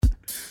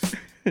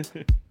Where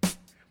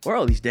are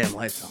all these damn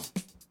lights on?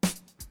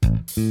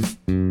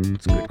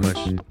 That's a good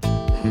question.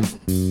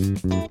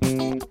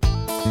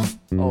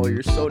 Oh,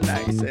 you're so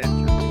nice,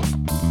 Andrew.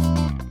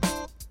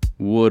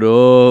 What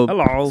up?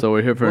 Hello. So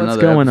we're here for What's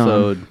another going on?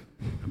 episode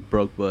of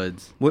Broke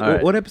Buds. What, All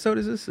right. what episode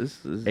is this?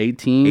 This is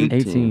 18?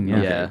 18,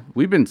 yeah. Yeah.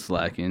 We've been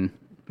slacking.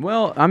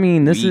 Well, I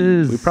mean, this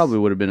is We probably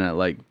would have been at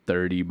like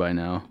 30 by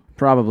now.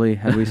 probably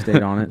had we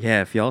stayed on it.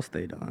 Yeah, if y'all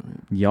stayed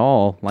on.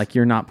 Y'all, like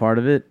you're not part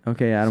of it.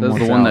 Okay, Adam Says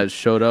wants the one out. that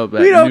showed up at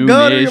We don't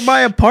go to noon-ish.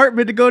 my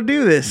apartment to go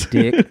do this.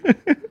 Dick.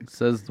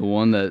 Says the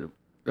one that,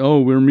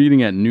 oh, we're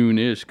meeting at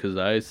noon-ish because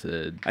I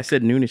said, I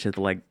said noonish at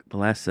the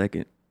last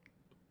second.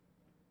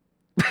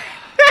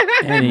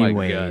 Anyways, oh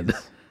my God.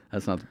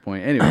 That's not the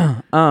point.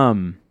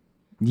 Anyway,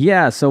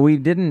 yeah. So we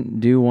didn't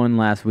do one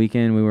last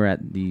weekend. We were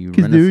at the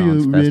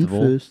Renaissance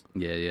Festival.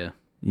 yeah.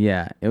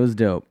 Yeah, it was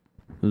dope.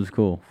 It was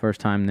cool. First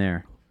time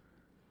there.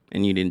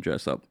 And you didn't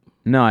dress up.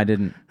 No, I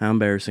didn't. How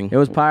embarrassing. It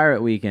was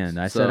pirate weekend.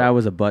 I said So- I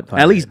was a butt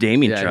pirate. At least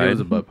Damien Yeah, tried. he was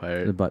a butt I was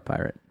a pirate. butt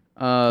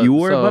pirate. You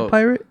were a so, butt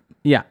pirate?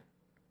 Yeah.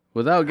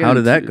 Without getting How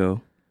did that too-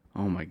 go?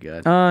 Oh my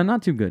God.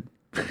 Not too good.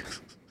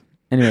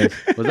 Anyways,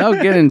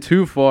 Without getting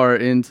too far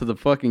into the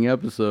fucking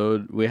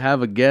episode, we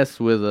have a guest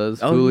with us,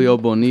 Oh. Julio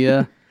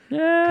Bonilla, Hey,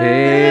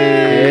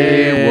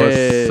 Hey.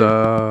 what's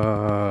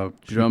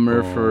up?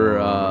 drummer people?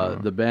 for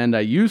the band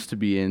I used to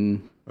be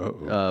in,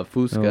 Uh-oh.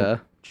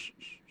 Fusca,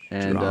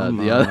 and the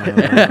Drama.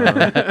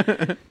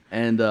 other,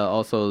 and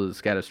also the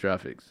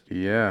Scatastrophics.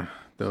 Yeah,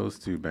 those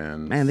two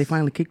bands. Man, they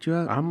finally kicked you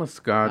out. I'm a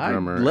ska I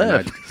drummer.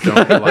 left. And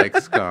I don't like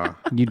ska.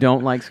 you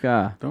don't like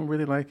ska. Don't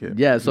really like it.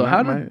 Yeah, so Not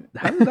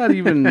how did that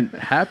even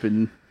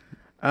happen?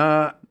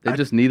 They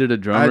just needed a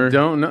drummer. I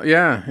don't know.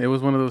 Yeah, it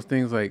was one of those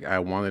things like I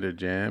wanted a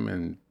jam,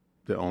 and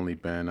the only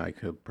band I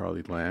could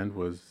probably land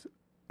was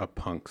a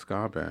punk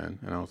ska band,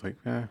 and I was like,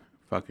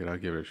 fuck it, I'll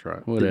give it a try.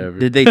 Whatever.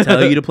 Did they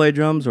tell you to play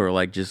drums or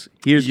like just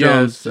here's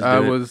drums? Yes, just I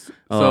do it? was.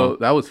 Oh. So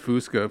that was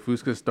Fusca.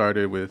 Fusca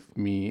started with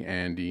me,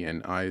 Andy,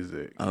 and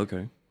Isaac.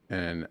 Okay.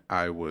 And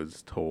I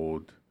was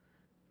told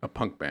a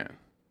punk band,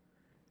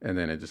 and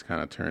then it just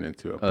kind of turned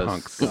into a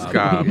punk ska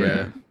yeah.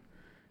 band,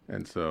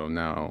 and so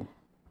now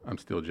I'm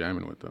still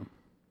jamming with them.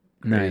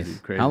 Crazy, Nice.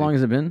 crazy. How long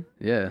has it been?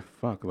 Yeah,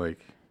 Fuck, like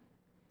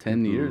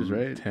 10 years,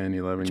 right? 10,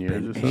 11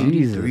 years or something.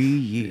 Jesus. 3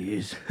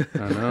 years.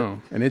 I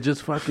know, and it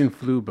just fucking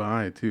flew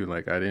by too.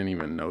 Like I didn't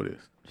even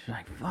notice. She's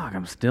like, fuck,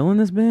 I'm still in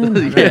this band?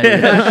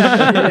 Shit,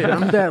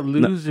 I'm that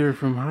loser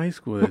from high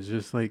school that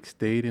just like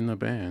stayed in the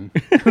band.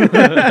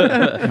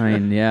 I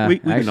mean, yeah. We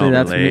can Actually, all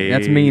that's me,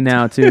 that's me relate.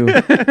 now, too.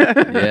 Been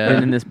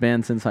Yeah. in this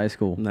band since high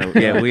school. No,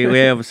 yeah, we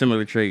have a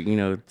similar trait. You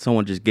know,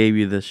 someone just gave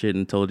you the shit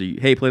and told you,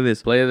 "Hey, play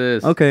this." Play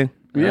this. Okay.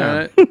 Yeah,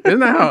 Alright. isn't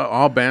that how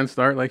all bands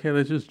start? Like, hey,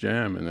 let's just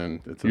jam, and then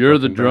it's a You're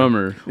the fucking band.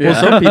 drummer. Well,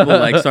 some people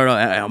like start out.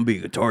 "Hey, I'm be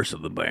the guitarist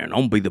of the band.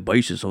 I'm gonna be the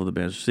bassist of the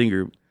band,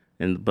 singer."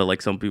 But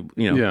like some people,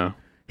 you know, Yeah.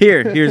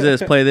 here's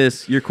this, play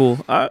this. You're cool.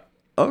 Oh,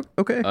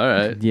 okay. All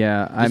right.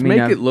 Yeah, I Just mean,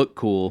 make it look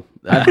cool.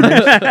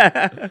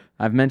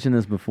 I've mentioned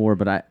this before,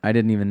 but I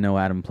didn't even know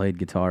Adam played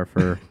guitar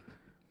for,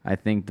 I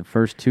think, the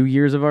first 2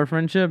 years of our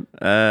friendship.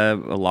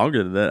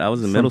 Longer than that. I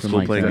was in middle Something school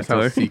like playing That's how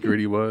guitar. secret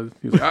he was.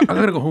 He was like, I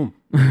gotta go home.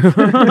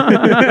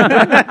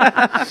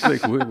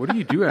 Like, what do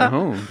you do at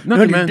home?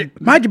 Nothing, man.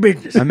 Mind your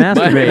business. I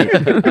masturbate.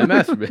 I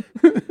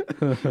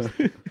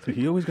masturbate. So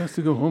he always got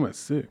to go home at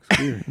 6.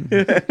 Weird.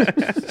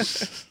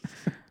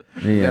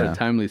 Got Yeah. a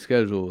timely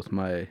schedule with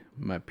my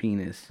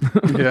penis.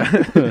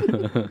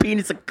 Yeah.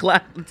 Penis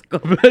o'clock. Let's go.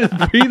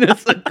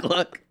 Penis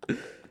o'clock.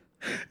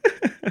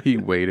 He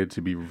waited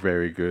to be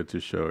very good to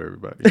show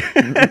everybody.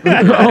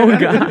 Oh,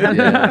 God.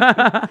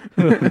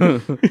 Yeah.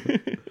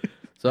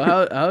 So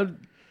how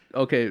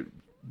okay,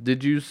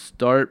 did you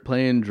start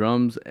playing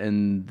drums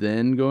and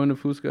then go into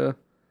Fusca?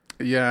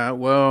 Yeah,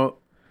 well,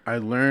 I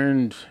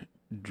learned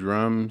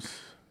drums.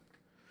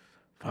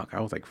 Fuck, I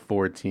was like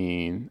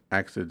 14,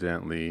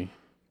 accidentally.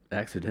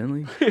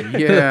 Accidentally?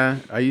 Yeah,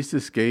 I used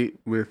to skate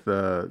with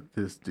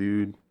this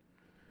dude,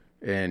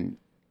 and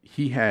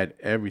he had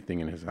everything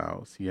in his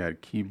house. He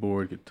had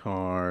keyboard,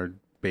 guitar,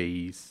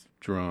 bass,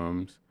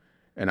 drums,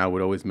 and I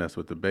would always mess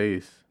with the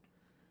bass.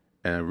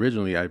 And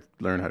originally, I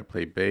learned how to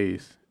play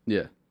bass,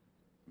 Yeah.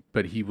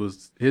 but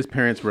his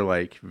parents were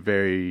like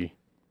very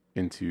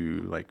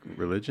into like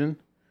religion.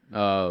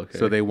 Oh, okay.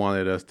 So they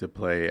wanted us to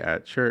play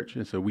at church,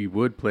 and so we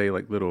would play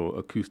like little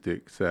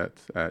acoustic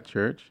sets at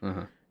church.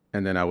 Uh-huh.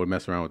 And then I would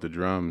mess around with the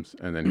drums,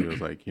 and then he was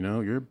like,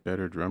 you're a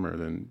better drummer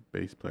than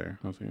bass player.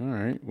 I was like, all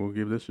right, we'll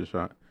give this a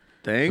shot.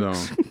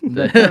 Thanks. So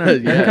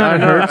Yeah.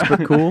 Kind of hurts,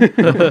 but cool.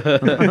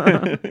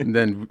 and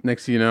then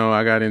next thing you know,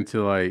 I got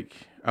into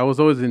I was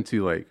always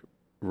into like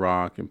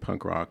rock and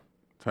punk rock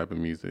type of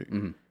music.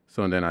 Mhm.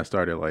 So and then I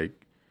started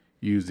like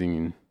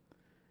using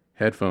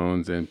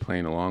headphones and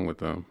playing along with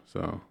them.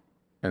 So,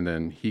 and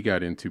then he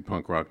got into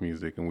punk rock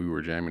music, and we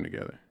were jamming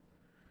together.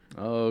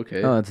 Oh,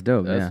 okay. Oh, that's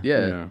dope. That's,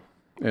 Yeah. yeah.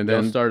 And Did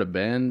y'all then start a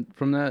band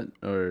from that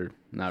or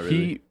not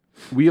really?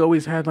 we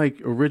always had like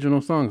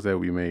original songs that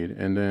we made,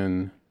 and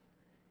then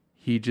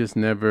he just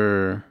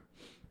never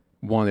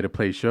wanted to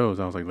play shows.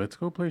 I was like, let's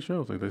go play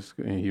shows. Like,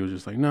 and he was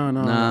just like, no,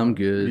 Nah, I'm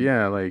good.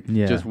 Yeah, like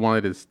just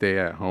wanted to stay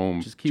at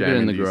home. Just keep it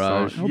in the these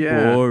garage. songs.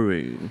 How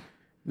boring.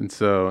 And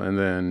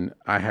then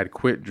I had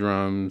quit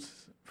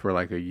drums for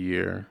like a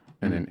year,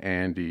 and then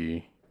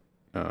Andy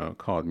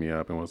called me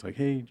up and was like,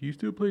 hey, do you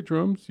still play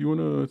drums? You want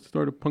to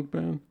start a punk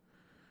band?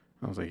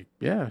 I was like,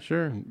 yeah,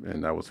 sure.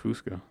 And that was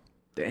Fusca.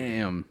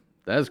 Damn,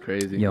 that's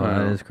crazy. Yo,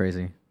 that is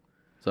crazy.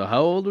 So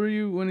how old were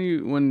you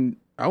when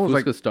I was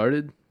Fusca like,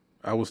 started?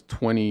 I was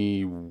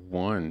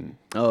 21.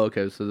 Oh,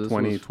 okay. So this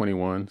 20, was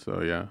 21.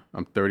 So yeah,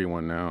 I'm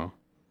 31 now.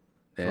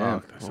 Damn.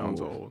 Fuck, that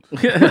sounds old.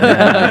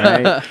 Yeah,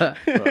 right?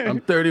 But I'm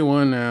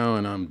 31 now,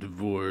 and I'm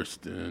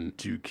divorced and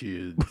 2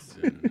 kids.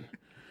 And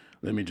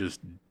let me just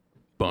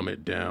bum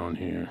it down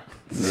here.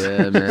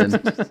 Yeah,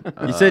 man.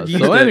 You said you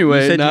so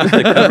anyway,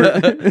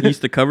 you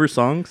used to cover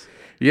songs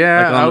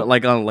Yeah,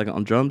 like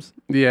on drums.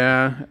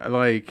 yeah,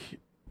 like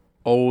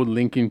old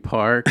Linkin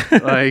Park,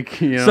 like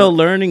you know. So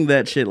learning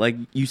that shit, like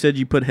you said,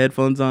 you put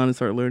headphones on and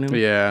start learning.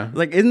 yeah,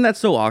 Like, isn't that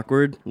so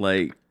awkward?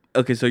 Like,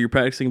 okay, so you're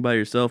practicing by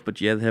yourself,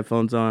 but you have the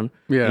headphones on.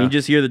 Yeah. And you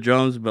just hear the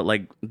drums, but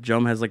like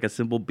drum has like a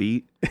simple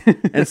beat,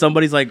 and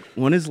somebody's like,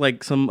 when is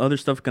like some other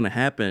stuff gonna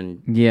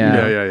happen?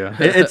 Yeah. yeah.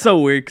 It's so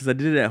weird because I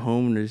did it at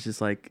home, and it's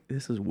just like,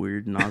 this is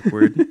weird and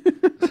awkward.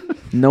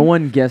 No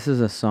one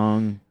guesses a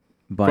song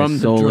by From the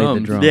solely the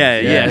drums. drums. Yeah.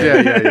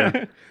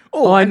 yeah.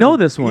 Oh, I know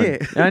this one. Yeah.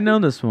 I know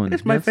this one.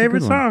 It's my That's a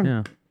favorite good one. song.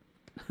 Yeah.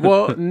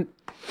 Well,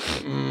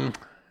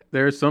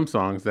 there are some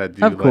songs that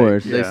do. Of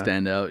course. they yeah.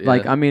 stand out. Yeah.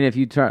 Like, I mean, if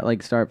you start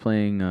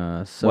playing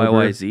sober,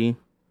 YYZ.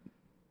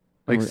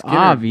 Like Skinner.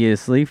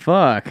 obviously,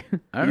 fuck.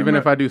 I Even remember-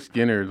 if I do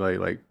Skinner, like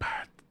like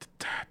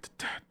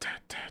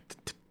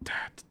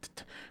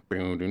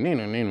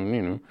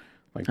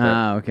that.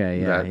 Ah, okay,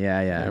 yeah, that-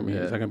 yeah. I mean,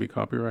 is that gonna be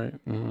copyright?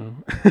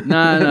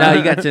 nah, Now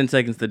you got 10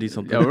 seconds to do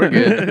something. Yeah, we're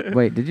good.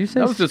 Wait, did you say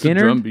That was just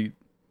Skinner? a drum beat.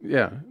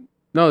 Yeah.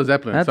 No,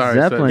 Zeppelin. That's sorry.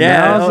 Zeppelin. Yeah,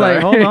 Yeah, I was sorry.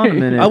 like, hold on a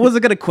minute. I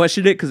wasn't gonna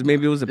question it because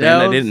maybe it was a band Yeah,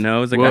 I it was- didn't know. I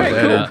was like, We'll all right,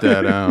 edit cool.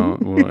 that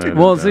out. We'll edit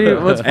Well, that see,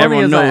 out. what's funny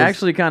Everyone is I knows.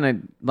 actually kind of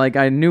like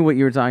I knew what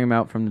you were talking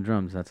about from the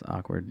drums. That's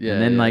awkward. Yeah,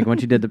 and then yeah. like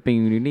once you did the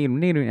ping,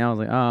 I was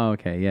like, oh,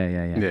 okay, yeah.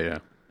 Yeah.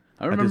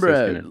 I did remember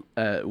say Skinner.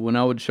 at when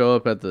I would show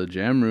up at the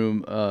jam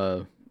room,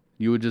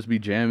 you would just be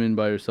jamming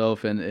by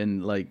yourself,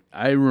 and like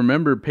I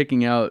remember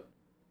picking out.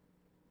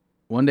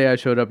 One day I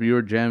showed up, you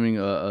were jamming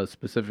a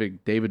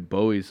specific David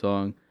Bowie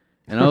song,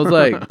 and I was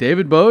like,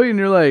 David Bowie, and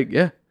you're like,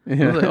 yeah.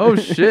 I was like, oh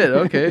shit,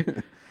 okay.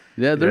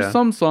 Yeah, there's Yeah.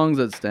 some songs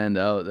that stand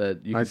out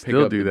that you can I pick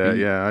still up do the that.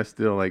 beat. Yeah, I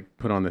still like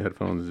put on the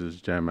headphones and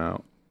just jam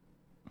out.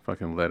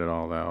 Fucking let it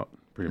all out.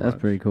 Pretty That's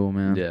much. pretty cool,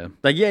 man. Yeah.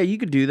 Like, yeah, you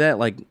could do that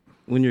like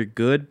when you're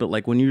good, but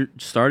like when you're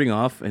starting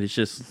off and it's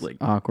just like,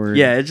 Awkward.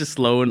 yeah, it's just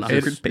slow and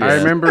awkward pace. I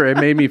remember it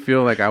made me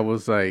feel like I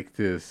was like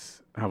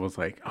this. I was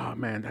like, oh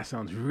man, that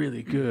sounds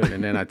really good.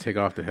 And then I take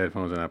off the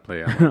headphones and I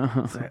play.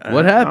 I'm like,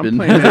 What happened?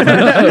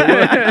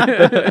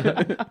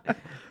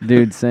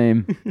 Dude,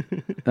 same.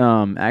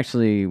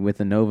 Actually, with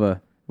the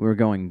Nova, we were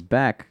going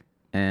back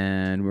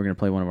and we are gonna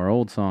play one of our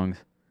old songs,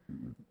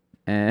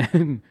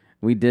 and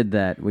we did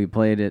that. We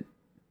played it,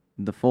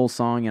 the full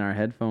song in our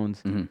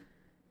headphones,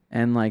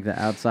 and like the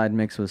outside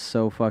mix was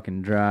so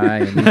fucking dry,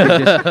 and you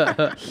could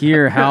just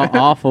hear how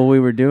awful we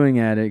were doing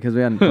at it because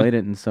we hadn't played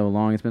it in so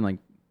long. It's been like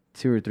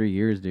 2 or 3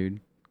 years,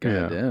 dude.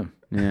 Yeah. Damn.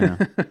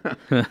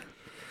 Yeah.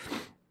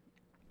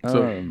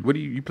 So, what do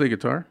you play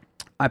guitar?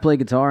 I play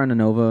guitar in a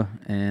Nova,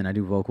 and I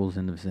do vocals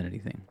in the Vicinity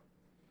thing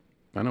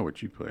I know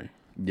what you play.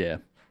 Yeah.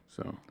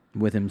 So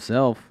with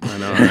himself. I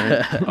know,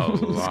 right? A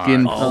lot.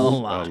 Skin a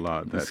flute.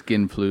 lot. The That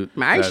skin flute.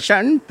 My That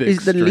son thick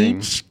is the string.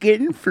 lead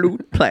skin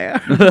flute player.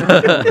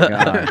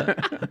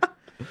 God.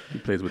 he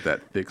plays with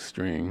that thick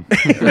string.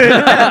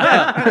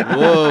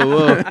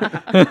 Whoa.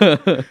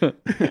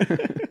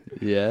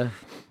 Yeah.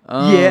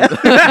 Yeah.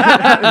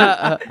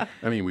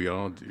 I mean, we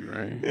all do,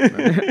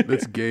 right?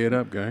 Let's gay it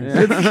up,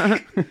 guys.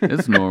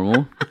 It's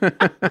normal.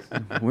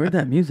 Where'd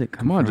that music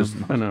come Come on, from? just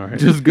I know, right?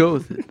 just go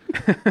with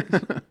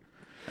it.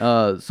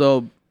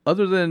 So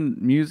other than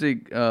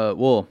music,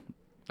 well,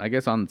 I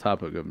guess on the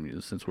topic of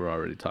music, since we're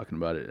already talking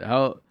about it,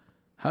 how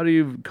do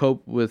you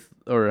cope with,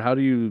 or how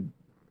do you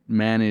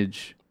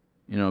manage,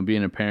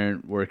 being a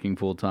parent, working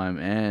full time,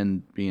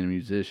 and being a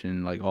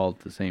musician, like all at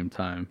the same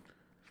time?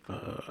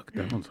 Fuck,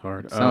 that one's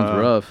hard. Sounds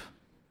rough.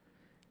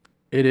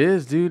 It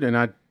is, dude. And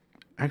I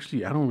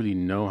don't really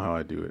know how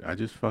I do it. I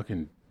just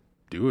fucking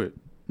do it.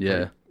 Yeah,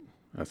 Like,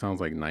 that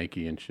sounds like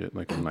Nike and shit.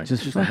 Like I'm like,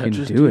 Just fucking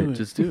do it.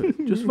 just do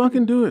it. Just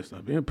fucking do it.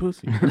 Stop being a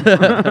pussy.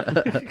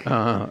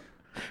 Brought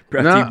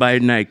to Nah. you by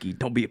Nike.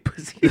 Don't be a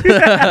pussy.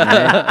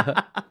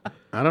 I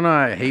don't know.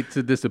 I hate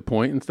to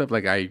disappoint and stuff.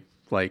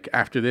 Like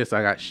after this,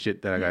 I got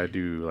shit that I gotta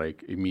do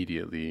like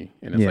immediately,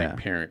 and it's Yeah. like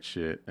parent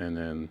shit, and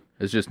then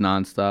It's just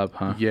nonstop,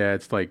 huh? yeah,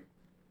 it's like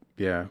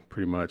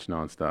pretty much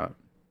nonstop.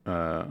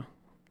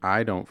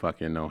 I don't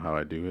fucking know how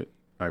I do it.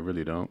 I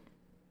really don't.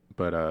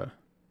 But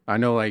I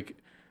know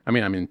I'm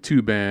in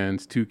 2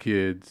 bands, 2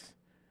 kids.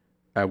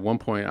 At one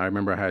point, I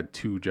remember I had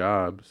 2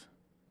 jobs,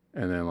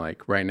 and then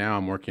like right now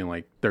I'm working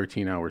like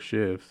 13-hour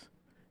shifts,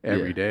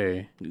 every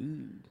day,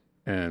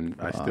 and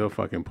I still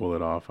fucking pull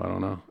it off. I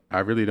don't know. I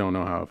really don't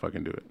know how I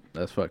fucking do it.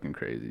 That's fucking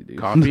crazy, dude.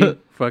 Coffee,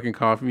 fucking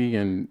coffee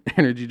and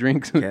energy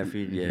drinks.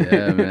 Caffeine, yeah.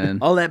 Yeah, man.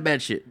 All that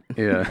bad shit.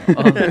 Yeah.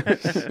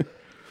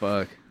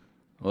 Fuck.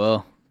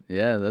 Well,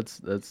 yeah,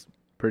 that's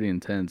pretty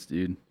intense,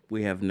 dude.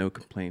 We have no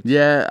complaints.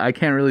 Yeah, I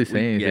can't really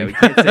say Yeah, we anything.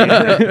 can't say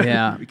anything.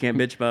 Yeah. We can't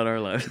bitch about our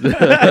lives.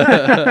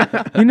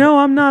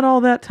 I'm not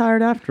all that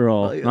tired after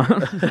all. I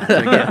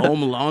get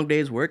home, a long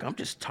day's work. I'm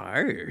just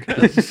tired.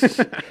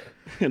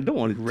 I don't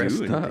want to Rest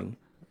do up. anything.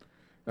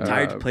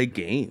 Tired to play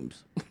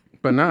games.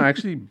 But no,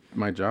 actually,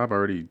 my job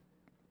already.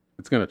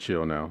 It's gonna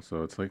chill now,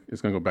 so it's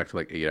gonna go back to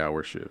like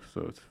 8-hour shifts.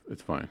 So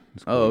it's fine.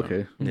 It's cool Oh, now.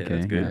 okay. Yeah, Okay,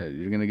 that's good. Yeah,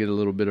 you're gonna get a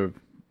little bit of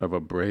Of a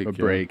break. a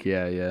break.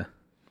 Yeah.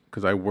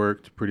 Because I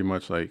worked pretty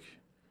much like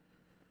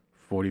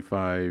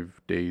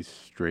 45 days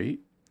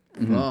straight,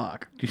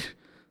 Fuck.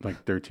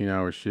 like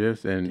 13-hour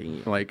shifts, and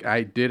Damn. like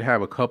I did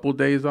have a couple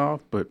days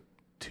off, but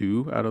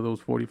 2 out of those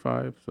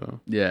 45. So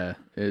Yeah,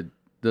 it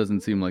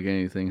doesn't seem like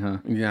anything, huh?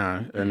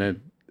 yeah, and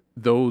then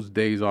those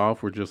days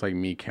off were just like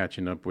me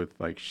catching up with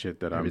like shit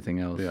that Everything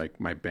else. like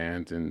my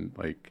bands and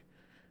like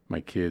my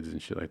kids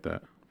and shit like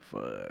that.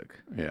 Fuck.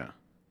 Yeah,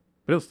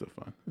 but it was still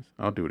fun.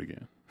 I'll do it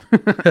again.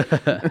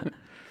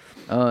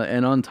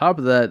 And on top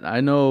of that,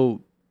 I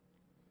know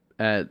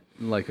at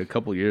like a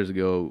couple years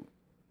ago,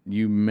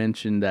 you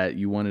mentioned that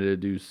you wanted to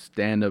do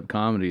stand-up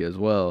comedy as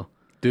well.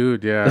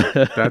 Dude,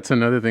 yeah, that's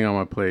another thing on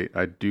my plate.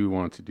 I do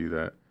want to do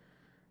that.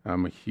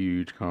 I'm a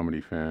huge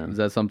comedy fan. Is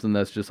that something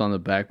that's just on the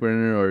back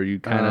burner, or are you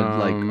kind of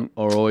like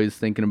are always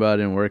thinking about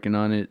it and working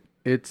on it?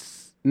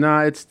 It's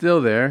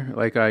still there.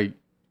 Like I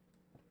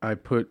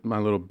put my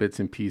little bits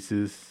and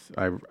pieces.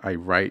 I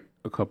write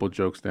a couple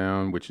jokes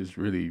down, which is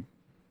really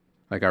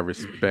like I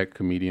respect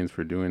comedians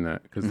for doing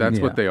that because that's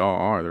Yeah. what they all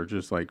are. They're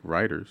just like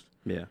writers.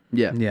 Yeah.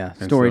 Yeah. Yeah,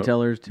 And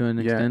storytellers to an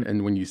Yeah, extent.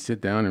 and when you sit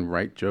down and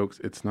write jokes,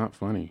 it's not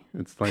funny.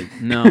 It's like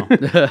No.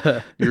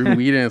 you're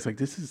reading, it's like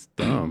this is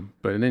dumb.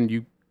 But then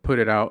you put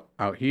it out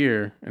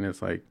here, and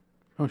it's like,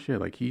 oh shit,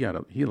 like he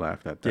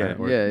laughed at that. Yeah.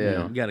 Or, Yeah, you yeah.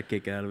 know, You got a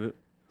kick out of it.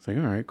 it's like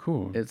all right,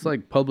 cool. It's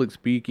like public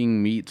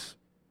speaking meets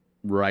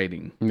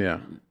writing. Yeah.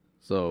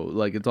 So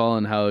like it's all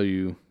in how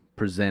you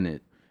present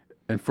it.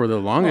 And for the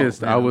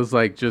longest, I man. was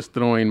like just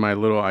throwing my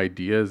little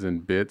ideas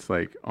and bits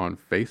like on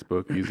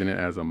Facebook, using it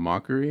as a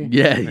mockery.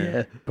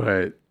 Yeah.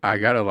 But I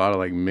got a lot of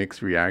like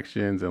mixed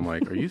reactions and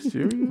like, are you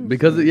serious?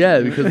 Because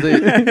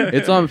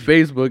it's on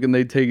Facebook and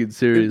they take it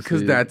seriously.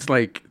 Because that's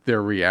like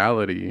their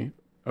reality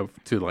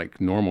to like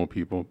normal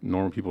people.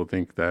 Normal people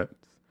think that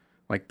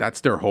like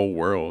that's their whole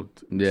world.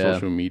 Yeah.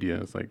 Social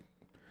media is like,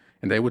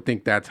 and they would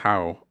think that's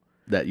how.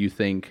 that you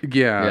think.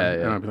 Yeah. Yeah.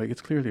 And I'd be like,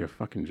 it's clearly a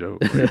fucking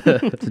joke. Like,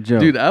 It's a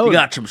joke. Dude, I You would,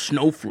 got some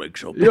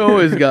snowflakes up you there.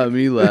 always got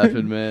me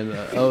laughing, man.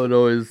 I would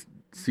always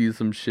see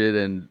some shit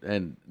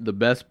and the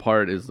best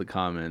part is the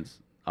comments,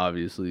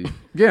 obviously.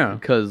 yeah.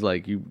 Because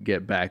like you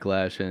get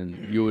backlash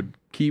and you would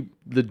keep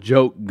the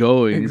joke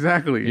going.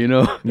 Exactly. You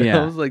know?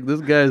 Yeah. I was like,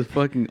 this guy is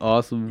fucking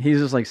awesome. He's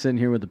just like sitting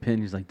here with a pen.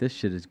 He's like, this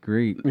shit is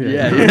great.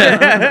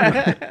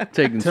 Yeah.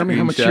 Taking Tell me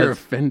how much you're screenshots.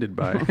 offended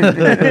by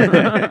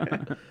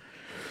it.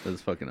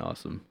 That's fucking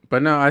awesome.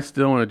 But no, I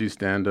still want to do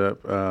stand up.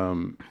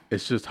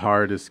 It's just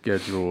hard to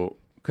schedule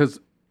because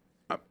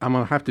I'm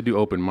gonna have to do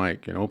open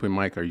mic, and open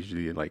mic are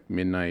usually like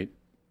midnight,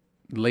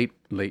 late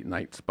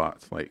night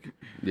spots. Like,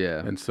 Yeah.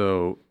 and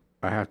so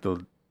I have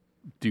to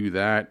do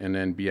that and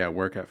then be at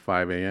work at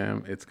 5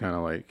 a.m. It's kind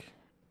of like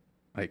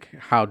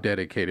how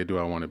dedicated do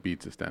I want to be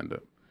to stand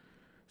up?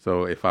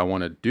 So if I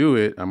want to do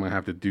it, I'm gonna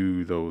have to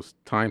do those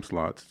time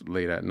slots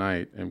late at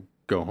night and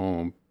go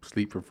home,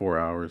 sleep for 4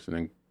 hours, and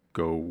then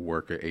go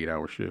work an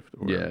 8-hour shift.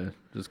 Or, Yeah.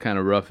 Just kind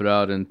of rough it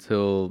out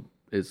until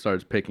it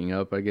starts picking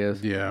up, I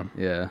guess. Yeah.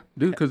 Yeah.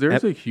 Dude, because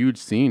there's a huge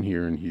scene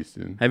here in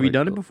Houston. Have you Like,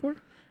 done it before?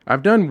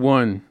 I've done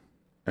one,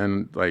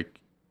 and like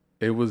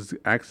it was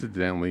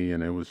accidentally,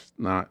 and it was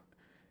not.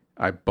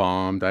 I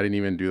bombed. I didn't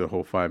even do the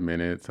whole 5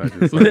 minutes. I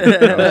just like,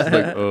 I was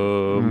like,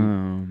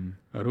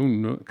 I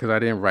don't know, because I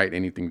didn't write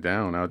anything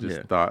down. I just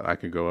Yeah. thought I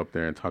could go up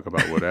there and talk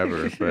about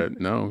whatever. But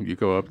no, you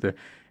go up there,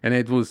 and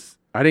it was.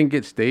 I didn't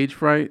get stage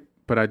fright,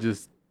 but I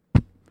just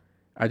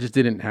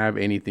didn't have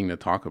anything to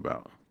talk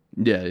about.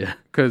 Yeah. Yeah.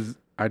 Because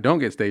I don't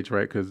get stage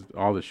fright because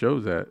all the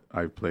shows that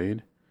I've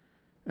played.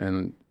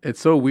 And it's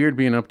so weird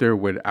being up there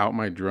without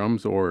my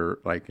drums or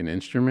like an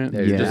instrument.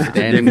 Yeah, you're just Yeah.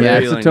 standing Different Yeah,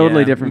 there. it's a feeling,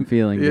 totally yeah. different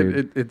feeling,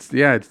 dude.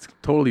 It's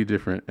totally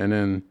different. And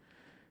then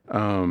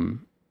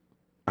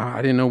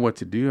I didn't know what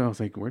to do. I was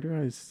like, where do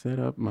I set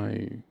up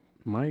my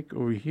mic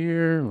over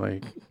here?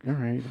 Like, all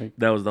right. Like,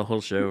 That was the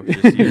whole show.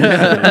 Just you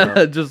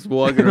Just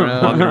walking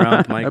around. walking around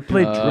with Mike. I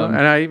played drums.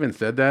 And I even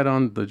said that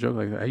on the joke.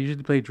 Like, I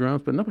usually play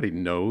drums, but nobody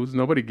knows.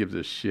 Nobody gives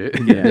a shit.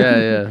 Yeah.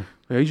 Yeah.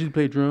 Like, I usually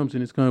play drums,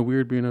 and it's kind of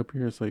weird being up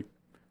here. It's like,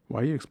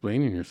 why are you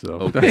explaining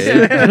yourself?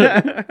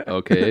 Okay.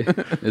 Okay.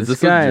 Is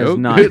this guy a is joke?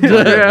 not funny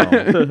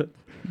at all.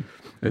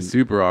 It's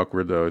super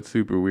awkward though. It's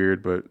super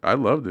weird, but I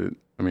loved it.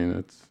 I mean,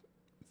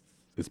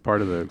 it's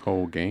part of the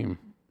whole game.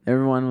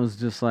 everyone was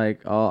just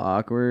like all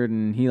awkward,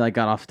 and he like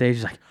got off stage.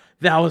 He's like,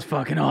 "That was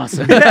fucking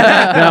awesome.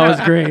 That was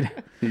great.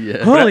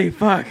 Yeah. Holy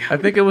fuck." I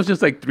think it was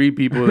just like 3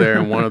 people there,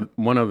 and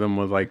one of them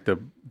was like the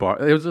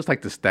bar. It was just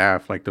like the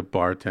staff, like the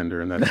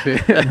bartender, and that's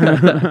it.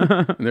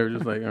 And they were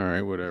just like, all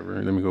right, whatever.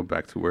 Let me go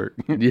back to work.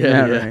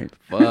 Yeah, right.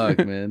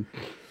 Fuck, man.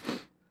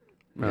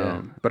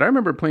 Yeah. But I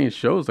remember playing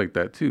shows like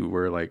that too,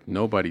 where like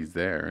nobody's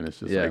there, and it's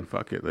just Yeah. like,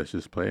 fuck it, let's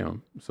just play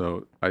them.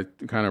 So I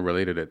kind of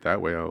related it that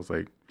way. I was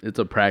like, It's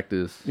a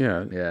practice.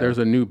 yeah, Yeah. there's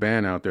a new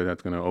band out there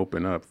that's gonna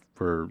open up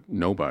for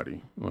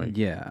nobody. Like,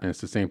 Yeah. and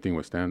it's the same thing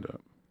with stand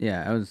up.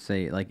 Yeah, I would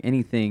say like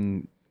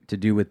anything to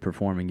do with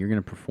performing, you're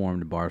gonna perform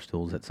to bar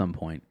stools at some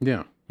point.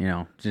 Yeah, You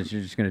know, you're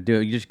just gonna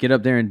do it. You just get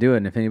up there and do it,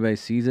 and if anybody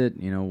sees it,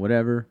 you know,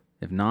 whatever.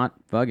 If not,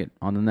 fuck it,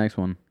 on to the next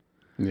one.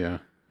 yeah.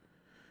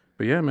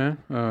 But yeah, man,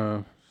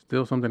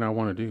 still something I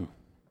want to do.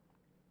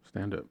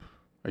 Stand up.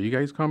 Are you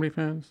guys comedy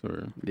fans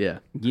or? Yeah.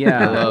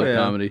 Yeah, I love yeah.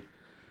 comedy.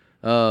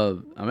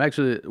 I'm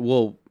actually,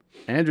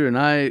 Andrew and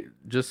I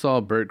just saw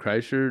Bert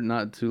Kreischer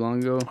not too long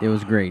ago. It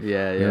was great.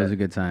 Yeah, It yeah. was a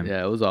good time.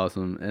 Yeah, it was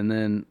awesome. And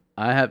then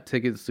I have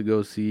tickets to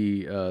go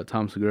see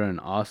Tom Segura in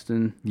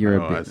Austin You're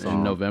Oh, a I big saw in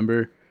him.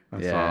 November. I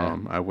Yeah. saw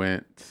him. I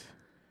went.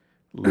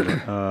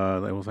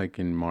 It was like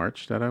in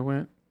March that I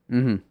went,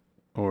 Mm-hmm.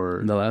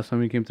 or The last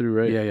time he came through,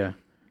 right? yeah, yeah.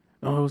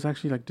 Oh, it was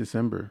actually like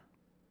December.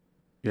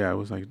 Yeah, it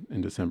was like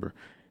in December.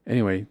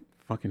 Anyway,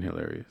 fucking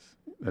hilarious.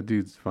 That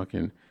dude's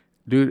fucking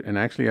dude. And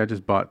actually, I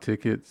just bought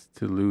tickets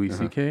to Louis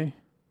C.K.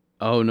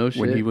 Oh, no shit.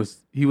 when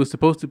he was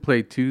supposed to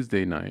play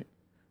Tuesday night,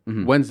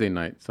 Mhm. Wednesday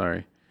night.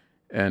 Sorry,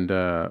 and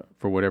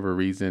for whatever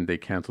reason, they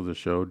canceled the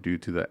show due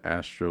to the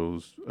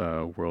Astros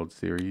World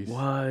Series.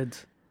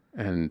 What?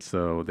 And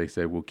so they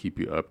said we'll keep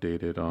you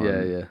updated on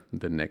Yeah.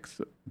 the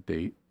next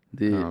date.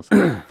 The, And I was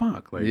like,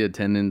 fuck, like the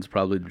attendance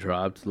probably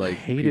dropped. I Like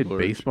hated people are-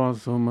 baseball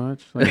so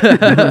much. Like,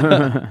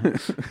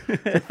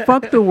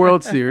 fuck the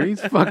World Series.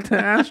 Fuck the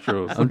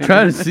Astros. I'm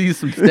trying to see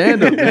some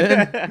stand up,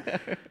 man.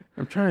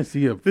 I'm trying to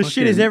see a. This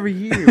shit is fucking- every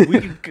year.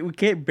 We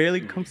can't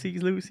barely come see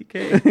Louis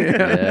C.K.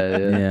 Yeah.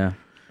 Yeah.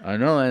 I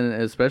know, and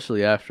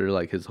especially after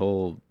like his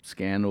whole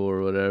scandal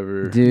or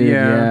whatever. Dude,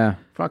 yeah.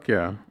 Fuck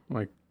yeah.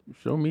 Like,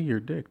 show me your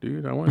dick,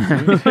 dude. I want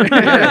to see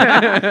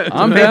it.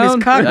 I'm Famous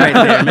down. cock right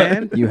there,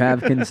 man. You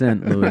have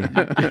consent, Louis.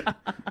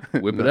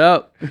 Whip it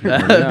out. out,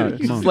 come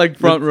Just on. like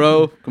front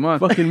row. Come on.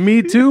 Fucking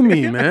me too,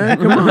 me, man.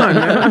 Come on,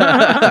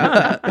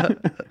 man.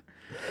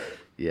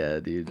 Yeah,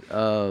 dude.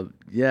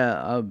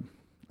 Yeah,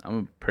 I'm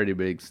a pretty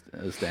big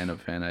stand-up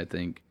fan, I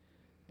think.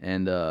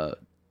 And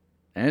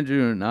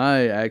Andrew and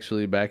I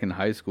actually back in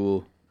high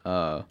school.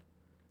 Well,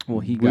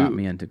 he We- got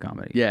me into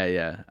comedy.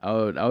 Yeah.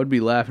 I would be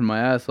laughing my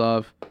ass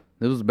off.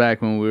 This was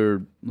back when we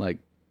were like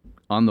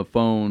on the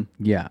phone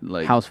Yeah.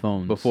 Like, House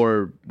phones.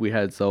 before we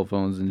had cell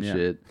phones and Yeah.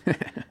 shit.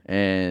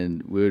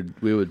 And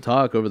we would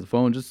talk over the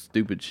phone, just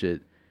stupid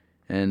shit.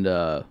 And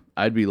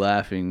I'd be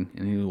laughing,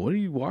 and he, "What are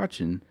you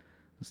watching?"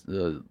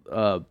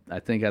 I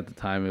think at the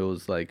time it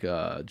was like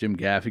Jim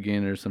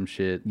Gaffigan or some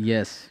shit.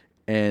 Yes.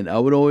 And I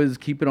would always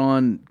keep it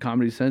on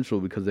Comedy Central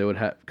because they would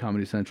have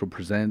Comedy Central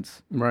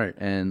Presents Right.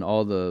 and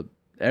all the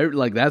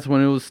like. That's when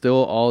it was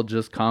still all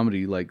just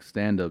comedy, like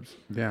stand-ups.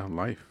 Yeah,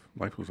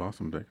 life was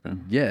awesome back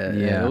then. Yeah,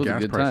 Yeah. it was a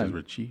Gas good prices time.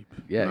 were cheap.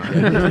 Yeah.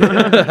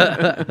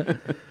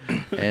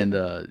 And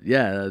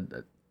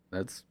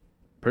that's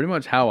pretty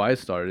much how I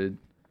started.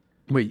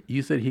 Wait,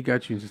 you said he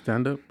got you into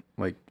stand up?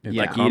 Like, into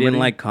Like you comedy? didn't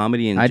like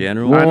comedy in I-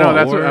 general. well, I know,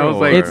 that's what I was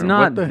like. It's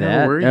not what the that.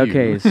 hell were you?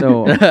 Okay,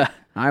 so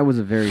I was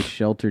a very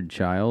sheltered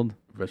child.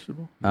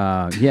 Vegetable?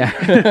 Yeah.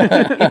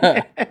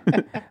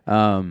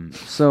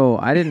 So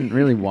I didn't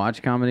really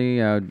watch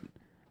comedy. I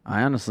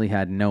honestly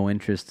had no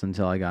interest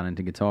until I got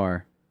into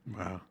guitar.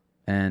 Wow.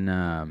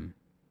 And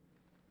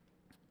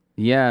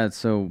yeah,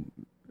 so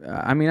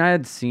I mean, I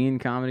had seen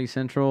Comedy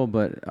Central,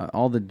 but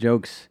all the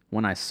jokes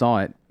when I saw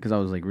it, because I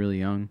was like really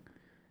young,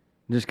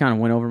 just kind of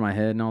went over my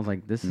head, and I was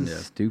like, "This is Yeah.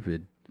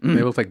 stupid."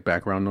 It was like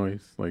background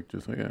noise, like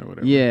just like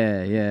whatever.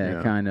 Yeah,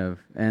 Yeah. kind of.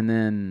 And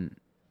then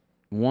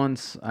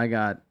once I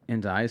got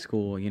into high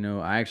school, you know,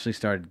 I actually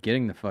started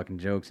getting the fucking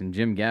jokes, and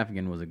Jim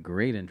Gaffigan was a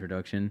great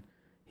introduction.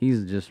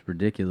 He's just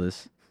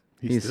ridiculous.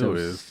 he He's still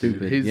so is.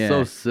 stupid. Dude. He's Yeah.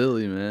 so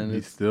silly, man. He's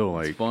It's still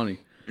it's like funny.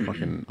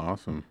 fucking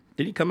awesome.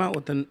 Did he come out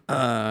with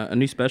a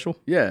new special?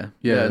 Yeah,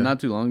 Yeah. not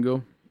too long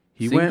ago.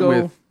 He went Cinco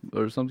with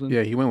or something.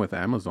 yeah, he went with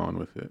Amazon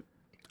with it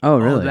Oh, Oh,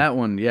 really? that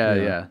one. Yeah,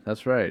 Yeah. yeah,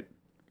 that's right.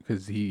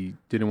 because he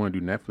didn't want to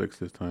do Netflix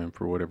this time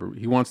for whatever.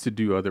 He wants to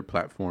do other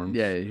platforms.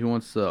 Yeah, he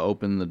wants to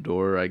open the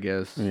door, I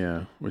guess.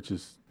 Yeah, which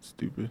is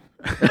stupid.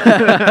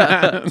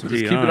 Just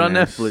be keep it on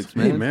honest. Netflix,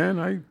 Hey man. man,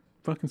 I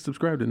fucking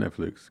subscribe to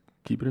Netflix.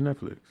 Keep it in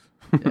Netflix.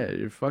 Yeah,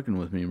 you're fucking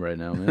with me right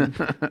now, man.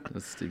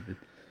 That's stupid.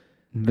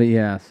 But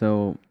yeah,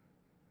 so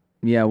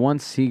yeah,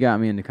 once he got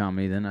me into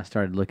comedy, then I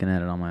started looking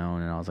at it on my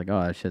own, and I was like,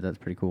 "Oh shit, that's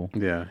pretty cool."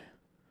 Yeah,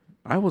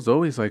 I was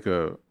always like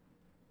a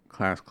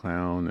class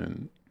clown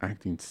and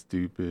acting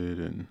stupid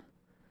and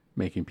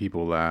making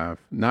people laugh,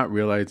 not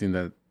realizing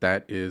that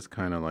that is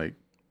kind of like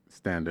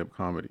stand-up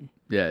comedy.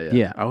 Yeah, yeah.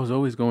 Yeah. I was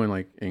always going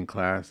like in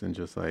class and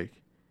just like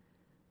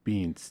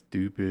being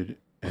stupid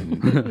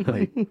and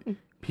like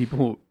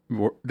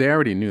they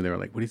already knew. They were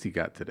like, "What has he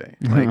got today?"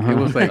 Like it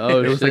was like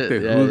Oh, it was like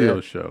shit. the Yeah, Julio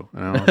yeah. show,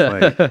 and I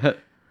was like,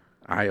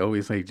 I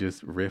always like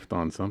just riffed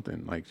on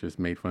something, like just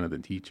made fun of the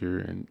teacher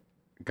and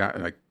got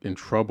like in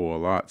trouble a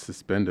lot,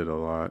 suspended a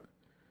lot,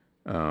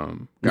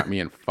 got me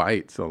in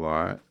fights a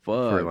lot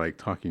for Fuck. like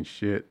talking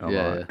shit a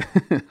Yeah,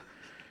 lot.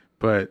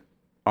 But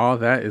all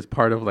that is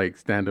part of like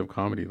stand-up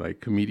comedy.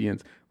 Like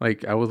comedians,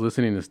 like I was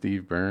listening to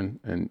Steve Byrne,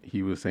 and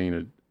he was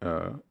saying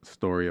a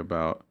story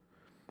about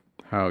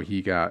how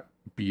he got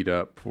beat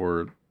up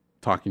for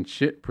talking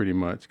shit pretty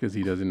much because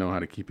he doesn't know how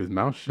to keep his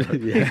mouth shut.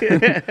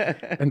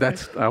 And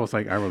I was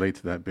like, I relate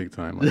to that big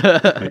time. Like,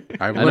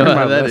 I've I know learned how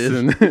my that is.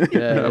 lesson.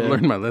 Yeah, I've yeah.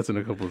 learned my lesson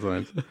a couple of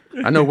times.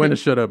 I know when to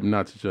shut up, and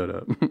not to shut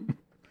up.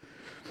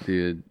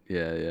 Dude,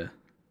 yeah.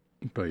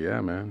 But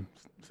yeah, man,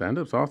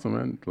 stand-up's awesome,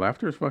 man.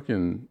 Laughter is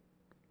fucking,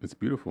 it's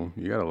beautiful.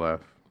 You gotta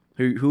laugh.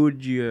 Who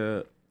would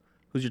you?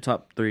 Who's your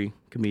top 3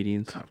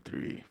 comedians? Top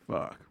 3,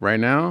 fuck. Right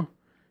now,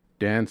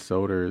 Dan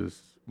Soder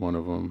is one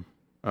of them.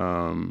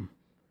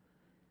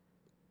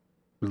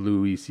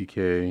 Louis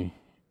C.K.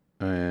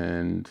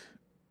 and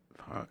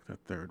fuck the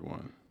third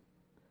one.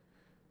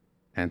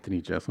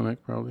 Anthony Jeselnik,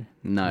 probably.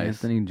 Nice.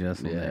 Anthony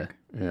Jeselnik.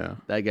 Yeah.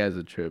 That guy's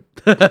a trip.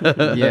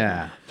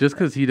 Yeah. Just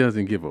because he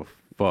doesn't give a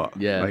fuck.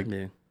 Yeah. Like,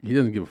 Yeah. he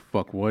doesn't give a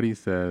fuck what he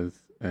says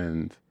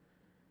and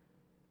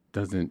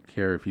doesn't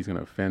care if he's going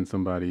to offend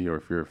somebody or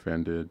if you're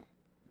offended.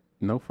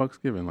 No fucks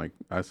given. Like,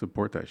 I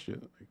support that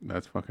shit. Like,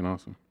 that's fucking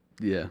awesome.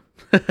 Yeah.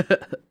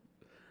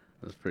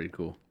 That's pretty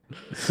cool.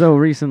 So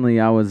recently,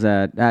 I was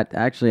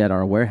actually at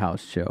our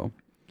warehouse show.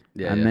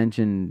 Yeah. I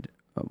mentioned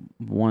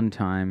one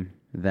time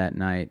that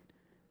night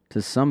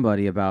to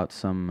somebody about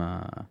some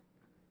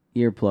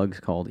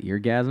earplugs called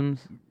eargasms.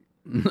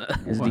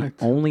 It's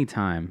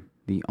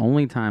the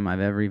only time I've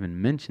ever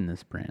even mentioned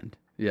this brand.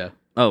 Yeah.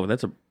 Oh,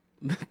 that's a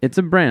It's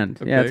a brand.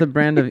 Yeah, Okay. it's a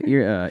brand of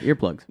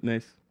earplugs.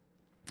 nice.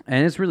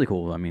 And it's really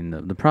cool. I mean,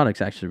 the product's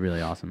actually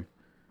really awesome.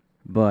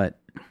 But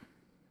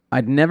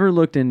I'd never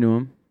looked into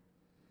them.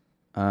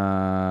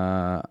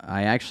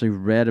 I actually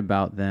read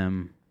about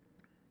them,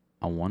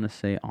 I want to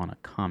say, on a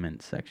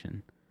comment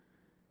section.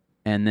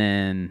 And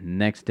then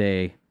next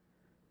day,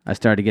 I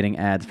started getting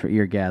ads for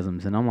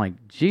eargasms. And I'm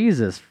like,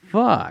 Jesus,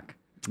 fuck.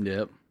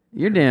 Yep.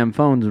 Your damn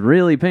phone's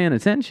really paying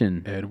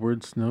attention.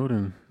 Edward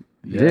Snowden.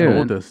 Dude.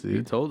 Told us, He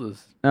dude. told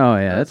us. Oh,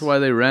 yeah. That's why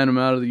they ran him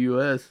out of the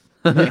U.S.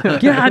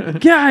 Get out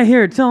of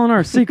here telling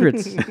our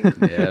secrets.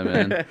 Yeah,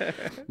 man.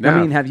 I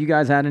mean, have you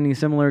guys had any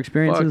similar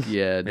experiences? Fuck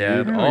yeah,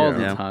 dude. Yeah. All Yeah.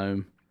 the Yeah.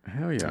 time.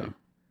 Hell yeah.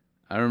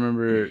 I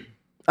remember.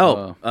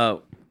 I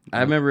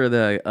remember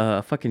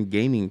the fucking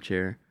gaming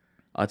chair.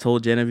 I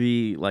told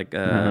Genevieve like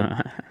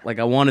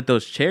I wanted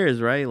those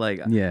chairs, right?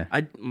 Like Yeah.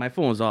 my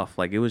phone was off,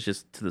 like it was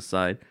just to the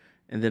side.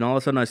 And then all of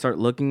a sudden I start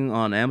looking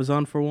on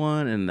Amazon for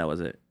one, and that was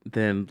it.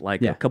 Then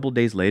like Yeah. a couple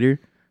days later,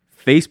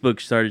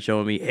 Facebook started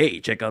showing me, hey,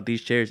 check out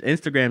these chairs.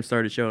 Instagram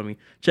started showing me,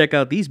 check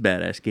out these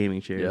badass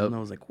gaming chairs. Yep. And I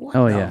was like, what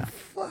Oh, the yeah.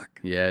 fuck?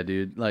 Yeah,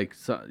 dude. Like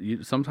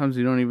sometimes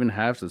you don't even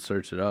have to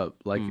search it up.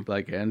 Like Mm.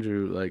 like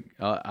Andrew. Like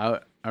I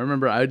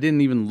remember I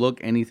didn't even look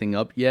anything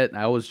up yet.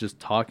 I was just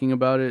talking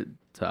about it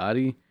to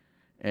Adi,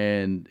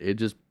 and it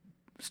just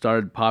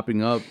started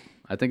popping up.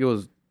 I think it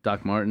was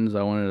Doc Martens.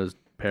 I wanted a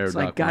pair It's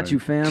of Doc like, got you,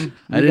 Martens. fam.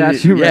 I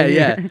got you right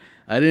here.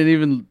 I didn't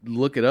even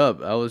look it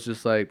up. I was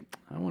just like,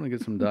 I want to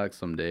get some Docs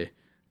someday,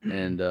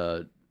 and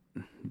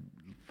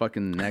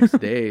fucking next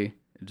day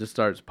it just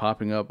starts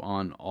popping up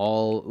on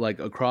all like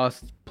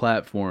across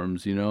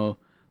platforms, you know,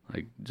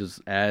 like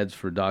just ads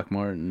for Doc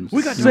Martens.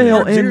 We got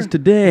Sale Here. ends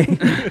today.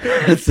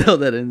 sale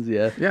that ends,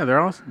 yeah, Yeah,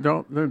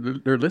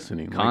 they're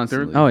listening. Like,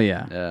 constantly. Oh,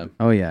 yeah. Yeah,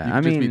 Oh, yeah. you I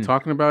could just mean, be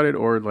talking about it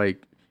or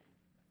like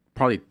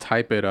probably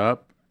type it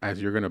up as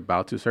you're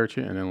about to search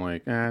it and then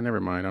like, never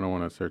mind, I don't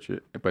want to search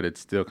it. But it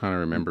still kind of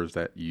remembers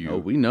that you. oh,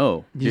 we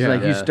know. just Yeah.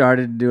 like you Yeah.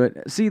 started to do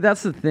it. See,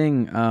 that's the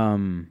thing.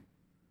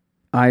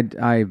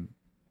 I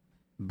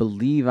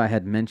believe I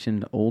had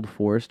mentioned Old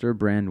Forester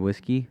brand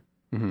whiskey,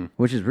 Mhm.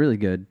 which is really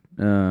good.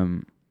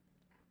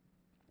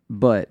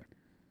 But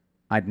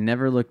I'd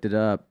never looked it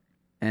up,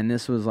 and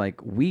this was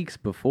like weeks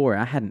before.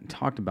 I hadn't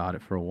talked about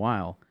it for a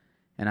while,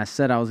 and I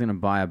said I was gonna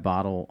buy a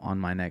bottle on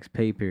my next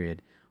pay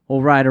period.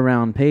 Well, right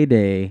around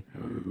payday,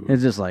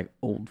 it's just like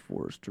Old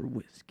Forester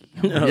whiskey.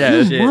 Oh, Yeah,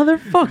 You shit.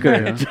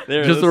 motherfucker!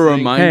 There Just it a was.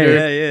 reminder. Hey,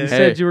 Yeah, yeah. You Hey.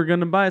 said you were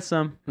gonna buy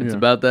some. It's Yeah.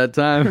 about that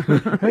time.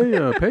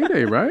 Hey,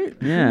 payday, right?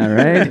 Yeah,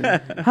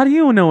 right. How do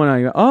you know when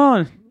I go?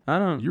 Oh, I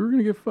don't. You were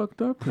gonna get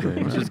fucked up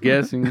today. Man. Just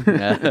guessing.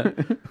 Yeah.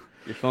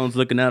 Your phone's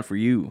looking out for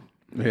you.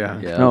 yeah.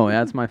 Yeah. Oh,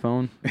 that's my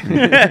phone.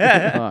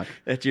 Fuck.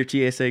 That's your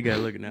TSA guy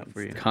looking out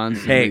for you.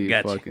 Constantly Hey,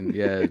 gotcha.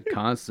 fucking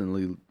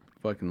constantly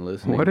fucking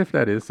listening. What if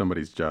that is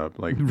somebody's job?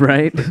 Like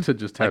Right. to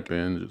just tap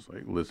in, just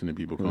like listen to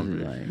people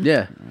conversation. Like,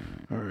 Yeah.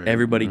 All right.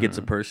 Everybody gets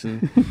a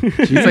person.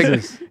 He's like,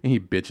 and he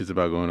bitches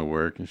about going to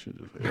work and shit.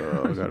 Just like,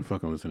 oh, I gotta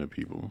fucking listen to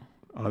people.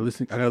 I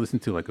gotta listen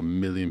to like 1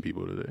 million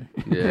people today.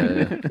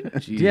 Yeah.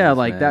 Jesus, yeah,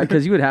 like man. that,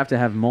 because you would have to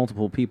have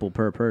multiple people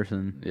per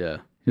person. Yeah.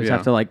 You just Yeah.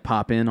 have to like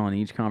pop in on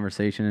each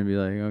conversation and be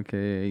like,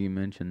 okay, you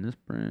mentioned this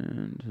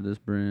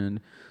brand.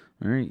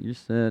 All right, you're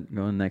set.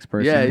 Go to the next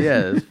person.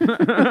 Yeah.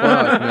 Fuck,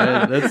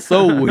 man. That's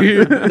so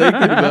weird thinking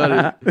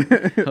about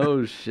it.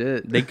 Oh,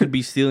 shit. They could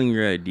be stealing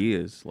your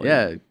ideas. Like,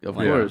 Yeah, of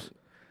like- course.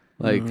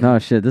 Like, Oh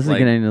shit, this is Like,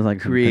 getting into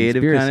like some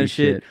creative kind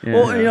conspiracy of shit. Yeah.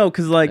 Well, you know,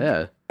 because like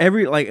yeah.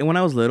 when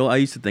I was little, I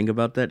used to think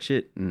about that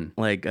shit. Mm.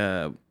 Like,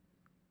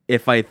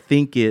 if I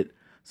think it,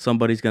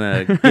 somebody's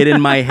gonna get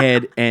in my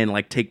head and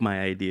like take my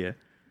idea.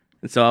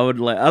 And so I would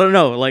like, I don't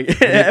know, like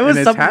it And was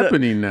it's something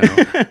happening now.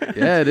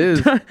 Yeah, it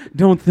is.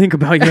 Don't think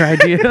about your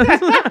ideas.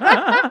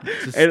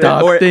 Just And-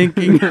 stop or-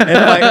 thinking.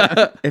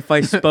 if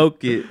I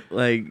spoke it,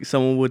 like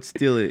someone would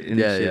steal it and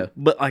Yeah, shit. yeah.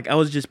 But like I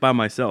was just by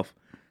myself,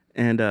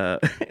 and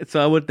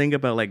so I would think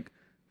about like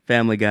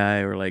Family Guy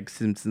or like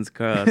Simpsons,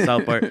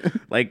 South Park,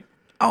 like.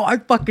 Oh, I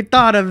fucking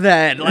thought of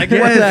that. Like,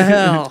 what the Yes.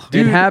 hell?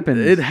 It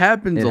happens. It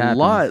happens It a happens.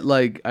 lot.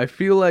 Like, I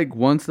feel like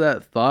once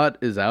that thought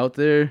is out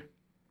there,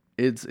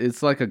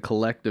 it's like a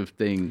collective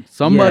thing.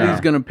 Somebody's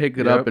Yeah. gonna pick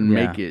it Yep. up and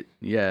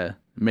Yeah.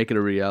 make it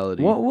a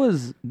reality.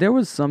 There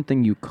was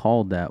something you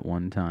called that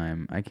one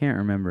time. I can't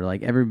remember.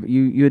 Like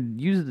you had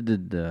used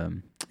the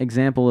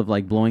example of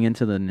like blowing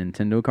into the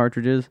Nintendo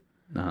cartridges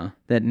Uh-huh.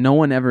 that no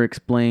one ever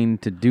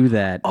explained to do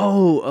that.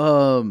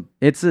 Oh,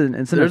 It's an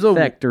there's a-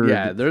 effect or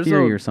yeah, there's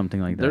theory a- or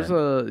something like there's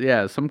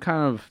that. some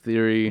kind of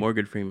theory.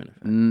 Morgan Freeman.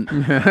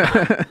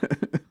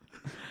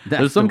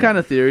 There's some kind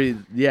of theory,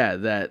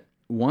 that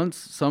once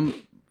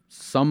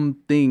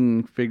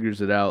something figures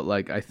it out,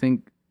 like I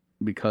think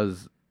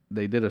because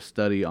they did a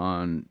study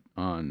on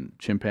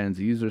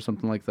chimpanzees or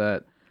something like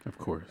that. Of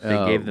course. They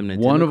gave them Nintendo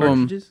one of 'em-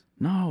 cartridges?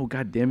 No,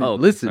 god damn it! Oh,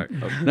 Listen,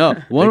 sorry. Okay. no,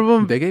 one of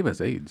them. They gave us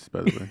AIDS,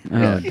 by the way.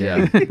 Oh,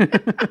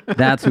 yeah.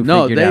 That's who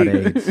No, figured out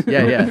they. AIDS.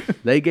 Yeah.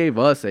 They gave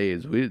us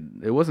AIDS.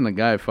 It wasn't a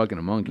guy fucking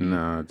a monkey.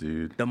 Nah,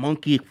 dude. The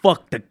monkey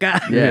fucked the guy.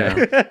 Yeah.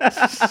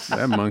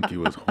 That monkey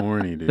was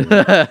horny, dude.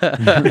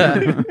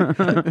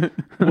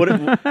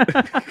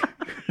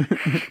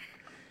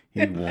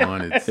 He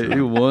wanted He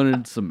some.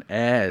 wanted some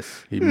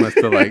ass. He must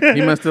have like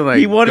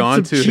He wanted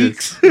gone some to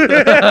cheeks. his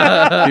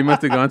he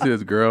must have gone to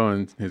his girl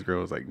and his girl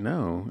was like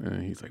no,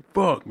 and he's like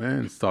fuck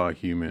man, saw a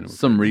human.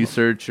 Some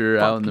researcher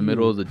out in the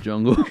middle of the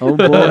jungle. Oh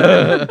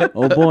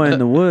boy in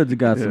the woods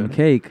got some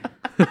cake.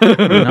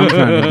 And I'm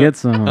trying to get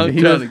some.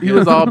 He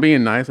was all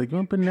being nice, like you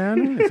want a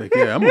banana? It's like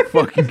yeah, I'm gonna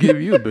fucking give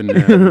you a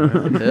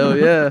banana. Man. Hell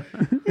yeah.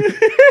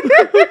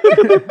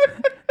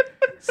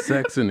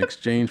 Sex in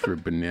exchange for a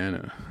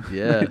banana.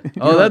 Yeah.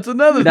 Oh, that's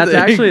another That's thing.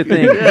 actually a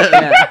thing.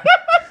 Yeah.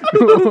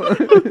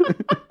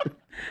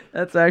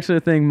 That's actually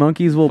a thing.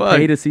 Monkeys will Fuck.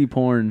 pay to see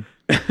porn.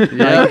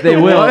 Yeah. Like, they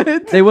will.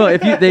 What? They will.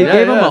 If they Yeah,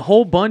 gave him yeah. a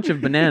whole bunch of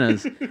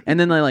bananas and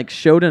then they like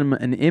showed him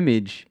an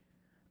image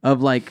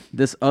of like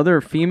this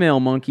other female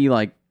monkey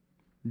like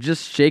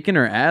just shaking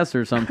her ass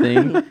or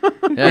something.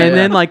 Yeah, and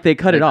then yeah. like they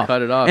cut They it off.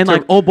 cut it off. And So-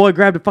 like old boy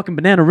grabbed a fucking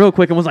banana real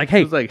quick and was like,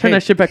 "Hey, It was like, turn hey,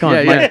 that shit back on."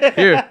 Yeah, Like, yeah.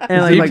 Here. And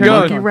Is like, it like turn it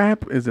monkey on.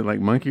 rap? Is it like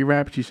monkey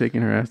rap? She's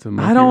shaking her ass to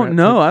monkey I don't rap?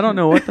 know. I don't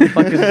know what the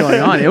fuck is going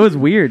on. It was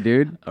weird,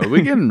 dude. Are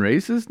we getting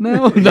racist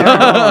now?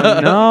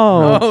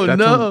 No. Oh, That's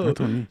no.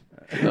 that's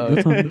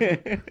on me.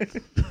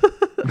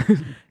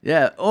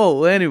 Yeah. Oh,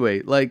 well,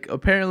 anyway, like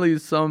apparently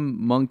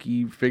some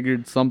monkey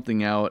figured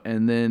something out,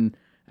 and then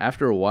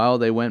after a while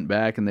they went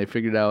back and they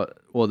figured out.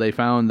 Well, they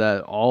found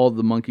that all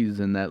the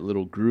monkeys in that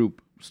little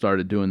group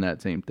started doing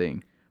that same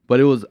thing, but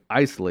it was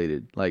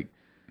isolated. Like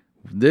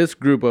this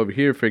group over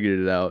here figured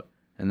it out,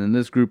 and then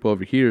this group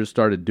over here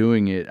started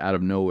doing it out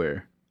of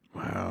nowhere.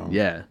 Wow.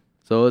 Yeah.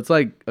 So it's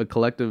like a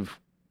collective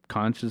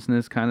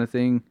consciousness kind of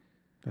thing.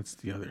 That's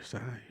the other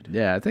side.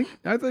 Yeah, I think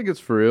it's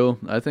for real.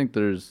 I think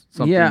there's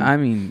something. Yeah, I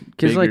mean,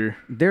 because like bigger.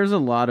 there's a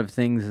lot of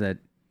things that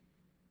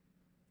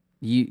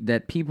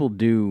people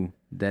do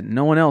that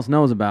no one else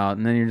knows about,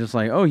 and then you're just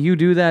like, oh, you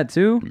do that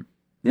too?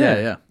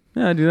 yeah.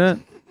 I do that.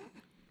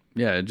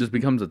 Yeah, it just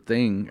becomes a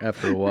thing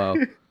after a while.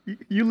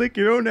 You lick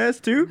your own ass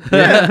too?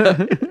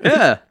 Yeah.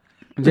 Yeah.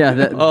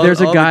 Yeah, All- there's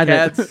a all guy the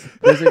that cats.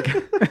 there's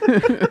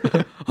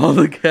a All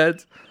the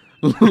cats.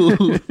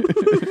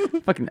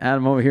 fucking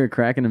Adam over here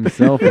cracking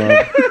himself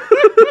up.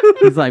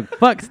 He's like,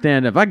 fuck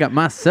stand up, I got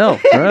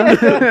myself, bro.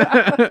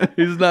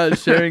 He's not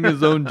sharing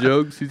his own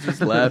jokes. He's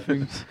just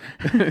laughing.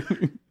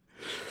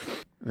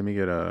 Let me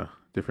get a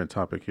different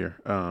topic here.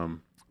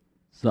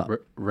 So,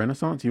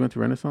 Renaissance? You went to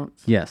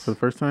Renaissance? Yes. For the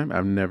first time?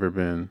 I've never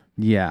been.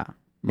 yeah,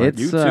 Like, it's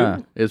you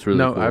too? It's really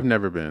No, cool. I've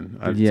never been.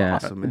 yeah,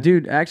 awesome, man.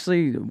 dude.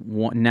 Actually,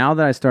 now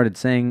that I started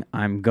saying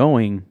I'm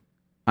going,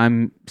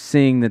 I'm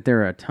seeing that there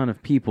are a ton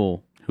of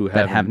people Who that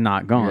have haven't-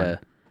 not gone.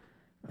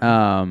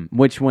 Yeah.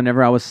 Which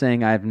whenever I was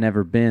saying I've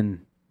never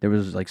been, there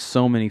was like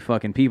so many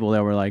fucking people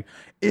that were like,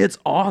 "It's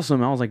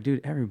awesome." I was like,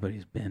 "Dude,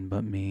 everybody's been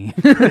but me."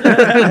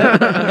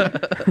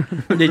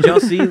 Did y'all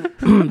see?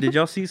 Did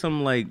y'all see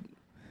some like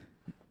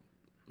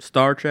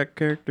Star Trek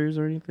characters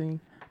or anything?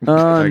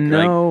 Like,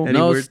 no. any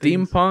No, weird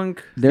things? steampunk.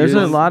 There's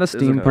a is- lot of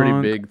is steampunk. a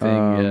pretty big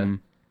thing.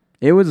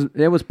 It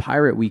was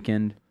Pirate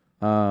Weekend.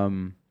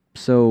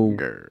 So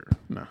Grr.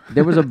 No.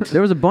 there was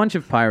a bunch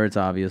of pirates,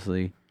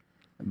 obviously,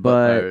 But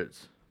but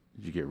pirates.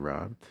 Did you get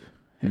robbed?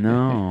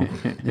 No,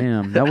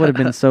 damn, that would have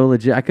been so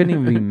legit. I couldn't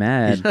even be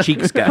mad. His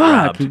cheeks got Fuck,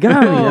 robbed. he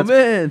got me. Oh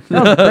man,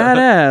 That was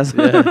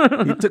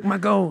badass. You took my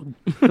gold.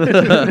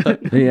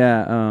 But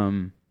yeah,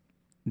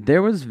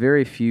 there was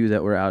very few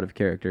that were out of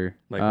character.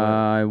 Like what?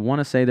 I want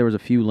to say there was a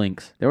few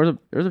links. There was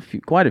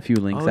quite a few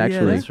links oh, yeah,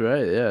 actually. that's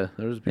right. Yeah,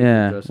 there was people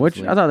Yeah, dressed as which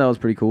Link. I thought that was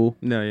pretty cool.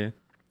 No, yeah.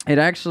 It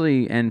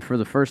actually, and for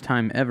the first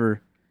time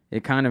ever,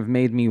 it kind of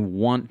made me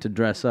want to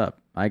dress up.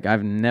 Like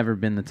I've never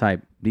been the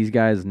type. These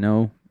guys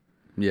know.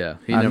 Yeah,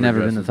 I've never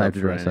been the dresses type to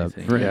for dress up.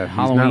 anything. For Yeah, he's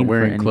Halloween, not for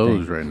wearing anything.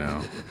 clothes right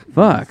now.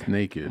 Fuck. He's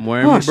naked. I'm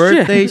wearing Oh, my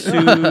birthday shit.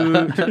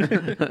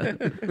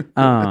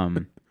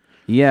 suit.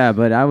 Yeah,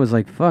 but I was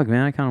like, fuck,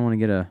 man, I kind of want to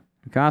get a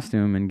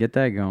costume and get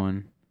that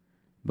going.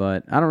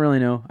 But I don't really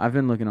know. I've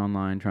been looking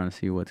online trying to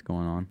see what's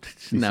going on.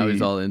 Now he's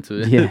see- all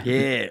into it. Yeah.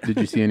 Yeah. Did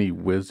you see any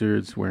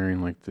wizards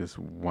wearing like this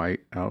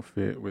white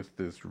outfit with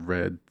this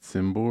red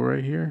symbol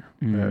right here?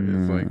 That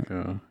is like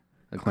A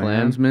Klan?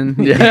 Klansman.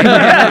 Yeah,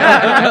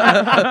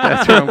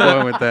 that's where I'm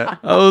going with that.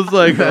 I was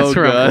like, That's oh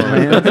where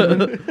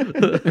I'm god,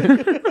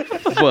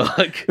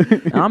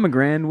 fuck. I'm a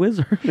grand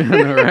wizard.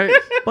 Right?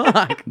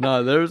 Fuck.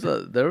 No, there was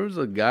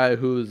a guy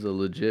who was a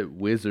legit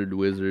wizard.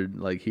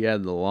 Like he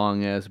had the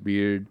long ass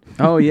beard.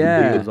 Oh, He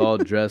yeah. was all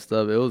dressed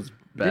up. It was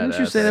badass. Didn't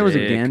you say that was a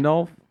Sick.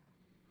 Gandalf?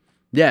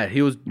 Yeah,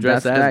 he was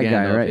dressed That's as that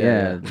Gandalf. guy, right?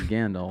 Yeah, Yeah,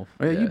 Gandalf.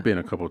 Oh, yeah, Yeah. you've been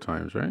a couple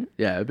times, right?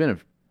 yeah. I've been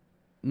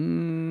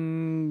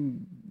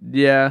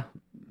yeah,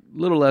 a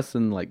little less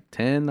than like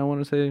 10. I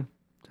want to say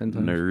 10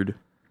 times. Nerd.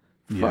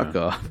 Fuck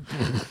Yeah.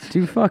 off.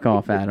 Dude, fuck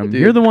off, Adam. Dude.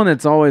 You're the one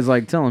that's always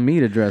like telling me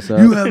to dress up.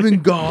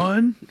 haven't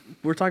gone.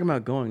 We're talking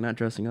about going, not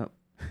dressing up.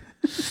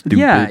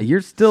 Yeah,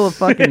 you're still a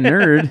fucking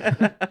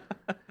nerd.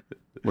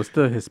 What's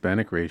the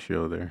Hispanic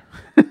ratio there?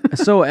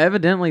 So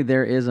evidently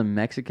there is a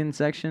Mexican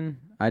section.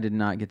 I did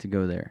not get to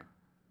go there.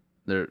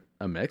 They're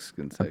a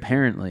Mexican section.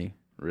 Apparently,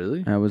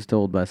 Really? I was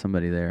told by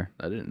somebody there.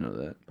 I didn't know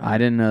that. I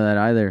didn't know that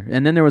either.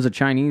 And then there was a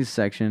Chinese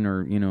section,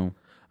 or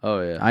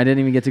Oh yeah. I didn't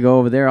even get to go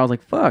over there. I was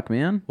like, "Fuck,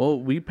 man." Well,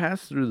 we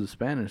passed through the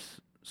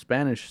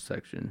Spanish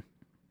section.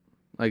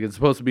 Like it's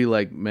supposed to be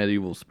like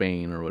medieval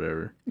Spain or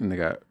whatever. And they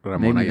got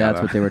Ramon Maybe that's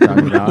Ayala. what they were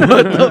talking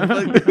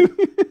about.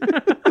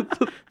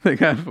 They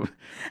got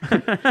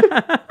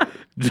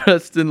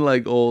Dressed in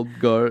like old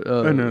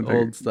know,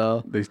 old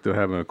style. they still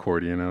have an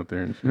accordion out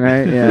there. And shit.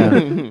 Right?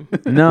 Yeah.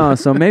 No,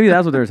 so maybe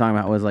that's what they were talking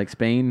about was like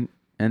Spain,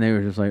 and they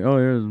were just like, "Oh,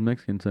 yeah, there's a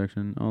Mexican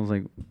section." I was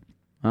like,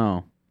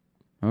 "Oh,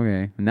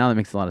 okay." Now that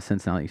makes a lot of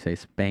sense now that you say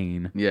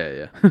Spain.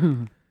 Yeah, yeah.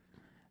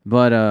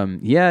 But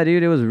yeah,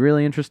 dude, it was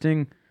really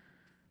interesting.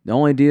 The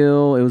only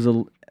deal, it was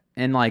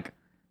and like,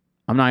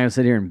 I'm not gonna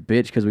sit here and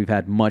bitch because we've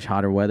had much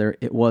hotter weather.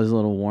 It was a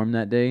little warm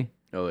that day.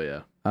 Oh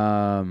yeah.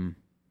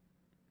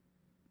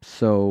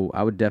 So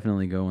I would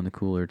definitely go in the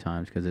cooler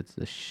times because it's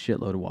a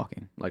shitload of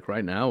walking. Like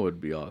right now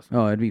would be awesome.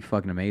 Oh, it'd be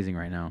fucking amazing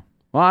right now.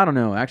 Well, I don't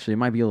know. Actually, it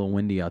might be a little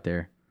windy out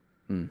there.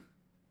 Hmm.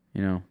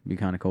 Be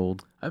kind of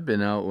cold. I've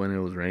been out when it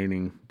was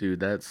raining, dude.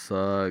 That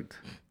sucked.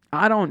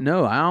 I don't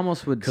know. I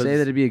almost would say 'Cause- that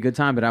it'd be a good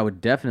time, but I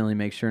would definitely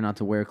make sure not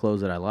to wear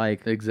clothes that I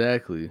like.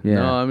 Exactly. Yeah.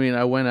 No, I mean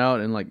I went out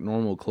in like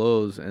normal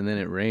clothes and then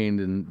it rained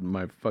and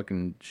my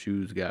fucking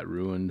shoes got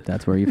ruined.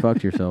 That's where you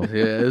fucked yourself.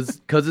 Yeah, it's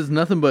because it's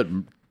nothing but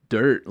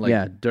dirt, like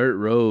Yeah. dirt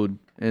road,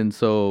 and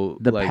so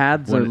The like,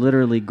 paths when are it-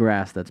 literally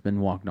grass that's been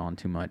walked on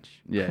too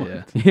much.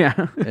 Yeah, yeah.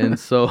 Yeah. And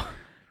so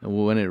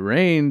when it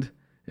rained,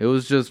 it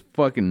was just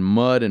fucking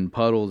mud and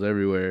puddles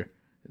everywhere.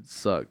 It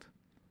sucked.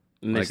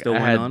 And they Like, still I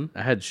went had, on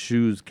I had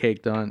shoes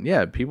caked on.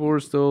 Yeah, people were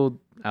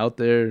still out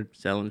there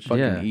selling shit. fucking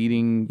Yeah.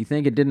 eating. You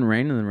think it didn't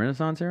rain in the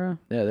Renaissance era?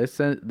 Yeah,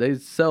 they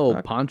sell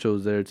Fuck.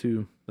 ponchos there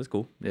too. That's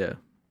cool. Yeah.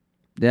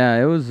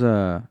 Yeah, it was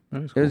That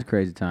is it was a cool.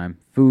 crazy time.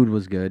 Food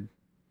was good.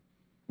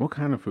 What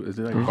kind of food? Is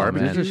it like There's,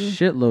 barbecue? there's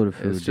a shitload of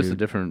food. It's just a dude.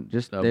 different,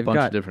 Just- a they've bunch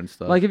got- of different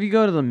stuff. Like if you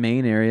go to the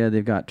main area,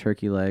 they've got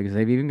turkey legs.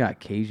 They've even got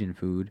Cajun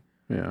food.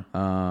 Yeah.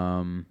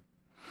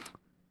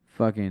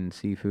 Fucking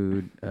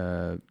seafood.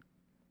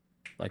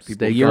 Like people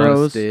Steak Euros.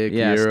 on a stick.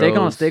 Yeah, steak on a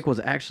gyros. steak was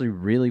actually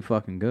really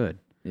fucking good.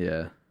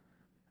 Yeah.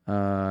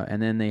 And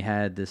then they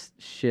had this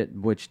shit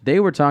which they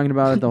were talking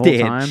about it the whole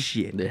dead time.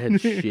 shit. They had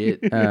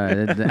shit.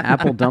 The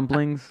apple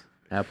dumplings.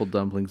 Apple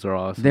dumplings are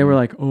awesome. They were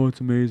like, "Oh,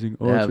 it's amazing.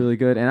 Oh, Yeah. it's really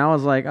good." And I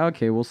was like,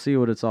 "Okay, we'll see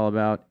what it's all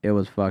about." It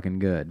was fucking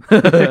good.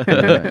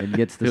 It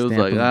gets the It was stamp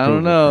like, of I don't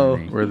approval for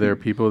know. me. Were there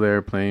people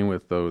there playing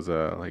with those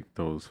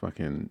those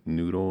fucking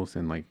noodles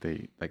and like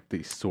they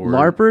sword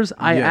LARPers?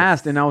 I Yes.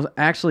 asked, and I was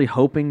actually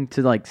hoping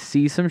to like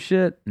see some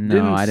shit. No,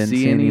 Didn't I didn't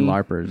see any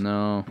LARPers.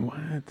 No.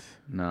 What?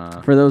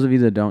 Nah. For those of you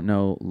that don't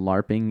know,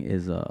 LARPing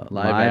is a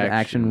live action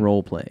action.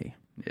 role play.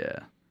 Yeah.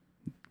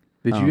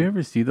 Did Oh. you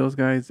ever see those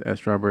guys at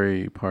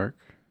Strawberry Park?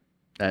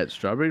 At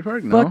Strawberry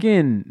Park? No.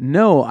 Fucking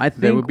no! I They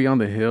think would be on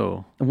the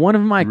hill. one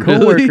of my Really?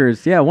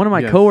 coworkers, yeah, one of my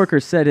Yes.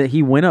 coworkers said that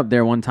he went up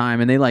there one time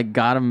and they like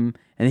got him,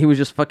 and he was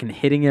just fucking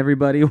hitting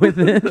everybody with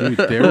it. Dude,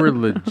 they were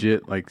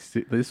legit like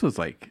this was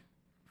like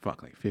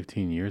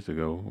 15 years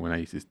ago when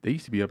they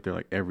used to be up there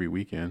like every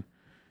weekend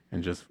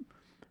and just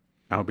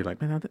I would be like,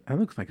 man, that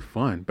looks like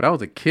fun. But I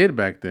was a kid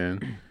back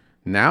then.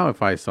 Now,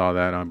 if I saw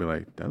that, I'd be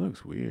like, that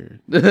looks weird.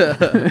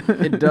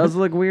 It does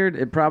look weird.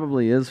 It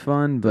probably is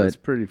fun, That's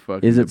but pretty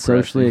fucking. is it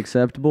socially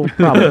acceptable?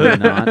 Probably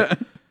not.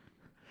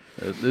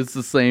 It's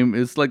the same.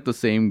 It's like the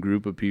same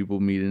group of people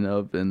meeting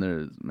up, and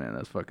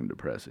that's fucking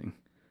depressing.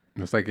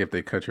 It's like if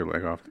they cut your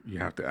leg off, you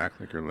have to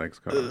act like your leg's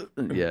cut off.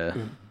 Yeah.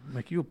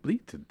 Like, you'll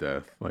bleed to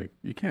death. Like,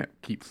 you can't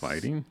keep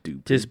fighting.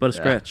 Just but a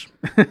scratch.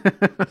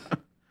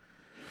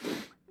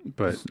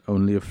 But It's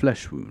only a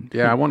flesh wound.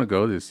 yeah, I want to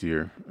go this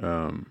year.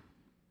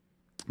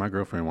 My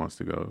girlfriend wants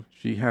to go.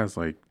 She has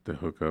like the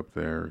hookup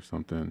there or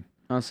something.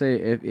 I'll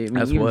say That's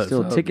even what's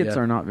still, up, tickets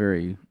yeah. are not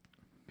very.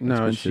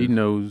 No, she Expensive.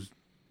 knows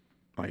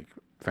like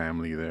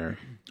family there.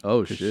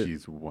 Oh 'Cause shit.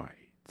 she's white.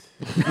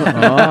 Oh.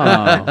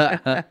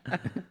 I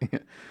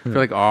feel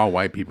like all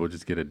white people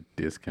just get a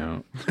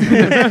discount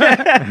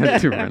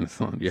to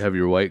Renaissance. You have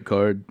your white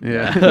card.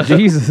 Yeah.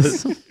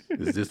 Jesus.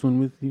 Is this one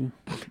with you?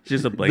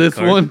 Just a blank This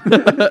card. one.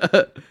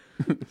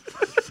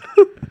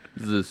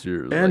 Is this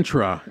your? Like,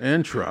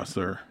 Entra,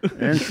 sir.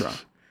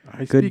 Entra.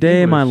 I Good speak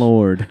day, my English.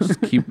 lord.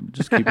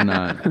 just keep an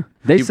eye.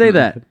 They Keep say an-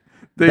 that.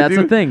 They That's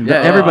do? the thing. Yeah.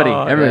 Everybody.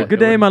 Oh, Everybody. yeah. Good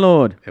day, my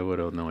lord. It would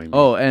annoy me.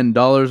 Oh, and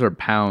dollars are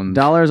pounds.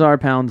 Dollars are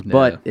pounds,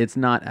 but Yeah. it's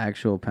not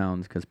actual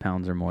pounds because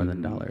pounds are more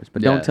than dollars.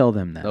 But Yeah. don't tell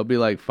them that. They'll be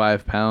like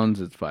 £5.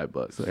 It's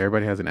 $5. So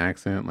everybody has an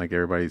accent, like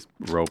everybody's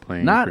role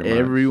playing. Not pretty much.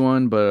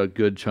 everyone, but a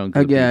good chunk.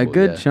 Of Yeah, a people,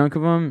 good chunk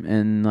of them,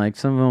 and like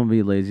some of them will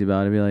be lazy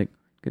about it. Be like,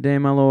 "Good day,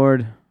 my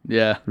lord."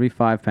 Yeah, It'll be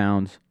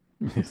 £5.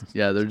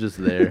 yeah, they're just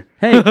there.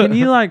 Hey, can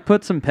you like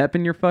put some pep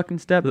in your fucking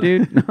step,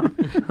 dude?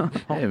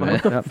 Hey, man.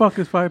 What the fuck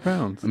is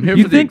 £5? I'm here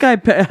You for the think I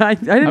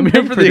didn't I'm pay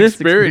here for the this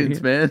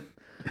experience, man.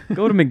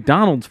 Go to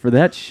McDonald's for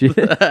that shit.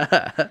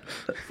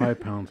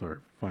 £5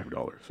 or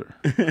 $5, sir.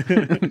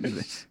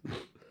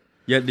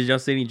 Yeah, did y'all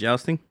see any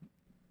jousting?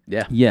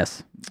 Yeah,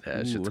 Yes, yeah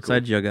Ooh, shit's what cool.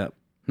 side y'all got?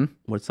 Hmm?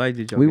 What side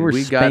did y'all We get? were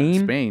We Spain?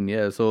 got Spain,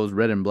 yeah. So it was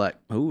red and black.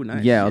 Oh,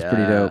 nice. yeah, it was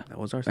pretty Yeah. dope. That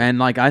was our side. And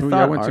like I Oh, thought,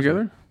 y'all went ours-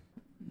 together?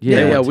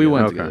 Yeah, went we together.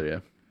 went Okay.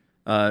 together.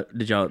 Yeah.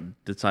 Did y'all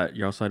decide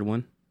y'all side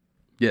one?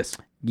 Yes.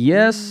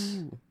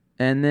 Yes,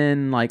 and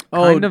then like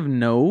Oh, kind of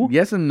no.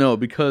 Yes and no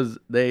because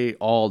they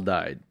all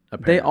died.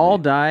 They all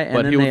apparently. die, and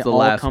But then he was they the all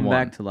last come one.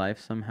 back to life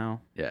somehow.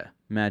 Yeah.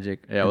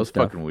 Magic. Yeah, it and was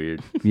stuff. fucking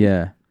weird.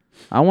 Yeah.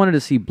 I wanted to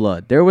see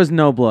blood. There was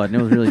no blood, and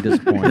it was really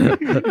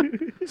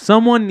disappointing.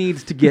 Someone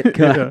needs to get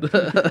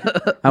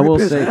cut. I will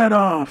Rip his say, head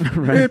off.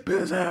 Right. Rip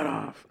his head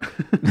off.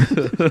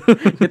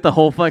 get the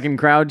whole fucking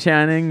crowd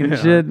chanting and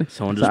shit.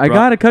 Someone So just I brought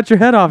gotta cut your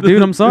head off,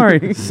 dude. I'm sorry.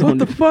 What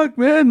the fuck,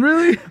 man?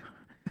 Really?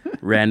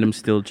 random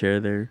steel chair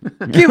there.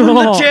 Give him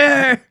the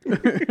chair.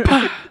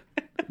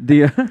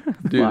 Dude,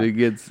 Dude,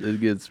 it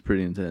gets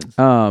pretty intense.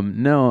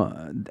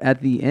 no.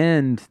 At the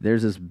end,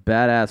 there's this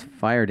badass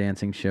fire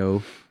dancing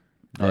show.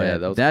 Oh, yeah,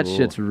 that was that cool.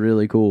 shit's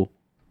really cool.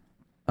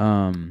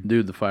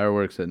 Dude, the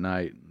fireworks at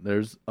night.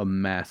 There's a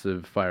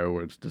massive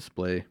fireworks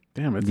display.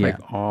 Damn, it's Yeah.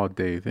 like all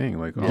day thing.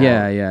 Like all,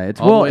 Yeah, yeah. It's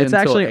All the well, way it's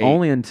until actually 8.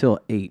 only until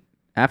 8.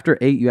 After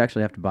 8, you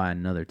actually have to buy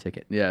another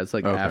ticket. Yeah, it's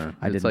like Okay.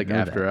 I it's didn't like know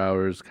after that.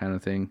 hours kind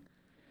of thing.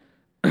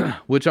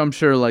 Which I'm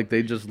sure like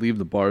they just leave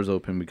the bars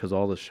open because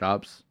all the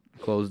shops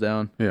close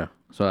down. Yeah.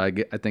 So I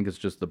think it's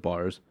just the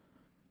bars.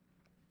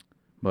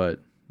 But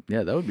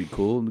yeah, that would be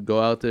cool. To go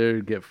out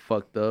there, get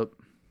fucked up.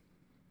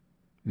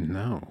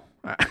 No.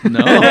 No.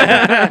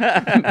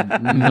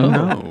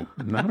 No.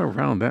 Not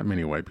around that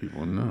many white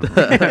people. No.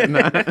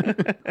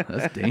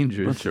 That's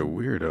dangerous. Bunch of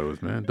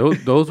weirdos, man.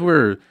 Those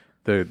were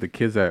the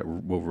kids that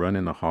will run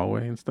in the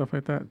hallway and stuff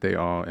like that. They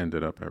all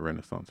ended up at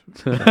Renaissance.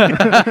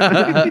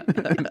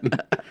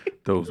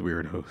 Those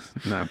weirdos.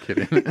 No, I'm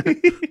kidding.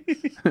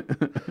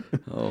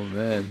 Oh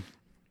man.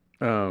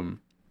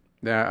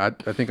 Yeah,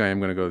 I think I am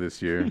gonna go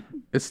this year.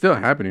 It's still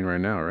happening right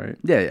now, right?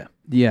 Yeah.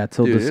 Yeah,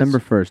 till Dude, December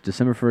 1st.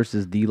 December 1st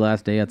is the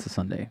last day. It's a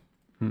Sunday.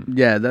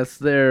 Yeah, that's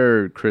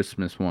their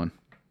Christmas one.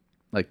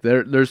 Like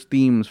there's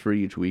themes for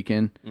each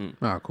weekend.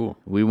 Oh, cool.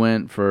 We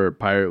went for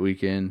Pirate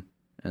Weekend,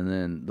 and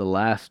then the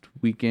last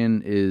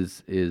weekend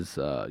is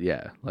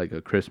like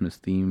a Christmas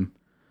theme.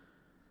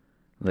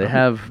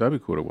 That'd be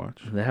cool to watch.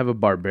 They have a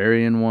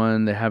barbarian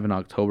one. They have an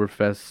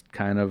Oktoberfest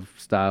kind of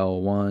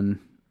style one,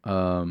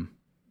 a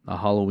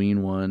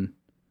Halloween one,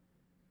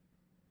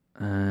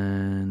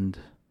 and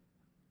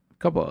a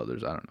couple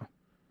others. I don't know.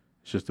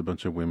 It's just a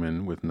bunch of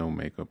women with no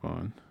makeup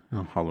on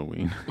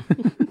Halloween.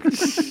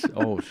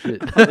 Oh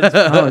shit!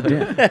 Oh,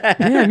 damn.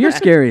 Damn, you're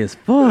scary as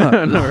fuck.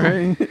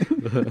 right?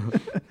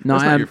 No,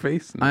 That's not your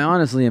face. I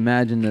honestly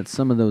imagine that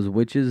some of those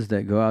witches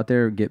that go out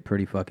there get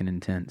pretty fucking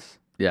intense.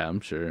 Yeah, I'm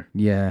sure.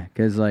 Yeah,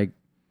 because, like,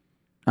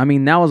 I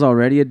mean, that was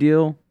already a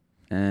deal,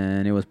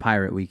 and it was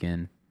Pirate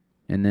Weekend.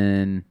 And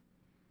then,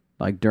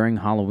 like, during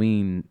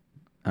Halloween,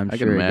 I'm I can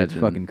sure it gets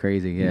imagine. fucking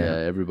crazy. Yeah, Yeah.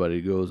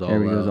 everybody goes all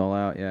Everybody out. goes all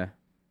out, yeah.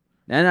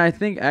 And I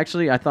think,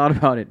 actually, I thought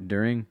about it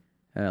during,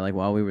 like,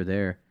 while we were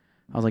there.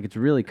 I was like, it's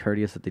really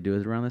courteous that they do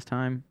it around this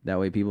time. That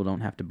way people don't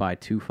have to buy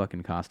 2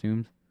 fucking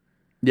costumes.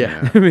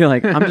 Yeah, Be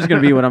like, I'm just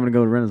going to be what I'm going to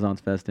go to Renaissance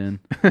Fest in.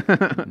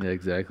 yeah,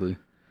 exactly.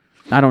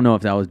 I don't know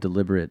if that was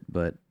deliberate,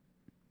 but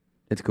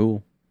it's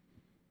cool.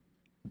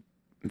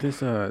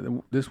 This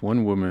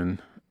one woman,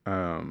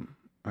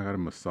 I got a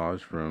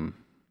massage from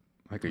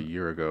like a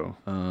year ago.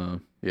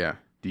 Yeah,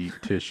 deep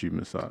tissue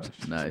massage.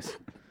 Nice.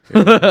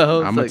 I'm was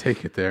gonna like-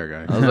 take it there,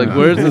 guys. I was like,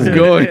 where's this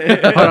going?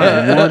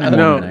 One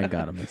No. woman I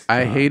got a massage.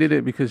 I hated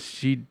it because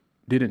she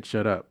didn't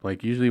shut up.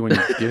 Like usually when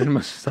you get a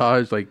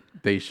massage, like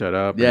they shut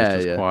up. And Yeah, it's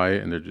just yeah.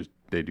 quiet, and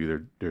they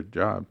do their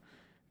job.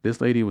 This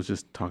lady was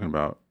just talking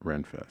about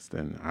Renfest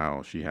and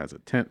how she has a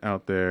tent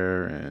out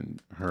there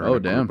and her Oh,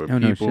 and a damn. group of Oh,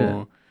 no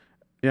people.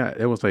 Yeah,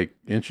 it was like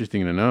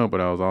interesting to know,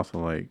 but I was also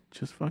like,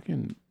 just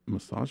fucking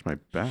massage my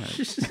back.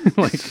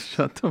 Like,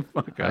 shut the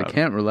fuck I up.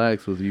 can't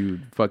relax with you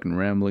fucking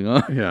rambling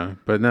on. Yeah,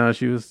 but no,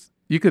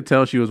 you could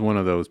tell she was one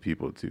of those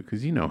people too,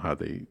 because you know how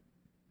they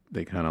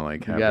kind of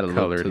like have gotta the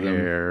look colored to them.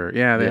 hair.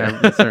 Yeah, they Yeah.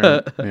 have a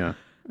certain, yeah.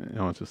 You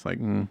know, it's just like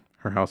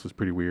her house was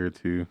pretty weird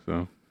too.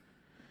 So,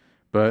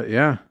 but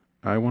yeah,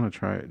 I want to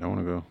try it. I want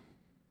to go.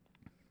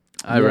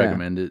 I Yeah.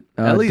 recommend it.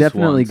 At least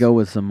definitely once. go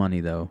with some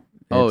money though.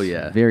 Oh, It's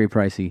yeah. very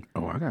pricey.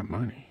 Oh, I got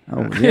money.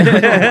 Oh yeah. Oh,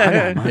 I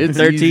got money. It's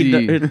 13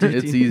 easy. 13.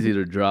 It's easy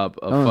to drop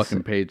a Oh, fucking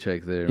so-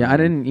 paycheck there. Yeah, I man.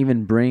 didn't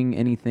even bring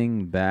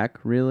anything back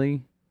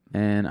really,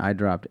 and I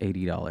dropped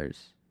 $80.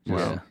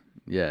 Wow.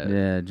 Yeah.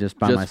 Yeah, just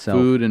by Just myself.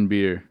 food and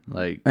beer.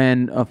 Like,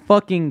 And a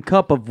fucking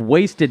cup of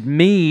wasted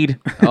mead.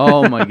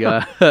 oh my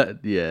god.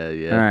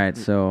 Yeah. All right,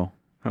 so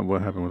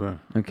What happened with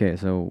that? okay,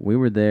 so we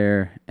were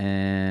there,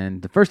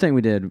 and the first thing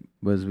we did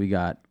was we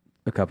got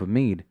a cup of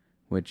mead,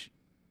 which,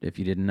 if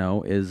you didn't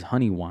know, is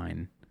honey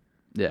wine.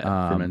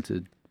 Yeah.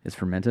 Fermented. It's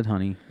fermented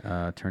honey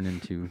turned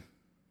into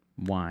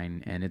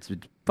wine, and it's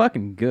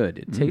fucking good.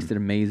 It tasted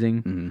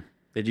amazing. Mm-hmm.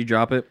 Did you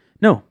drop it?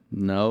 No,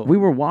 No. we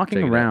were walking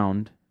Check it out.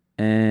 around,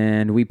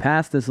 and we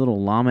passed this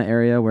little llama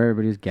area where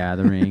everybody's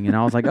gathering, and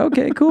I was like,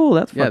 okay, cool,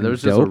 that's fucking Yeah, there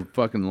was dope. just a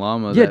fucking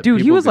llama. Yeah, that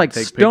dude, he people was could like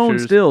take stone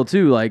pictures. still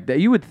too. Like that,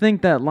 you would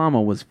think that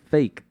llama was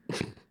fake.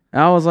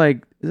 I was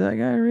like, "Is that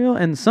guy real?"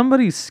 And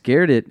somebody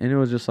scared it, and it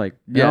was just like,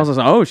 yeah. I Yeah. was just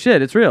like, "Oh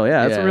shit, it's real.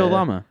 Yeah, it's a Yeah, real yeah.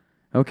 llama."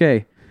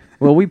 Okay,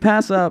 well, we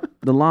pass up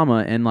the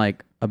llama, and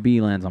like a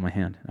bee lands on my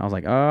hand. I was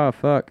like, "Oh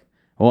fuck."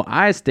 Well,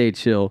 I stay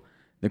chill.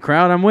 The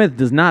crowd I'm with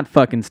does not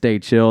fucking stay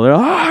chill. They're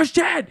like, "Oh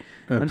shit."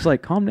 I'm just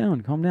like, calm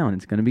down.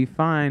 It's gonna be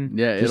fine.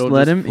 Yeah, just it'll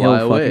let just him. fly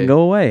He'll away. fucking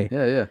go away.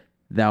 Yeah.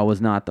 That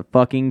was not the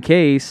fucking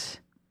case.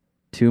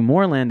 2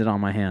 more landed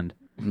on my hand.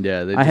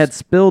 Yeah. They I had just-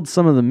 spilled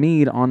some of the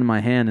mead onto my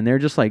hand, and they're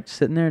just like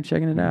sitting there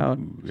checking it out,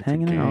 it's a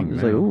hanging out. gang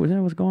It's like, now. oh, is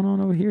that what's going on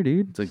over here,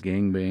 dude? It's a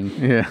gangbang.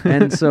 Yeah.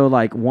 And so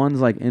like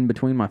one's like in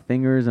between my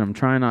fingers, and I'm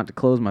trying not to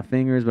close my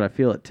fingers, but I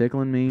feel it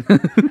tickling me.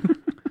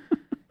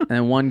 And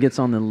then one gets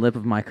on the lip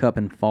of my cup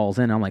and falls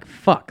in. I'm like,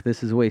 fuck,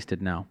 this is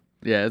wasted now.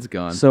 Yeah, it's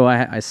gone. So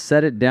I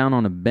set it down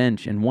on a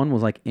bench, and one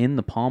was like in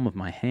the palm of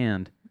my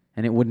hand,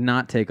 and it would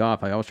not take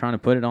off. Like I was trying to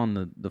put it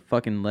on the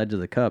fucking ledge of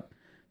the cup.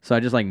 So I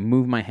just like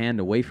moved my hand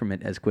away from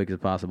it as quick as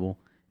possible.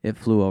 It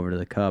flew over to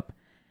the cup,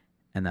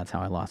 and that's how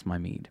I lost my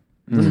mead.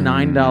 It was a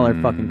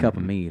 $9 fucking cup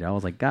of mead. I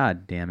was like,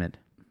 God damn it.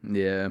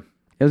 Yeah.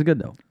 It was good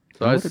though.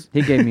 So I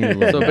He gave me a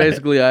little. so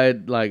basically,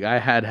 I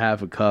had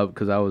half a cup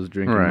because I was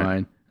drinking Right.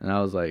 mine, and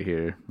I was like,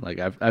 here, like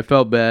I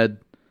felt bad.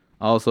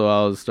 Also,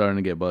 I was starting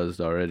to get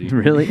buzzed already.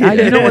 Really?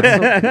 You know what's so-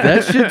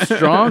 That shit's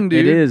strong,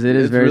 dude. It is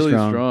It's very really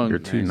strong. You're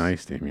too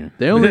nice, Damien.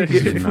 They only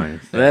Too get,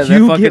 nice. That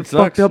you fucking get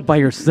sucks. fucked up by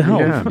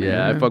yourself. Yeah.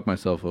 yeah, I fuck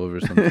myself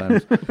over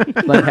sometimes.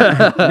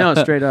 Like, no,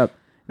 straight up.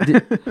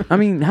 I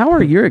mean, how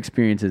are your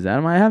experiences,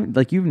 Adam? I haven't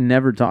like you've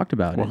never talked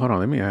about Well, it. hold on.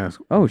 Let me ask.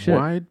 Oh, shit.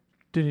 Why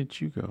didn't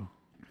you go?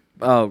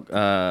 Oh,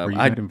 Were you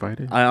I not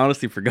invited? I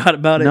honestly forgot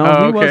about it. No, Oh, he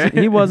okay. wasn't.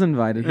 He was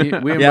invited. we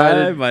invited, yeah,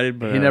 I invited,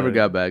 but he never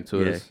got back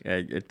to Yeah, us.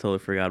 I totally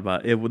forgot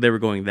about it. They were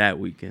going that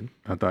weekend.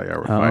 I thought y'all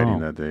were Oh. fighting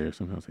that day or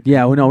something. I was like,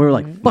 Yeah, well, no, we were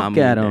like, fuck Mom and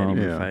Daddy Adam.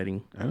 were Yeah.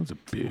 fighting. Adam's a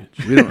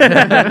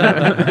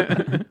bitch.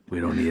 We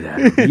don't need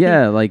that.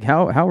 Yeah, like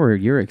how were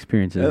your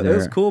experiences It there?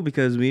 was cool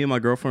because me and my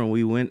girlfriend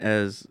we went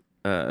as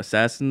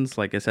assassins,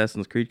 like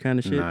Assassin's Creed kind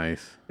of shit.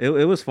 Nice. It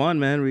was fun,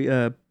 man. We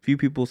few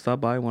people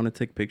stopped by, want to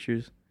take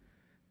pictures,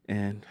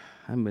 and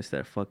I missed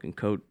that fucking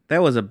coat.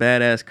 That was a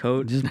badass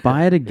coat. Just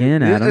buy it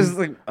again, It Adam. was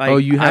like, Oh,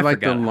 you I had like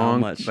the forgot how long,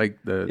 much. like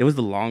the. It was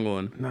the long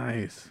one.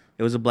 nice.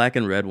 It was a black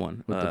and red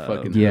one With the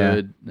fucking Yeah.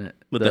 hood.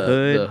 With the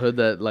hood. The hood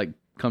that like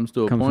comes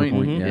to a Comes to a point.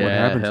 point, Mhm. yeah. Yeah, What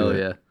happened to hell it?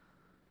 yeah.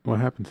 What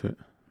happened to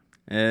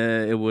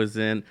it? It was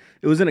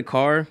in a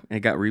car and it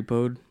got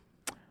repoed.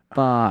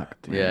 Fuck.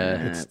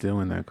 Yeah. It's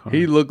still in that car.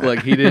 He looked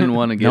like he didn't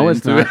want to get No,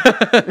 it's into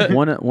it.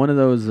 one of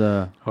those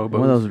Hobos?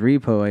 one of those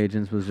repo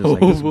agents was just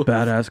like this Hobos.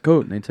 badass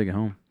coat, and they took it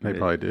home. They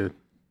probably did.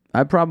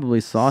 I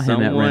probably saw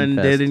him at Someone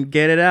Renfest. didn't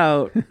get it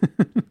out,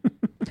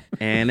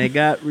 and it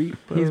got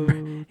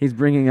repoed. He's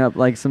bringing up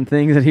like some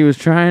things that he was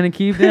trying to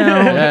keep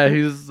down. Yeah,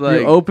 he's like,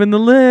 you open the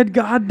lid.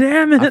 God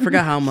damn it! I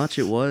forgot how much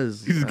it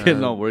was. He's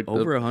getting all worked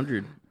over up.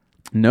 100.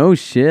 No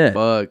shit.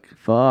 fuck.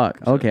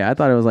 Fuck. Okay, I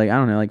thought it was like I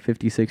don't know, like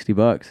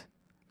 $50-$60.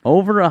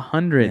 Over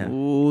 100. Yeah.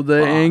 Oh,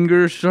 the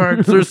anger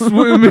sharks are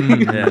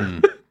swimming. Yeah,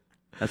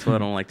 that's why I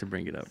don't like to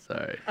bring it up.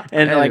 Sorry.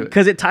 And like, Anyway.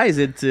 because it ties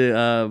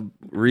into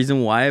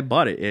reason why I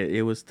bought it.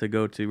 It was to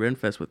go to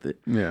Renfest with it.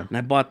 Yeah. And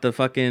I bought the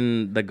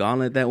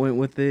gauntlet that went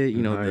with it.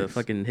 You know, the Nice.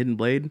 fucking hidden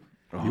blade.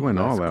 You went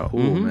all out. Cool,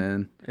 Mhm.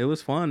 man. It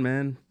was fun,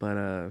 man.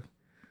 But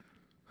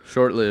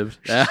Short lived.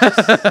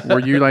 Were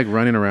you like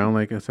running around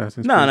like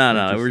Assassin's no, Creed? no, Or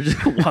no.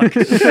 just We're just walking,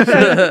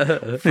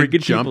 freaking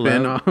people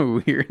jumping out.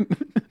 all weird.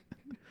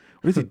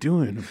 What is he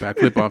doing?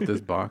 Backflip off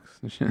this box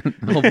and shit.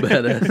 Oh,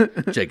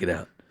 badass. Check it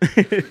out.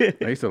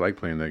 I used to like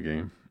playing that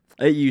game.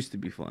 It used to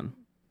be fun.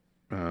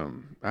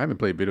 I haven't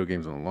played video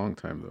games in a long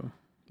time though.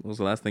 What was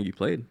the last thing you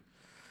played?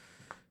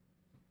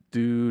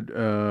 Dude,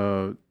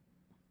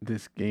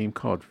 this game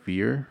called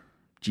Fear.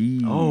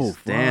 Jeez, Oh,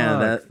 damn,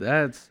 fuck.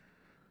 That's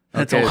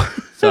okay.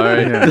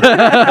 Sorry.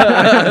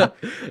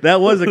 That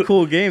was a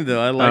cool game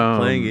though. I liked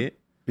playing it.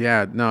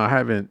 Yeah, no, I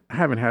haven't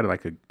had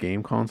like a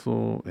game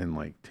console in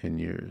like 10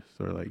 years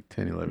or like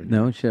 10, 11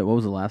 No years. shit. What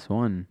was the last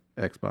one?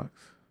 Xbox.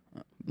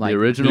 Like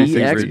original the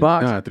 360.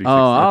 Xbox. Nah, 360. Oh,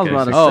 I was Okay,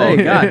 about to 360.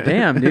 say, God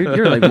damn, dude,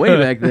 you're like way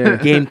back there.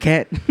 Game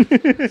Cat.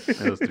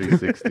 It was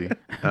 360.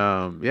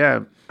 Yeah,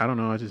 I don't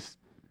know. I just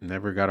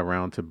never got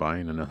around to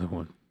buying another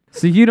one.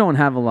 So you don't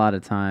have a lot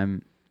of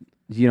time.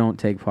 You don't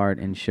take part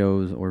in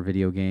shows or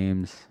video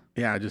games.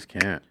 Yeah, I just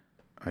can't.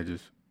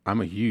 I'm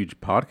a huge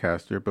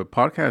podcaster, but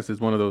podcast is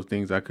one of those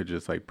things I could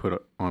just like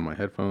put on my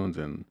headphones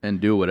and And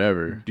do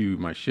whatever. do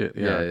my shit.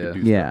 Yeah, I could do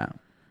Yeah. stuff.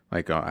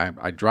 Like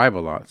I drive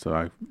a lot, so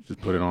I just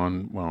put it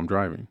on while I'm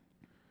driving.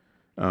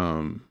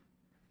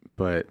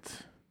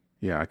 But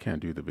yeah, I can't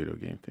do the video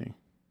game thing.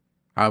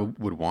 I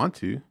would want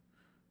to.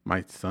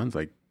 My son's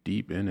like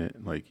deep in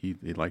it. Like he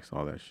likes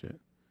all that shit.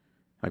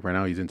 Like right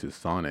now he's into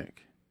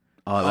Sonic.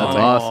 Oh, that's Oh,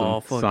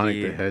 awesome. fuck Sonic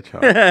yeah. the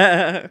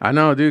Hedgehog. I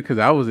know, dude, because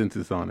I was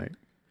into Sonic.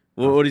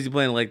 What is he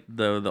playing? Like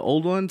the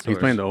old ones? He's or-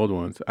 playing the old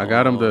ones. I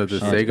got him the Oh,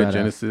 shit. That's Sega badass.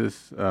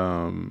 Genesis.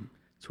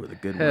 That's where the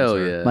good Hell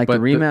ones are. yeah. Like the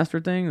But the-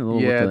 remaster thing, the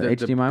little Yeah, with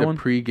the HDMI the one.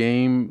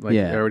 pre-game, like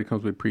Yeah. it already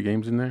comes with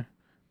pre-games in there.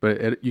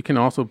 But you can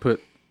also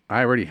put.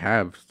 I already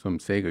have some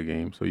Sega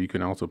games, so you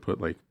can also put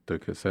like the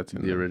cassettes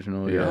in The there.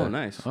 original. Yeah. Yeah. Oh,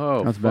 nice.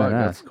 Oh, That's fuck.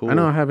 badass. That's cool. I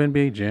know I have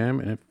NBA Jam,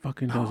 and it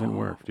fucking doesn't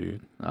work,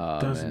 dude.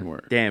 Oh, Doesn't man.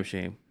 work. Damn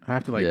shame. I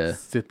have to like Yeah.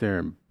 sit there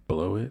and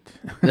blow it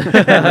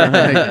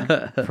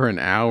like, for an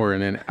hour,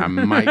 and then I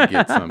might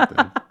get something.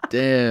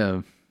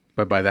 Damn.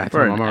 But by that For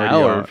time, an I'm already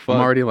hour, I'm fuck.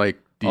 already like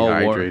All warm.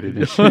 dehydrated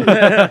and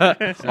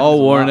shit. All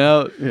worn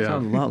out. Yeah.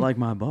 Sounds a lot like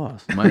my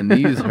boss. My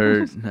knees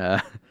hurt. Nah.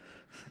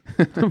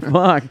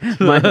 Fuck,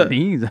 my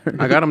knees hurt.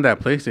 I got him that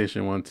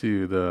PlayStation one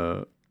too.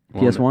 The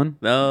one PS1,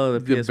 No, the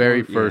PS1, very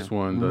yeah. first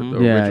one, the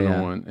Mhm. Yeah, original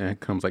yeah. one, and it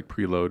comes like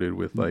preloaded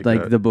with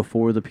like, the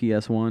before the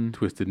PS1.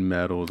 Twisted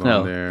Metals Oh,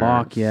 on there.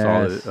 fuck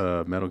yes.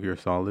 Solid, Metal Gear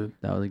Solid.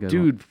 That was a good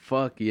one. Dude,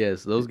 fuck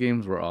yes. Those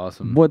games were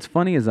awesome. What's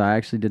funny is I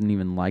actually didn't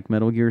even like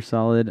Metal Gear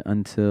Solid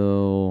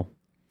until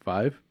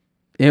 5?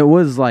 it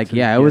was like, Until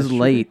yeah, it was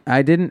yesterday.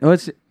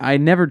 late. I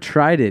never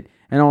tried it,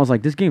 and I was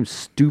like, this game's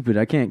stupid.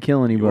 I can't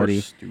kill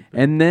anybody. stupid.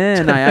 And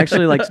then I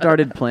actually like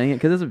started playing it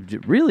because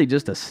it's really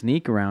just a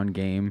sneak around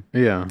game.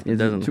 Yeah. It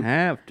doesn't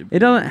have to be. It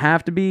doesn't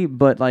have to be,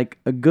 but like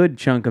a good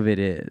chunk of it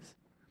is.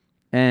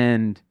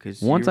 And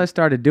 'Cause once you- I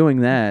started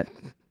doing that,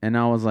 and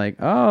I was like,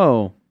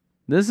 oh,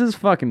 this is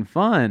fucking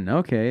fun.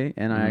 Okay.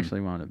 And I actually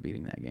wound up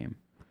beating that game.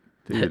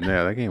 Dude,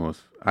 yeah, that game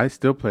was. I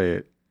still play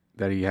it.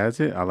 That he has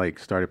it. I like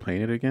started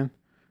playing it again.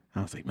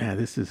 I was like, man,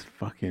 this is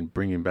fucking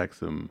bringing back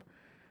some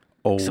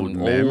old Some old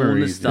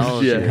memories. and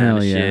nostalgia Yeah. kind Hell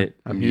of yeah. shit.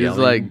 I'm He was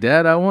yelling, like,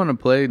 Dad, I want to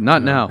play.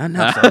 Not now. Not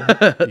now,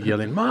 son.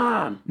 yelling,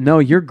 Mom, No,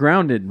 you're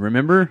grounded,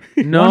 remember?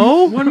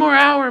 No? one more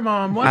hour,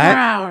 Mom, one more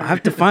hour. I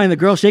have to find the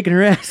girl shaking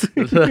her ass.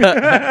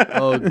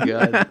 Oh,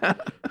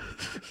 God.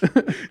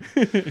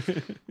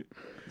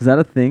 Is that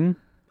a thing?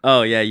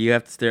 Oh yeah, you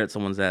have to stare at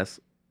someone's ass.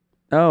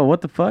 Oh,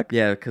 what the fuck?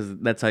 Yeah, because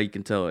that's how you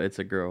can tell it's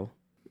a girl.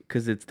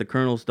 Because it's the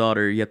colonel's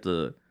daughter. You have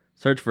to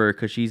search for her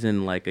because she's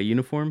in like a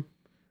uniform,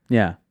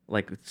 Yeah.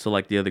 like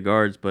the other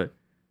guards. But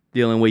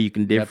the only way you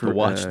can You have to differ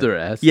watch their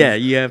asses. Yeah,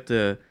 you have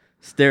to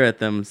stare at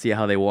them and see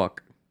how they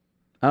walk.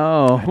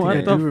 Oh, I what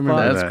do the remember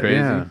fuck? That's that, crazy.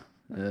 Yeah.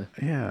 Yeah.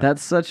 Yeah.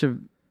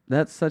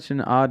 That's such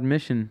an odd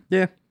mission.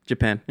 Yeah,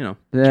 Japan. You know.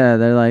 Yeah,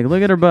 they're like,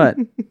 look at her butt.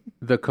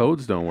 The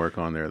codes don't work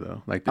on there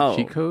though. Like the Oh.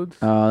 cheat codes.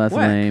 Oh, that's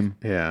Whack. lame.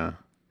 Yeah.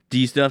 Do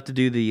you still have to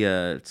do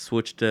the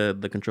switch to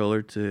the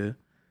controller to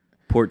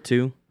port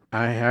 2?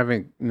 I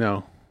haven't.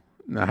 No,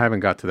 I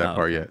haven't got to that Oh,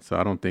 part okay. yet. So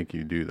I don't think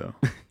you do though.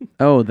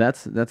 Oh,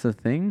 that's a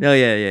thing? Oh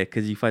yeah, yeah.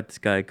 Because you fight this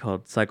guy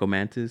called Psycho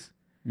Mantis,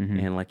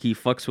 Mhm. and like he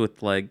fucks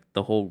with like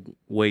the whole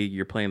way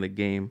you're playing the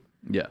game.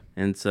 Yeah.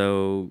 And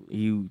so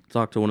you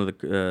talk to one of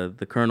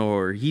the colonel,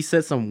 or he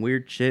says some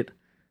weird shit.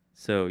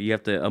 So you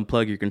have to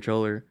unplug your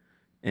controller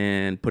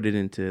and put it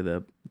into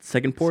the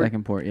second port.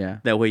 Second port, yeah.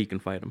 That way you can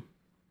fight him.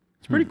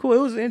 It's pretty cool. It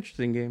was an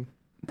interesting game.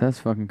 That's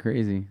fucking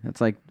crazy. That's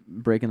like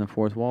breaking the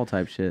fourth wall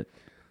type shit.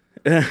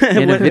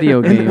 In a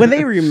video game. When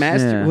they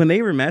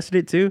remastered, Yeah.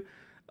 it too,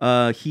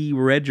 he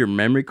read your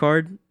memory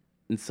card,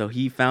 and so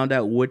he found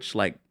out which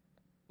like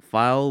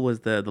file was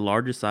the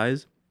largest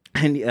size.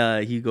 And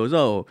he goes,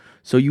 "Oh,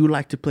 so you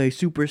like to play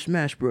Super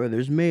Smash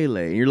Brothers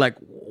Melee?" And you're like,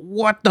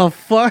 "What the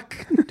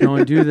fuck?"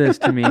 Don't do this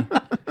to me.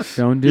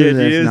 Don't do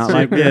this. Not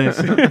like this.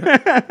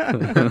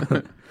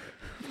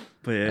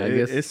 But yeah, I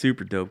guess- it's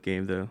super dope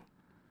game though.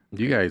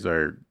 You guys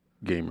are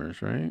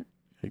gamers, right?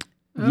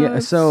 Yeah,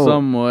 so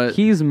somewhat.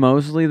 he's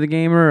mostly the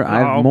gamer. Oh.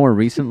 I've more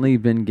recently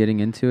been getting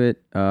into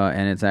it,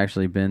 and it's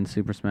actually been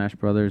Super Smash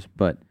Brothers.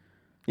 But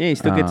Yeah, he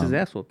still gets his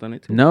ass whooped on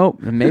it too.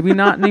 nope, maybe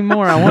not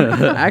anymore.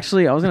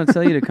 Actually, I was gonna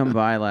tell you to come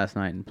by last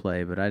night and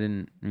play, but I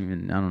didn't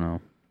even. I don't know.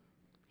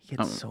 He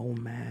gets so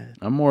mad.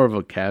 I'm more of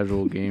a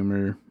casual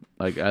gamer.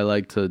 Like I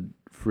like to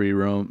free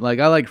roam. Like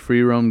I like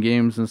free roam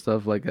games and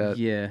stuff like that.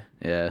 Yeah,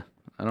 Yeah.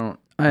 I'm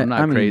I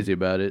not mean, crazy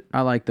about it.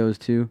 I like those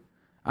too.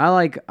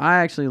 I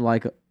actually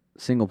like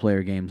single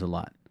player games a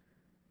lot,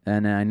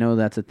 and I know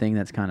that's a thing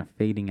that's kind of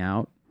fading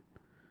out.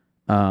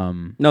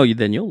 No,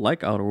 then you'll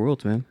like Outer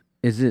Worlds, man.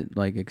 Is it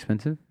like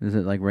expensive? Is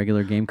it like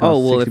regular game cost? Oh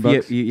well, $60?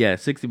 if yeah,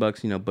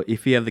 $60, but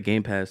if you have the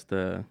Game Pass,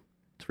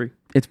 it's free.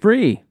 It's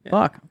free.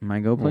 Fuck,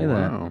 might go play Oh,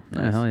 that. wow.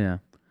 Yeah, Nice. hell yeah.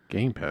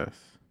 Game Pass.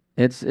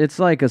 It's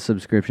like a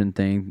subscription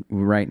thing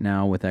right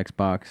now with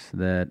Xbox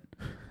that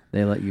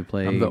they let you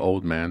play. I'm the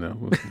old man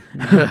though.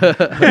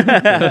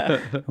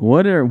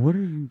 What are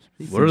you?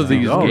 speaking What are about?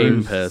 these $60.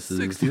 game passes?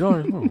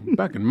 $60. Oh,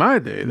 back in my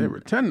day, they were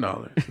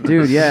 $10.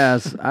 Dude?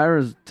 Yes, I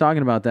was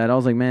talking about that. I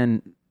was like,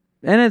 man,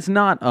 and it's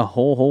not a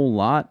whole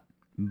lot,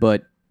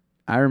 but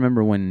I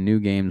remember when new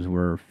games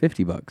were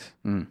 $50,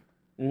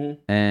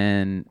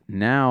 and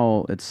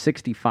now it's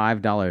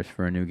 $65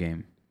 for a new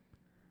game.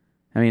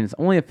 I mean, it's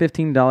only a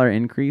 $15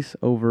 increase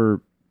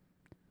over,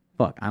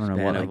 I don't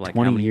know what, Span of, like how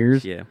 20 many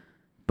years. Yeah,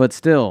 But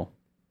still,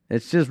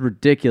 it's just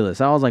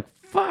ridiculous. I was like,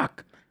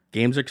 fuck.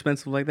 games are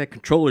expensive like that.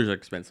 Controllers are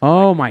expensive.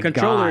 Oh like, my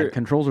god,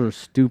 controllers are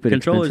stupid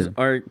Controllers expensive.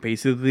 are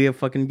basically a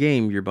fucking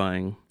game you're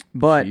buying.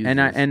 But Jesus.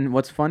 and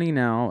what's funny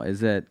now is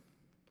that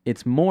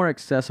it's more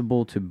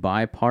accessible to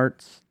buy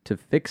parts to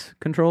fix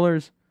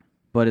controllers,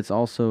 but it's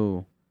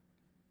also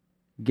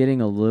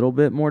getting a little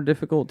bit more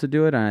difficult to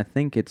do it. And I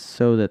think it's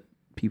so that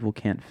people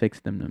can't fix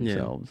them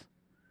themselves.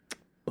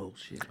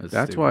 Bullshit.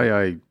 That's why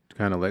I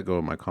kind of let go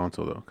of my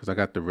console though, because I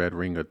got the red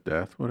ring of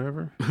death,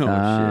 whatever. Oh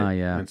shit.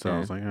 Yeah. And so I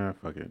was like,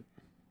 fuck it,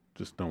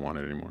 just don't want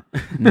it anymore.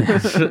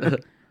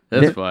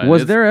 That's fine.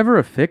 Was It's- there ever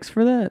a fix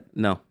for that?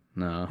 No.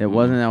 No. It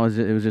wasn't.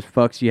 It was just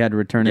fucks. You had to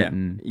return Yeah. it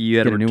and You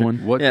had get to a new return-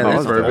 one. What Yeah, that's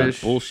caused the that? whole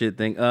Refurbish? bullshit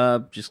thing.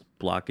 Just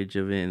blockage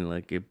of it and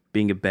like it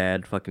being a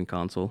bad fucking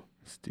console.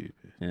 Stupid.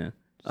 Yeah.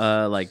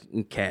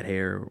 Like cat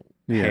hair,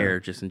 Yeah. hair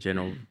just in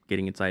general,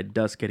 getting inside,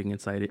 dust getting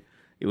inside it.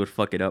 It would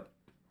fuck it up.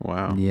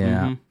 Wow.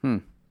 Yeah.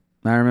 Mhm.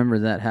 I remember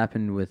that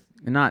happened with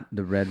not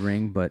the red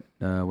ring, but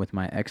with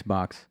my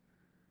Xbox.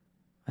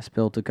 I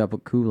spilled a cup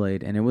of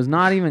Kool-Aid, and it was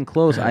not even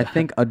close. I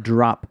think a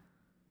drop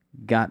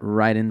got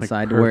right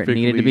inside to where it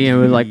needed to be, and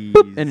it was like,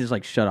 boop, and just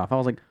like shut off. I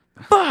was like,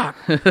 fuck!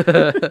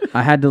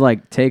 I had to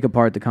like take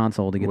apart the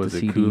console to get Was the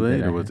it CD.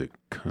 Kool-Aid that I or was had. it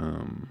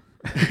cum?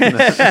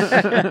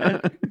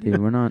 Dude,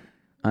 we're not.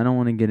 I don't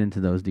want to get into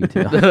those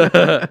details.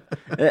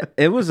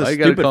 It was a Why you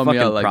gotta stupid call me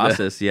fucking out like that?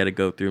 process you had to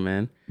go through,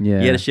 man. Yeah.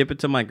 You had to ship it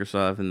to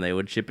Microsoft, and they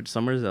would ship it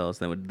somewhere else.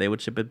 They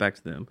would ship it back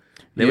to them.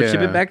 They would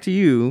ship Yeah. it back to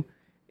you.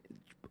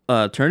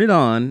 Turn it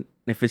on.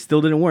 If it still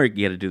didn't work,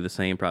 you had to do the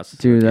same process.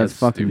 Dude, again. that's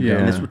fucking stupid. dumb.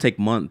 And this would take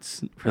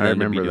months for I them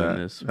to be remember doing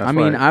that. this. That's I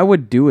mean, why- I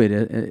would do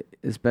it,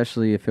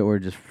 especially if it were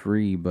just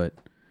free, but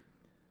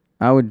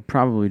I would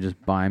probably just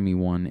buy me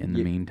one in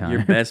the meantime.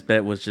 Your best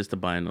bet was just to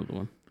buy another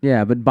one.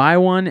 Yeah, but buy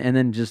one and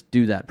then just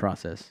do that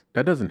process.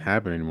 that doesn't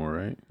happen anymore,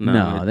 right?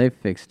 No, they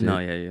fixed it. No,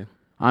 yeah.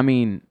 I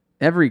mean,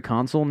 every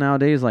console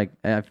nowadays, like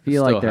I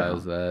feel Still like they're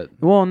has that.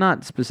 well,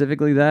 not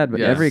specifically that, but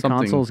Yeah, every something-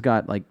 console's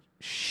got like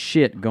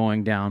shit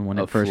going down when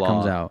A it first flaw.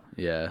 comes out.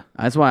 Yeah.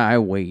 That's why I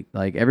wait.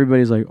 Like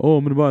everybody's like, "Oh,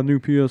 I'm gonna buy a new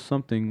PS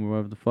something,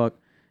 whatever the fuck,"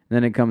 and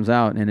then it comes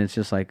out and it's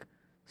just like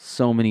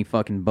so many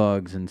fucking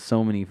bugs and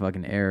so many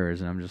fucking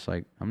errors, and I'm just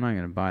like, I'm not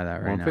gonna buy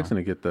that Well, right I'm now. fixing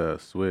to get the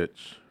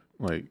Switch.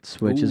 Like,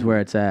 Switch is where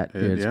it's at.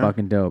 Dude, it's yeah?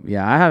 fucking dope.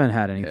 Yeah, I haven't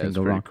had anything it's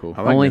go pretty wrong. cool. I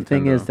The like only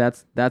thing is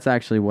Nintendo. that's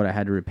actually what I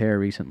had to repair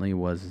recently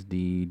was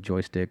the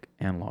joystick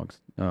analogs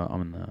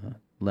on the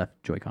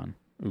left Joy-Con.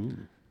 ooh.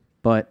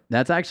 But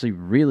that's actually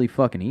really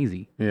fucking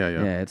easy. Yeah.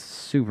 Yeah, it's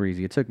super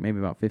easy. It took maybe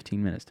about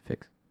 15 minutes to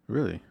fix.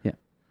 Really?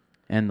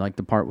 And like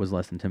the part was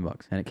less than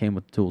 $10 and it came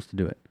with the tools to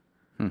do it.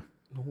 Nice.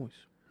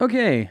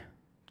 Okay.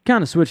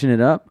 Kind of switching it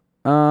up.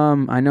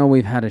 I know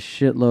we've had a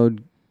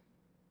shitload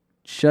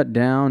shut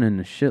down and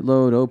a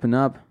shitload open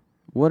up.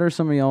 What are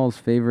some of y'all's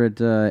favorite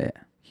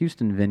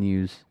Houston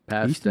venues?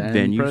 Past Houston and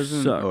venues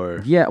present, suck.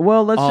 or Yeah,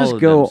 well, let's All just of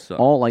go them suck.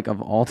 all like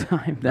of all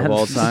time. That's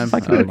all time?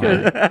 fucking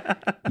Okay.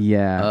 mine.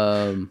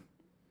 Yeah.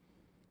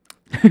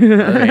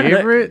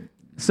 favorite?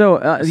 So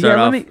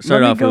let me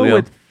start off, go Julio.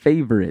 with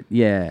favorite.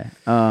 Yeah.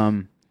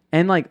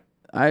 And like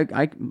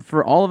I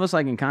for all of us,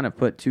 I can kind of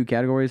put two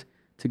categories: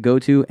 to go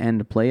to and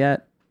to play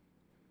at.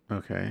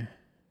 Okay.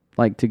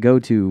 Like to go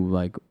to,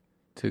 like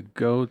To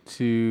go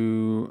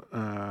to,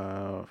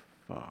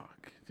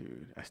 fuck,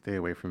 dude. I stay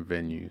away from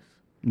venues.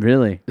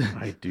 really.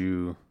 I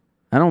do,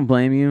 I don't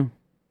blame you.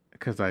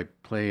 because I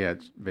play at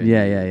venues.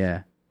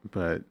 Yeah.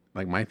 But,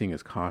 like, my thing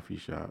is coffee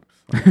shops.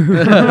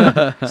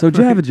 So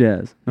Java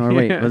Jazz. Or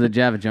wait, was it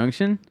Java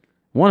Junction?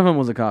 One of them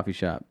was a coffee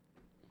shop.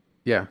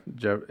 Yeah,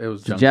 it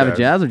was Java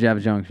Jazz or Java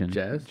Junction?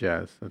 Jazz?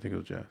 Jazz. I think it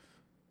was jazz.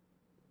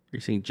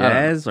 You're saying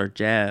jazz or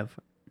jav?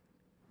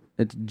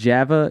 It's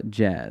Java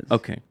Jazz.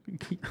 Okay.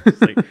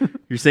 It's like,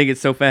 you're saying it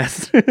so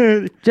fast.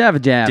 Java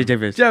Jazz.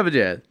 Java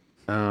Jazz.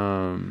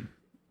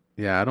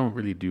 Yeah, I don't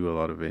really do a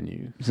lot of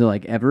venues. So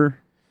like ever?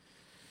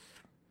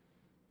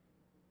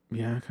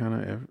 Yeah,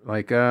 kind of.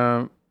 Like,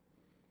 the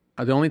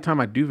only time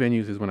I do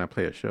venues is when I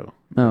play a show.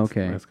 Oh,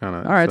 okay. That's kind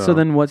of All right. So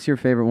then, what's your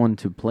favorite one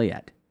to play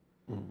at?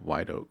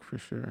 White Oak for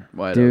sure.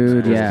 White Dude,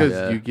 Oaks, yeah.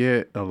 Because you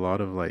get a lot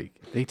of like,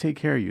 they take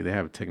care of you. They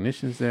have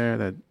technicians there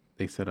that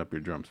they set up your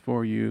drums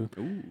for you.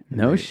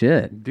 No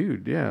shit.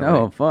 Dude, yeah.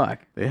 Oh like, fuck.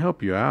 they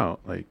help you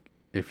out. Like,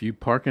 if you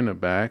park in the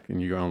back and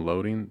you're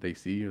unloading, they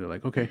see you. They're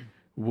like, okay,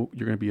 well,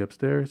 you're gonna be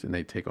upstairs, and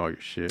they take all your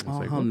shit. It's Oh,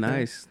 like, how okay.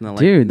 nice. Not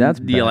Dude, that's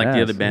like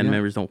the other badass. band Yeah.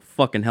 members don't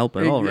fucking help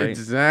at all, right?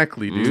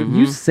 Exactly, dude.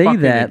 You say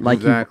Fucking that like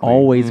you've exactly.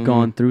 always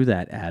gone through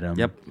that, Adam.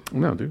 Yep.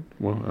 No, dude.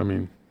 Well, I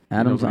mean, he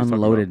Adam's knows what he's talking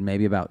unloaded about.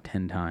 maybe about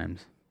 10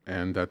 times.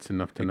 And that's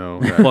enough to know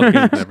that Fucking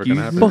it's never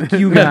gonna happen. Fuck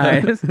you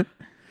guys.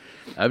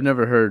 I've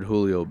never heard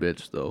Julio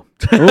bitch though.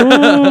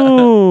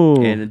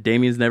 Ooh. And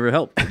Damien's never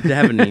helped,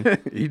 haven't he?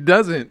 He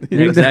doesn't.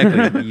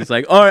 Exactly. He's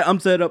like, all right, I'm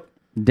set up.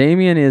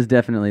 Damien is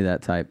definitely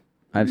that type.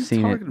 I've you seen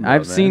it. talking about,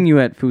 I've seen man? you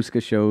at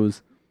Fusca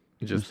shows.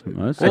 Just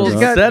I set Well, up.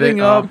 got- setting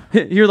they- up.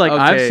 You're like,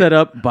 I've Okay. set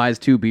up, buys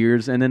 2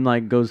 beers, and then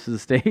like goes to the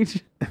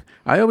stage.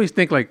 I always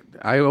think like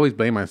I always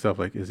blame myself.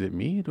 Like, is it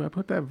me? Do I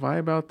put that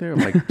vibe out there?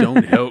 Like,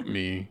 don't help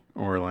me,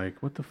 or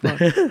like, what the fuck?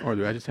 Or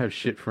do I just have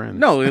shit friends?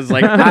 No, it's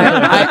like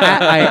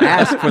I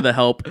ask for the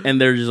help, and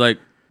they're just like,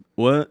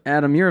 what?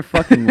 Adam, you're a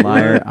fucking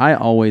liar. I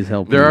always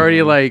help They're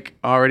you.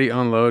 already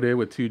unloaded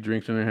with 2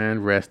 drinks in their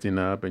hand, resting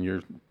up, and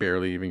you're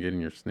barely even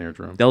getting your snare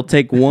drum. They'll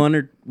take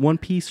one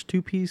piece,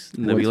 2 piece,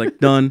 and they'll be like,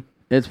 done.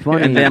 It's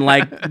funny. And then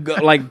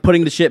like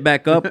putting the shit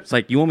back up. It's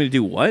like, you want me to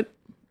do what?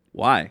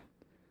 Why?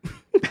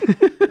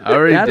 I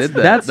already that's did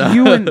that. that's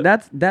you and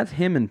that's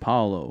him and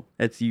Paulo.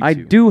 That's you. I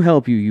two. do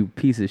help you, you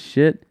piece of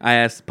shit. I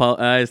asked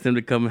him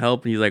to come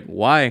help, and he's like,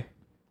 why?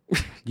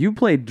 You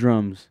played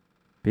drums,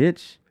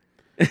 bitch.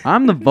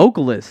 I'm the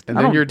vocalist. And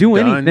I then don't you're do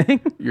done.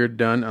 anything. You're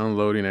done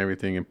unloading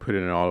everything and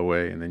putting it all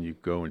away, and then you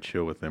go and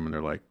chill with them, and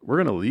they're like, "We're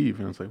gonna leave,"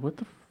 and it's like, "What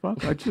the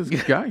fuck? I just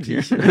got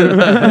here."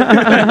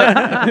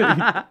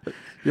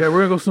 Yeah, we're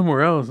gonna go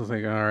somewhere else. I was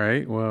like, "All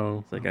right, well."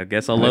 It's like, I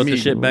guess I'll load the mean,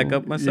 shit back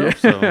up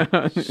myself.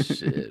 Yeah. So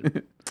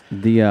Shit.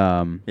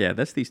 The yeah,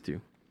 that's these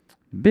two.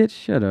 bitch,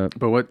 shut up.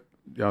 But what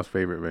y'all's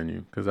favorite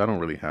venue? Because I don't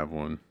really have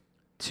one.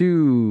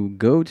 To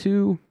go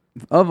to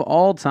of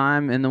all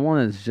time, and the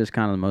one that's just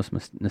kind of the most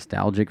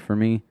nostalgic for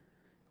me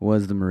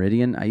was the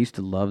Meridian. I used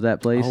to love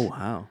that place. Oh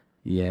wow,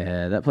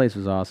 Yeah, that place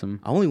was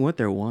awesome. I only went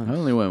there once. I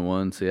only went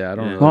once. Yeah, I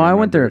don't. Yeah. Really Well, I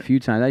went there a remember few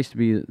times. That used to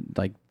be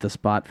like the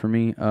spot for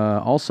me.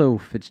 Also,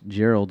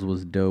 Fitzgerald's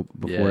was dope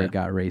before Yeah. it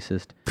got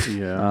racist.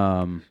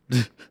 Yeah.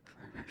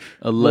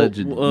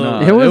 Alleged.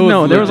 Well, It was-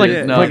 no, there was, like,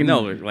 legit. fucking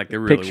no, like there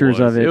really pictures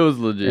was. of it. It was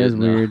legit. It was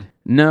no. weird.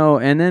 No,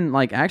 and then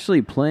like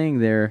actually playing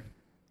there,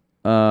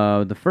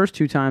 the first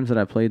 2 times that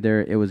I played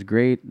there, it was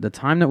great. The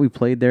time that we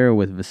played there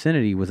with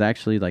Vicinity was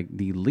actually like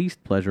the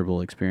least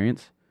pleasurable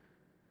experience.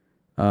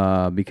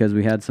 Because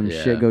we had some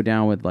Yeah. shit go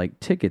down with like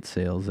ticket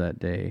sales that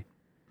day.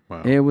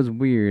 Wow. It was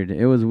weird.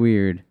 It was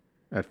weird.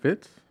 At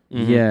Fitz?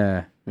 Mhm.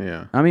 Yeah.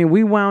 Yeah. I mean,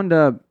 we wound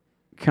up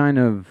kind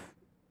of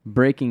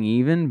breaking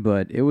even,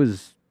 but it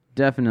was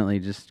definitely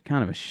just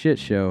kind of a shit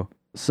show.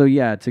 So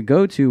yeah, to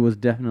go to was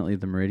definitely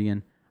the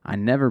Meridian. I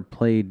never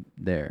played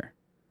there.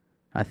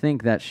 I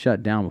think that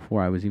shut down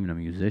before I was even a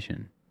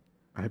musician.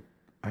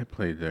 I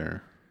played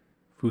there.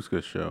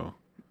 Fusca show.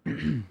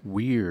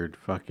 Weird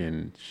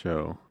fucking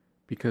show.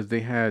 Because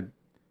they had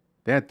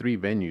 3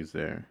 venues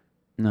there.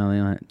 No, they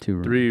only had 2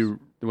 rooms. 3. Was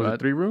What? it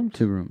 3 rooms?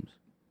 2 rooms.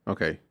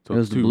 Okay. So It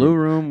was the 2 blue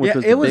rooms. room, which Yeah,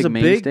 was it the was big a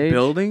main big stage.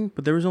 building,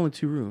 but there was only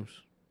 2 rooms.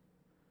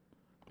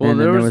 Well, And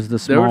then there was the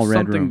there small was red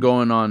something room.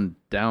 going on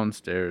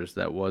downstairs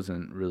that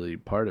wasn't really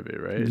part of it,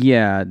 right?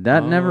 Yeah,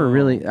 that never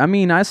really. Oh. I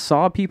mean, I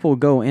saw people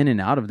go in and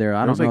out of there. I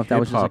It don't was know like if that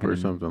was just hip-hop like or an,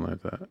 something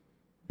like that.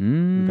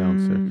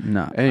 downstairs.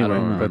 No. Anyway,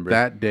 don't but remember.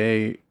 that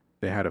day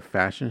they had a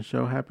fashion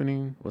show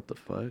happening, What the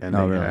fuck? and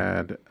Oh, they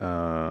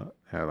really?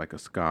 had like a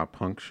ska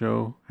punk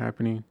show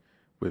happening.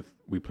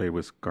 We played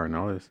with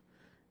Scarnalis,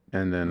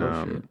 and then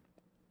Oh, shit.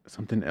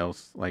 something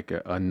else like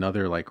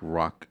another like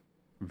rock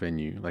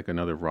venue, like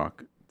another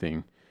rock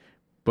thing,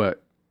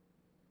 but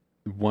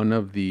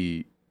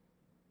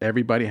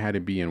everybody had to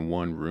be in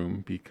one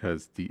room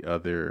because the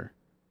other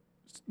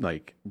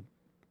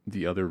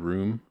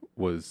room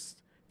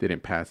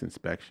didn't pass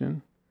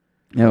inspection.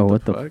 Oh,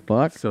 what the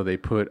fuck? So they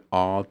put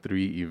all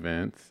 3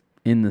 events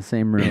In the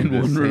same room. in the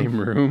one same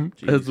room.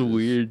 That's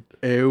weird.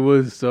 It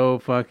was so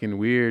fucking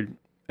weird.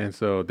 And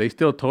so they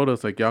still told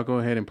us, like, y'all go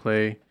ahead and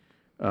play.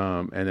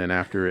 And then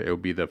after it'll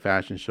be the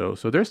fashion show.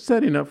 So they're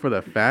setting up for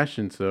the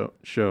fashion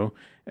show.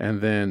 And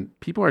then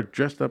people are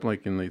dressed up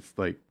like in these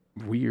like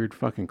weird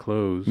fucking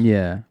clothes.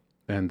 Yeah.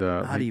 And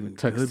Not like, even good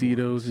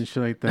tuxedos and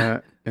shit like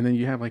that. And then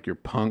you have like your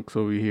punks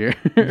over here.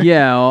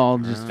 Yeah, all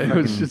just It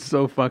was just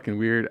so fucking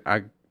weird.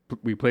 I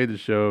we played the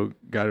show,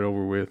 got it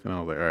over with, and I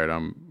was like, all right,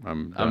 I'm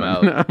I'm done.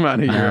 out. I'm out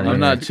of here. I'm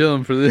not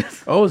chilling for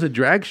this. Oh, it was a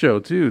drag show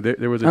too.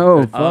 There was a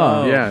Oh,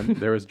 fuck. yeah,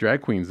 there was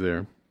drag queens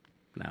there.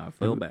 Now I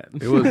feel bad.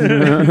 It was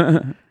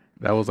that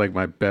was like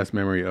my best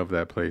memory of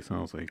that place. And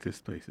I was like, this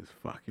place is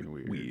fucking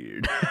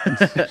weird.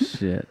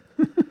 Shit.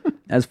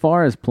 As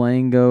far as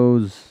playing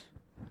goes,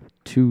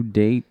 to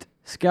date,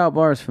 Scout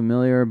Bar is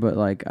familiar, but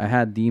like I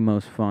had the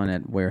most fun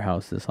at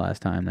Warehouse this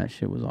last time. That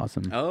shit was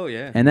awesome. Oh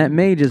yeah. And that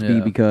may just be Yeah.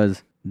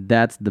 because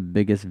that's the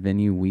biggest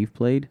venue we've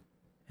played,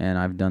 and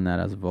I've done that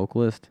as a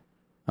vocalist.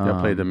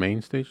 Y'all played the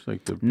main stage,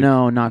 like the big-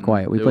 No, not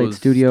quite. We It played was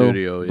studio,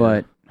 studio, yeah.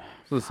 but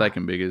It's the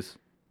second biggest.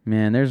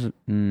 man, there's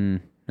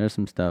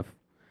some stuff.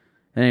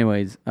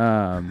 Anyways,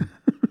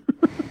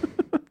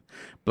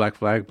 Black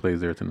Flag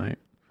plays there tonight.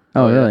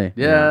 oh yeah. really?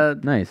 Yeah.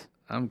 Nice.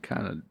 I'm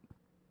kind of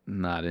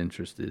not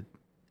interested.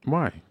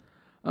 Why?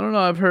 I don't know.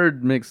 I've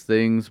heard mixed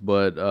things,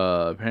 but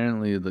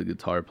apparently the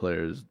guitar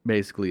player is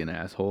basically an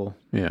asshole.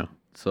 Yeah,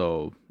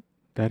 So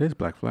that is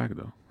Black Flag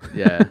though.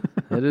 yeah,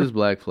 it is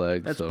Black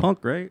Flag. That's so.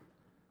 punk, right?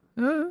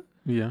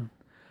 Yeah,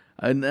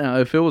 Now,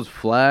 if it was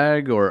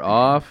Flag or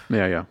Off,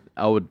 yeah.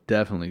 I would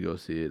definitely go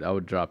see it. I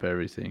would drop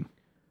everything.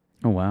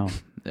 Oh wow.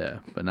 Yeah,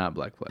 but not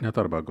Black Flag. I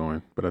thought about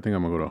going, but I think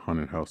I'm gonna go to a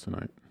haunted house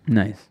tonight.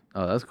 Nice.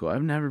 Oh, that's cool.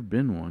 I've never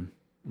been one.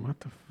 What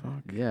the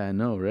fuck? Yeah, I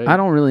know, right? I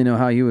don't really know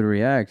how you would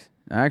react.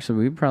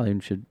 Actually, we probably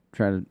should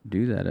try to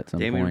do that at some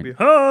Damien would point.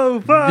 be,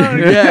 oh fuck,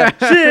 Yeah.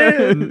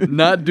 shit.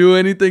 Not do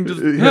anything. Just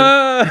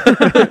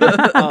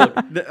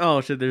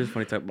Oh shit, there's a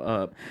funny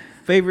type.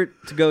 Favorite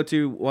to go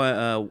to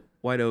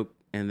White Oak,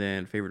 and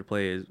then favorite to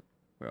play is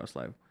Warehouse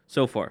Live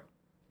so far.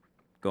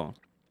 Go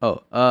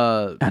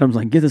on, Adam's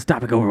like, get this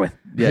topic over with.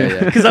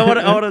 yeah. because I want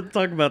to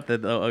talk about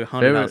the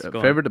haunted house. Go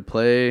on. Favorite to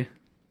play,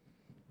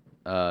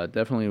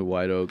 definitely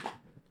White Oak.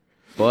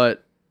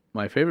 But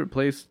my favorite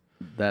place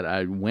that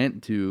I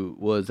went to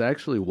was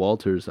actually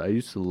Walters. I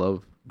used to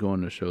love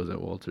going to shows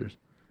at Walters.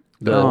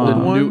 The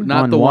one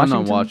not on the one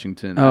on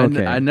Washington? Washington. Oh, I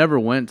okay. I never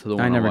went to the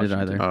one I on never did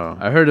Washington. either. Oh,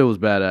 I heard it was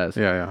badass.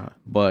 yeah.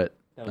 But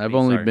That was I've me,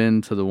 only sorry.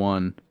 been to the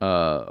one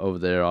over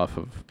there off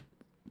of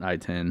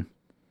I-10.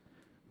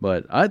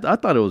 But I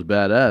thought it was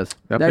badass.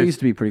 That place- used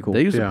to be pretty cool.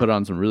 They used Yeah. to put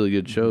on some really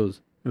good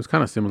shows. It was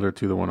kind of similar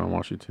to the one on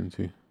Washington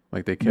too.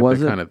 Like they kept Was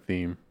that it? kind of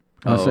theme.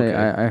 I'll Oh, say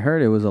okay. I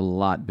heard it was a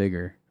lot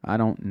bigger. I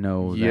don't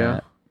know Yeah,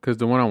 that. because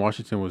the one on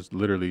Washington was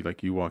literally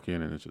like you walk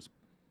in and it's just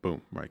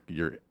boom, like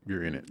you're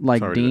in it. Like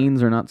It's already there.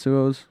 Dean's or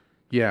Natsuo's.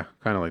 Yeah,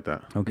 kind of like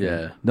that. Okay.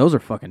 Yeah. Those are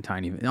fucking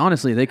tiny.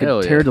 Honestly, they could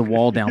Hell tear yeah. the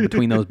wall down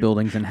between those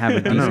buildings and have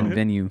a decent know.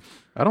 venue.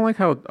 I don't like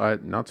how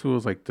Natsu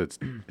was like the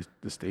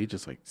stage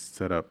is like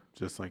set up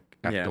just like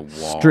at Yeah. the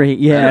wall. Straight,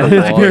 yeah, At the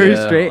it's wall, very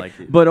yeah. straight. Like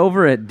it. But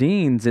over at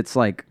Dean's, it's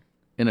like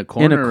In a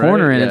corner, in a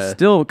corner, right? and Yeah. it's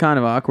still kind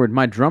of awkward.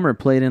 My drummer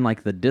played in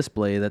like the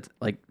display that's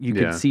like you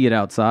Yeah. could see it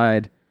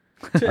outside.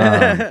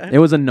 It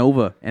was a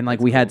Nova, and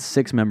like we had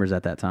 6 members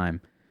at that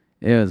time.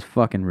 It was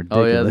fucking Oh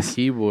ridiculous. yeah, the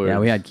keyboard. Yeah,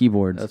 we had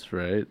keyboards. That's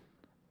right.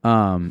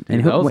 And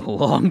Dude, who- that was wait- a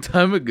long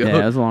time ago. yeah,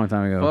 that was a long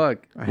time ago.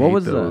 Fuck. I What hate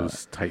was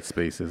those tight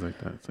spaces like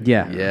that? It's like,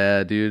 Yeah.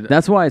 Yeah, dude.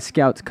 That's why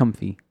Scout's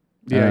comfy.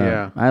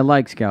 Yeah. I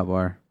like Scout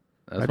Bar.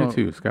 That's I do when-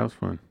 too. Scout's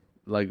fun.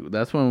 Like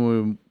that's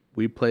when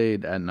we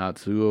played at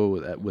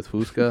Natsuo with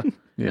Fusca,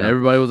 Yeah. and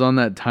everybody was on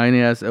that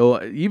tiny ass.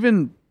 Oh,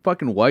 even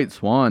fucking White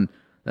Swan,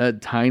 that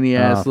tiny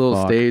ass little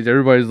fuck. stage.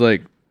 Everybody's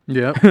like,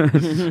 Yep.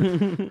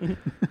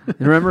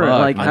 Remember, Fuck,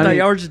 like I I thought mean,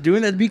 y'all were just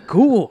doing that to be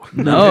cool.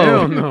 no,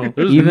 Hell no.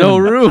 there's Even- no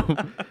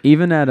room.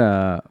 even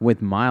at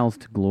with Miles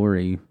to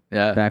Glory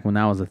Yeah, back when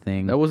that was a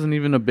thing. that wasn't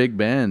even a big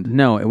band.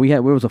 No, it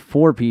was a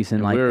 4-piece, and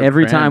And like we were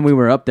every time cramped. we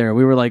were up there,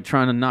 we were like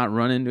trying to not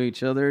run into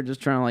each other,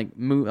 just trying to like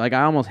move. Like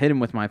I almost hit him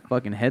with my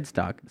fucking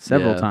headstock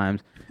several Yeah.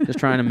 times, just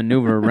trying to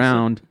maneuver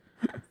around.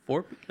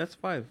 4? That's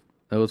 5.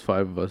 That was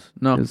 5 of us.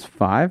 No, It was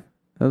 5.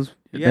 That was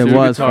Yeah, it two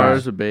was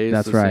guitars, 5. a bass.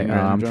 That's a right. singer, Oh,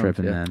 and I'm drums.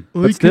 tripping Yeah. then.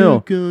 But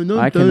still,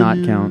 I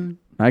cannot count.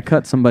 I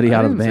cut somebody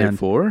out of the I didn't band. say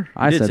 4.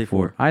 I did said say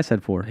 4. 4. I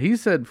said 4. He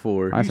said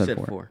 4. I You said said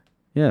 4. 4.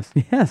 Yes,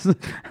 yes.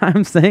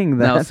 I'm saying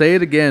that. Now say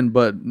it again,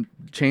 but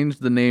change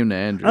the name to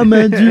Andrew.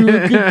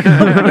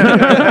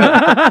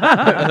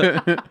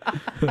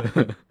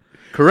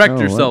 Correct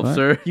Oh, yourself, what?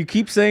 sir. You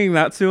keep saying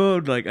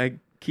Natsuo, like I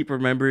keep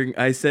remembering.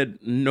 I said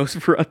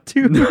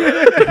Nosferatu.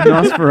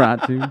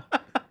 Nosferatu.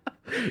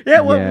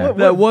 Yeah, Yeah.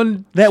 That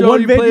one That show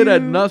one you played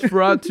at venue?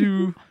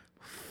 Nosferatu.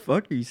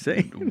 fuck are you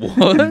saying?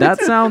 What?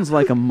 That sounds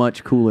like a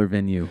much cooler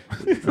venue.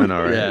 I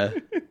know, right? Yeah.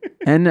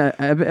 And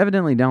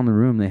evidently down the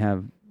room they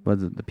have,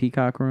 was it the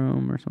Peacock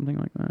Room or something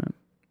like that?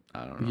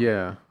 I don't know.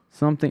 Yeah.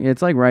 Something.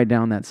 It's like right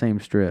down that same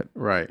strip.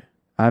 Right.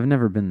 I've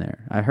never been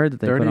there. I heard that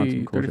they put on 30,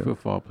 some cool 30 shows. Foot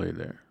Fall played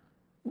there.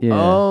 Yeah.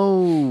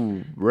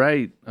 Oh,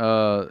 right.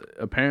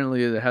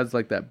 Apparently it has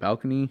like that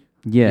balcony.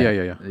 yeah.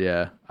 Yeah.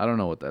 Yeah. I don't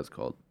know what that's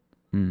called.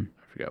 Mm.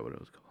 I forgot what it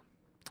was called.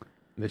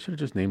 They should have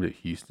just named it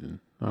Houston.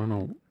 I don't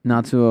know.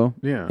 Natsuo.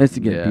 Yeah. It's to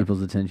get Yeah.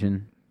 people's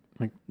attention.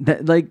 Like-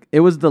 That, like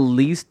it was the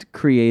least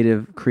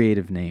creative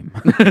name.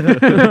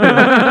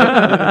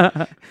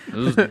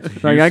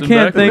 Like I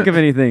can't think of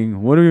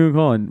anything. What are we gonna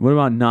call it? What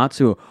about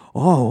Natsuo?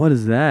 Oh, what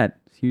is that?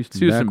 Houston,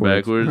 Houston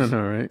backwards. backwards.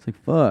 All right. It's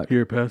like fuck.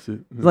 Here, pass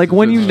it. It's like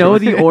when you know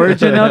the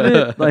origin of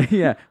it, like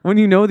when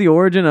you know the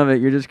origin of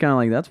it, you're just kind of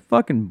like, that's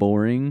fucking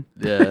boring.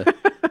 Yeah.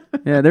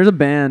 Yeah, there's a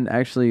band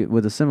actually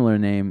with a similar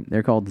name.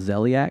 They're called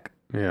Zeliak,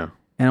 Yeah.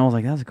 and I was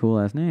like, that's a cool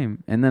ass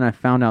name. And then I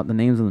found out the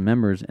names of the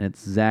members, and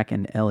it's Zach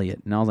and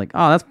Elliot, and I was like,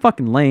 oh, that's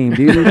fucking lame,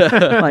 dude.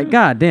 Like,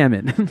 god damn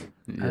it.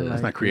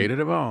 That's not creative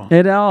at all.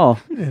 At all.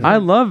 I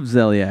love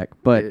Zeliak,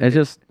 but it's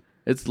just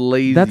It's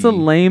lazy. that's a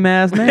lame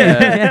ass name.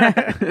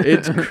 Yeah.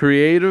 It's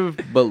creative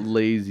but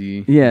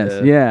lazy.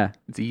 Yes, yeah.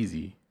 It's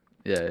easy.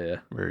 Yeah.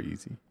 Very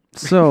easy.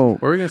 So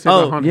What were we going to say Oh,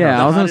 about haunted yeah, I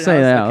houses? was gonna Haunted say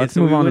house? that. Okay, Let's so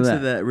move we on to went that.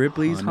 to that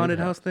Ripley's haunted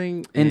house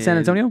thing In San and-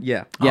 Antonio?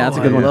 Yeah. Yeah, that's a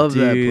Oh, good I one. love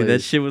that Dude, place.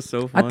 that shit was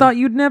so I fun. thought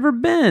you'd never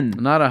been.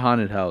 Not a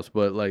haunted house,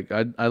 but like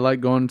I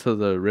like going to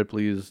the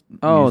Ripley's.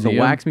 Oh, the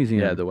museum. wax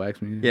museum. Yeah, the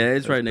wax museum. Yeah,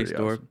 it's That's right next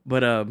pretty door. awesome.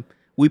 But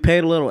we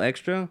paid a little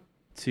extra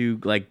to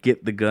like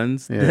get the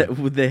guns Yeah.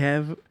 that they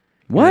have.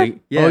 What? Like,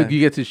 yeah. Oh, you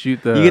get to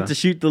shoot the... You get to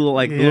shoot the little,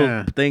 the Yeah.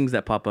 little things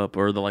that pop up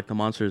or the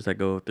monsters that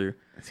go through.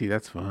 See,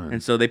 that's fun.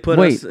 And so they put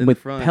Wait, us in with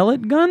the front.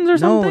 pellet guns or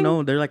something?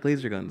 No, they're like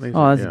laser guns. Laser-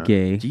 Oh, that's Yeah.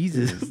 gay.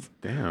 Jesus.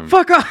 Damn.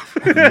 Fuck off.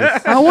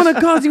 I want to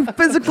cause you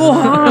physical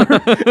harm.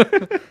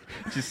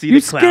 Just see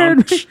You the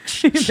clown.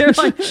 scared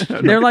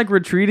me. they're like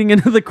retreating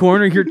into the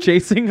corner. You're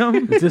chasing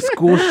them. Is this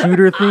school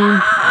shooter theme?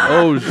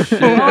 Oh shit!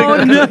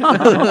 Oh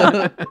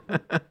no!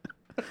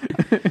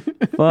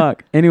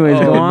 Fuck. Anyways,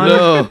 go on.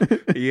 No.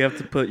 You have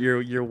to put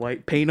your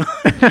white paint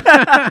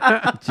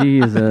on.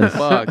 Jesus.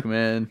 Fuck,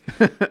 man.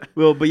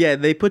 Well, but yeah,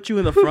 they put you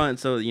in the front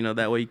so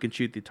that way you can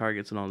shoot the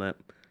targets and all that.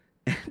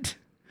 And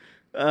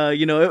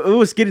it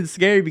was getting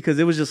scary because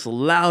it was just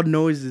loud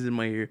noises in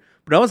my ear.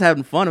 But I was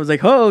having fun. I was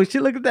like, "Oh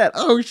shit, look at that!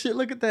 Oh shit,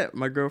 look at that!"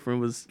 My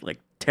girlfriend was like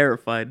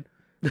terrified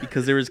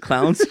because there was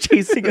clowns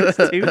chasing us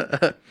too.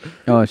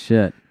 Oh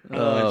shit.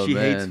 Oh, She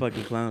hates man.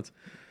 fucking clowns.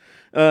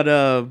 But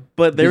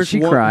Did there's she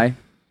one, cry?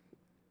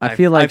 I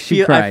feel like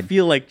she cried. I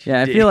feel like she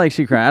Yeah, I did. feel like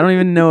she cried. I don't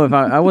even know if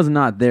I was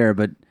not there,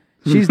 but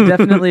she's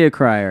definitely a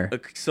crier.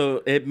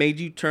 So it made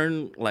you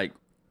turn like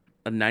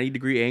a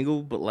 90-degree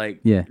angle, but like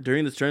Yeah.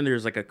 during the turn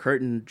there's like a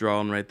curtain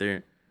drawn right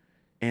there,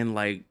 and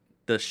like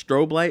the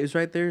strobe light is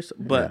right there.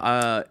 But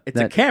it's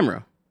a That-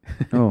 camera,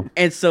 Oh.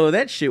 and so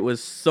that shit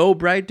was so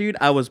bright, dude.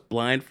 I was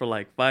blind for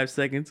like 5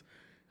 seconds,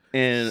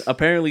 and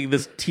apparently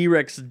this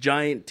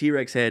giant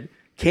T-Rex head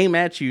came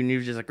at you, and you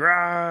was just like,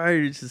 "Rah!"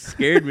 It just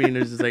scared me, and it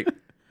was just like.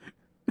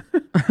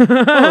 Oh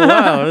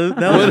wow,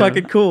 that was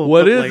fucking cool.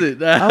 What But, is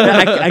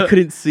like, it? I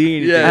couldn't see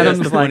anything. Yeah, That's Adam's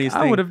the like, funniest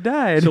I thing. would have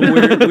died. So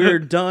we're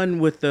done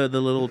with the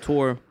little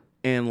tour,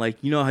 and like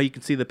how you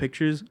can see the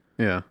pictures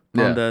Yeah.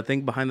 Yeah. on the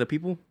thing behind the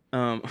people.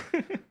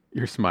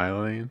 You're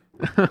smiling.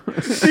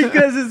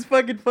 Because it's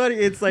fucking funny.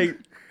 It's like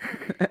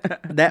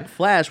that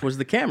flash was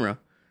the camera,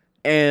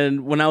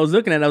 and when I was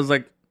looking at it, I was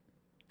like,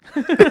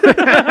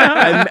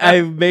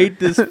 I made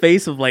this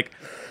face of like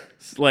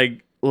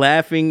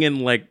laughing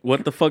and like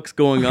what the fuck's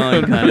going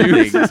on kind of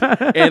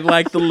thing, and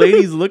like the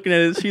lady's looking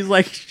at it,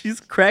 she's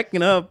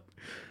cracking up.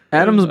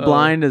 Adam's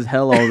blind as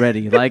hell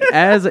already. Like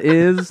as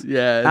is,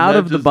 Yeah, and out that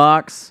of the just-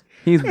 box,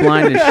 he's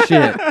blind as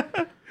shit.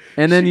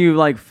 And then you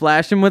like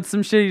flash him with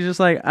some shit. He's just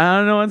like, I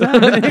don't know what's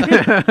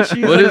happening.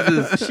 She's What like-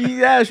 is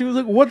this? She was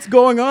like, "What's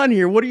going on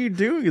here? What are you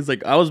doing?" It's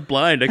like I was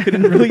blind. I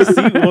couldn't really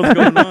see what was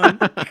going on.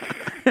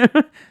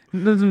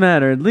 Doesn't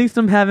matter. At least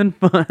I'm having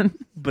fun.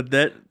 But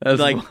that That's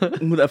like what-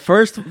 the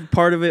first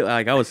part of it,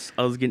 like I was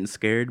getting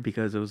scared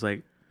because it was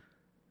like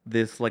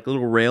this like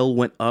little rail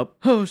went up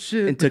Oh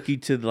shit! and took you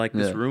to like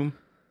this Yeah. room.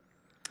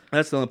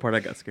 That's the only part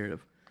I got scared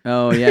of.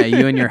 Oh yeah,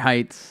 you and your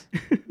heights.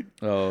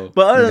 Oh,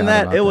 But other than Forgot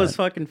that, about it was that.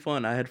 fucking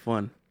fun. I had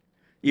fun,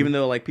 even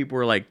though like people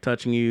were like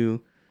touching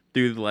you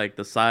through like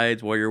the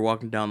sides while you're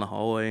walking down the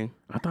hallway.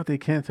 I thought they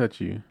can't touch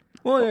you.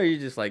 Well, you're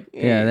just like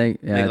Yeah, they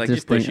like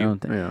just push think, you. own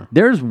thing. Yeah.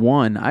 There's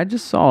one. I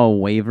just saw a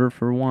waiver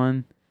for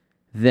one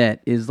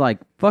that is like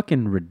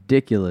fucking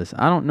ridiculous.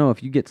 I don't know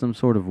if you get some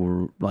sort of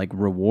like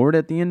reward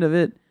at the end of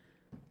it,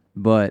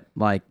 but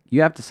like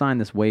you have to sign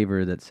this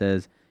waiver that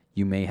says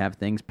you may have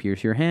things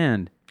pierce your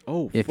hand.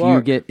 oh, If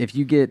fuck.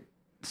 you get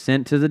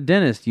sent to the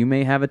dentist, you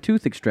may have a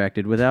tooth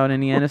extracted without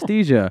any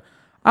anesthesia.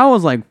 I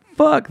was like,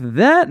 fuck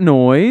that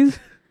noise.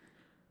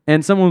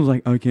 And someone was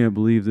like, I can't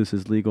believe this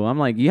is legal. I'm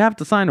like, you have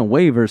to sign a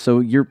waiver, so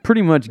you're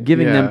pretty much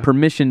giving them Yeah.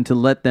 permission to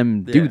let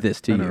them do Yeah, this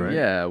to I you. know, right?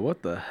 Yeah,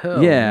 what the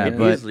hell? Yeah, It man?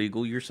 but- is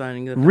legal. You're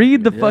signing it.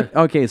 Read the Yeah. fuck.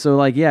 Okay, so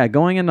like, yeah,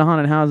 going into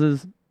haunted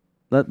houses,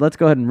 let's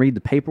go ahead and read the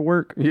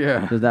paperwork. Yeah.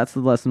 Because that's the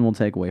lesson we'll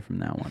take away from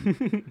that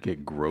one.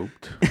 Get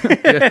groped.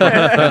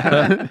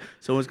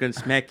 Someone's gonna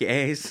smack your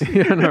ass.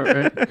 Yeah, I know,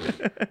 right?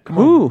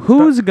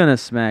 Who's gonna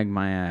smack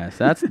my ass?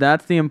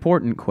 That's the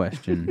important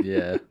question.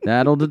 Yeah.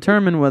 That'll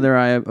determine whether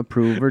I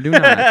approve or do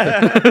not.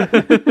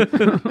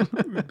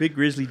 Big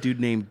grizzly dude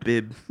named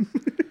Bib.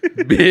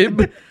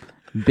 Bib.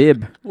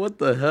 Bib. What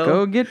the hell?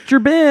 Go get your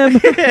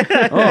bib.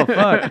 Oh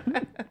fuck.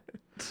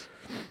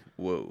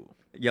 Whoa.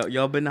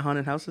 Y'all been to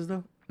haunted houses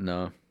though?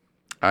 No.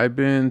 I've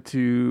been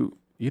to.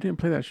 You didn't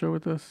play that show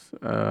with us.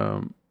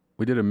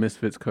 We did a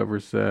Misfits cover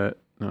set.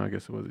 No, I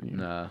guess it wasn't you.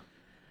 Nah.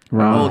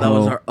 Oh, that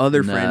was our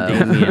other friend,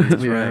 No. Damien.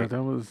 That's Yeah, right.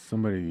 that was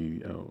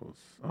somebody else.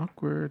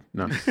 Awkward.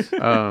 No.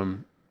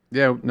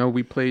 Yeah, no,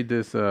 we played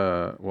this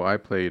I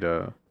played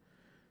a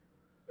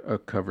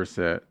cover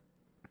set,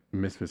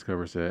 Misfits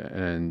cover set,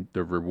 and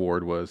the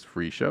reward was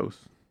free shows.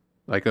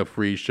 Like a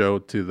free show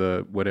to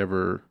the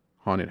whatever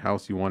haunted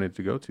house you wanted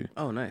to go to.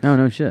 Oh, nice. Oh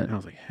no shit. And I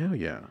was like, hell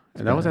yeah.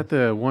 And that was at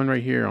the one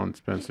right here on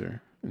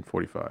Spencer in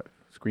 45.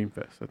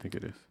 Screamfest, I think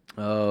it is.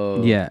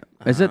 Oh. Yeah.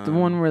 Is it the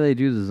one where they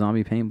do the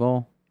zombie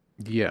paintball?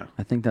 Yeah.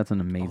 I think that's an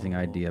amazing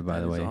idea, by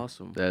That the is way.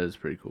 awesome. That is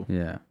pretty cool.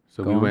 Yeah.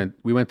 So Go on.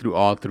 we went through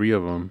all three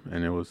of them,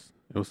 and it was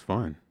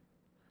fun.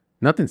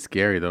 Nothing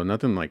scary though.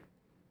 Nothing like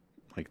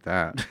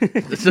that.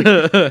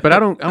 But I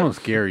don't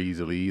scare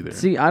easily either.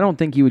 See, I don't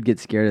think you would get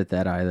scared at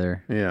that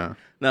either. Yeah.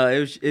 No,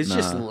 it's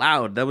just Nah.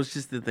 loud. That was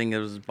just the thing that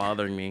was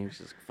bothering me. It's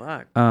just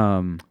fuck.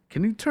 Can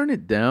you turn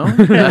it down?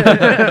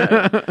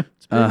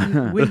 It's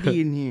been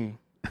windy in here.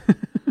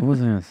 What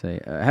was I gonna say?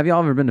 Have y'all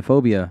ever been to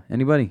Phobia?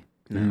 Anybody?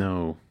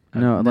 No.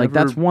 No, I've like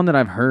that's never one that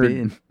I've heard.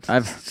 been.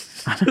 I've.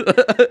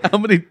 How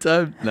many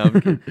times? No, I'm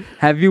kidding.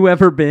 Have you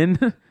ever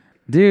been?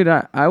 Dude,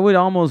 I would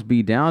almost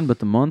be down, but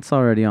the month's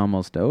already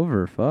almost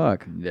over.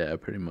 Fuck. Yeah,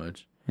 pretty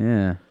much.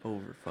 Yeah.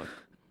 Over fuck.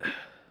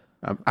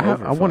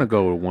 I want to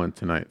go with one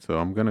tonight, so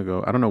I'm gonna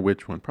go. I don't know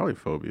which one. Probably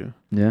Phobia.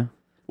 Yeah.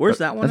 Where's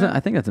that one? That's at? I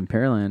think that's in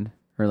Pearland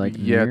or like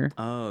Yeah. near.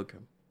 Oh, okay.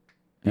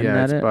 Isn't Yeah,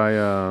 that it's it? by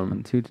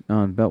On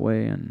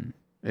Beltway, and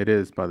It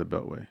is by the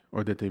Beltway,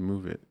 or did they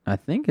move it? I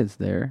think it's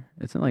there.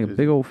 It's in like a Is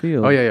big it? old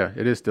field. Oh yeah,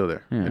 it is still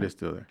there. Yeah. It is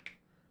still there.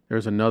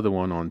 There's another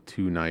one on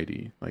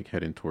 290, like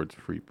heading towards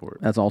Freeport.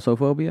 That's also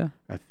Phobia.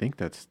 I think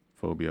that's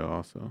Phobia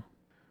also.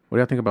 What do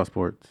y'all think about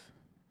sports?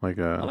 Like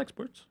I like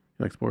sports.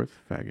 you like sports?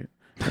 Faggot.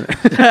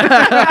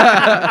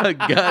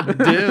 God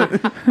damn.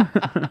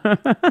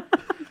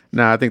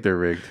 Nah, I think they're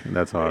rigged.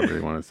 That's all I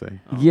really want to say.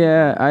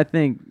 Yeah, I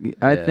think Yeah.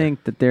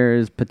 that there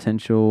is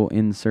potential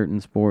in certain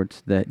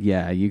sports that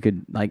you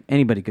could like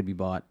anybody could be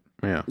bought.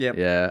 Yeah. Yep.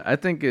 Yeah, I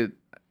think it.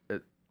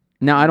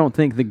 Now I don't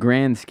think the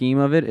grand scheme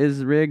of it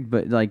is rigged,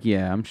 but like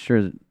I'm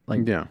sure that,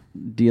 like Yeah.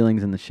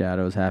 dealings in the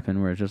shadows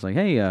happen where it's just like,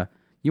 hey,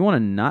 you want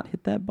to not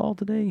hit that ball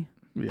today?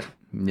 Yeah.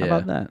 Yeah.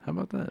 about that? How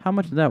about that? How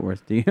much is that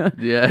worth to you?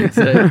 Yeah,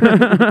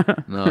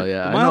 exactly. No,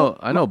 yeah, Well-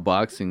 I know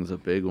boxing's a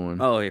big one.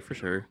 Oh, yeah, for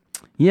sure.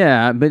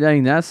 Yeah, but I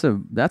mean that's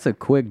a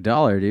quick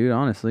dollar, dude.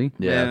 Honestly.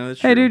 Yeah.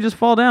 that's Hey, true. dude, just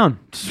fall down.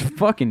 Just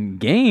fucking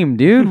game,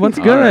 dude. What's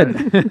All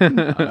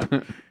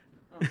good?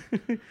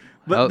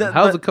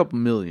 How's a couple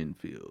million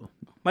feel?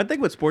 My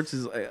thing with sports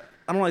is I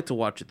don't like to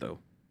watch it though.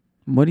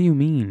 What do you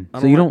mean? I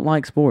So don't you like- don't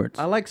like sports?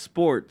 I like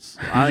sports.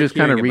 You just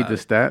kind of read the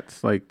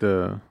stats, like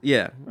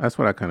Yeah, that's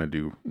what I kind of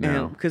do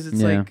now. because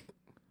it's Yeah. like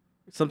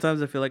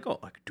sometimes I feel like I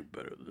could do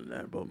better than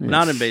that, but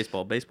not in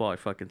baseball. Baseball, I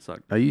fucking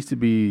suck. I used to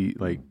be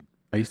like,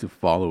 I used to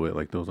follow it,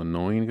 like those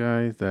annoying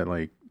guys that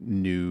like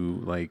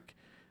knew like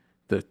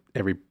the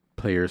every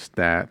player's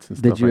stats and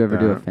stuff. Did you like ever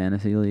do a that.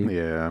 fantasy league?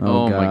 Yeah.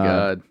 Oh, Oh, my God.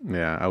 god!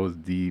 Yeah, I was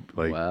deep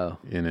like Wow.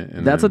 in it.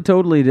 And That's a then-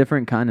 totally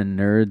different kind of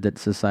nerd that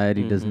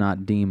society does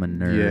not deem a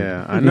nerd.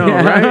 Yeah, I know,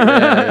 Yeah. right?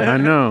 Yeah. I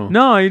know.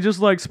 No, you just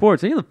like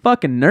sports. You're the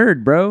fucking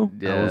nerd, bro.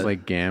 Yeah. I was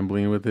like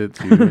gambling with it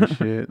too and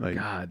shit. Like,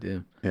 God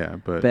damn. yeah,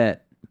 but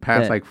Bet.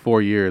 past bet. like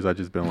 4 years, I've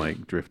just been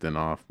like drifting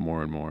off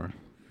more and more.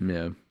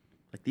 Yeah.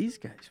 Like these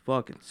guys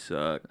fucking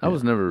suck. I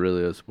was never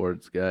really a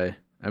sports guy.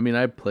 I mean,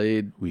 I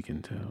played. We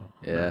can tell.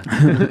 Yeah.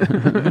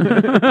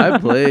 I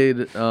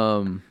played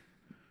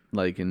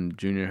like in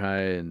junior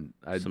high, and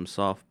I Some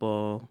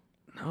softball.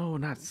 no,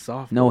 not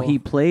softball. No, he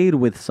played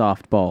with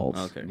softballs.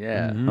 Okay.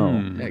 Yeah. Oh.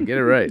 Yeah, get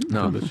it right.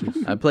 No, Delicious.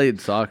 I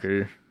played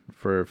soccer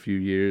for a few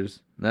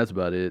years. And that's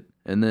about it.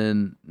 And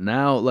then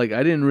now, like,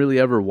 I didn't really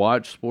ever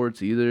watch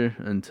sports either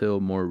until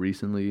more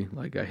recently.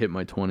 Like, I hit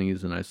my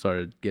 20s and I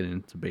started getting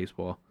into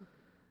baseball.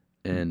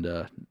 And,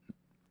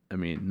 I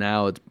mean,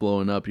 now it's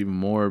blowing up even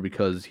more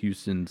because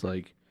Houston's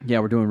like, Yeah,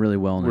 we're doing really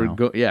well now.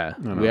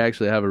 No. we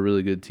actually have a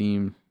really good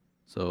team.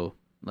 So,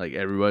 like,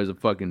 everybody's a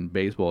fucking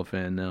baseball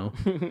fan now.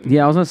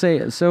 Yeah, I was gonna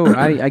say. So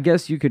I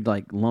guess you could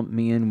like lump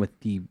me in with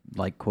the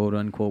like quote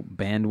unquote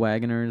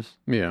bandwagoners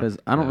Yeah. because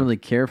I don't Yeah. really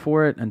care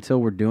for it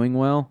until we're doing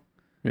well.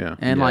 Yeah.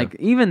 And Yeah. like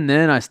even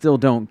then, I still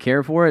don't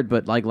care for it.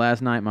 But like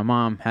last night, my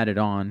mom had it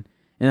on,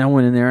 and I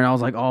went in there and I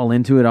was like all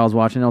into it. I was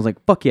watching. I was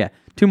like, "Fuck yeah,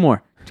 2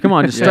 more! Come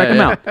on, just strike them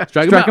out.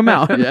 Strike them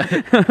out." Yeah.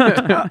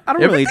 I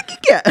don't really.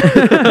 yeah,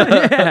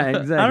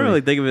 exactly. I don't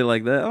really think of it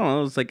like that. I don't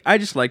know. It's like I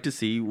just like to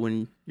see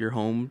when your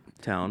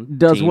hometown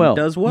does team well.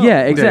 Does well.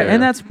 Yeah, exactly. Yeah.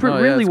 And that's No,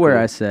 yeah, really it's where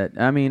cool. I sit.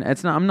 I mean,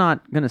 it's not. I'm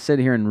not gonna sit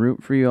here and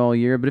root for you all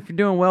year. But if you're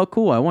doing well,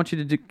 cool. I want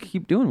you to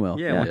keep doing well.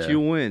 Yeah, once Yeah. you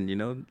win, you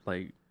know,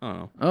 like I don't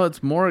know. Oh,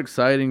 it's more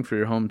exciting for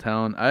your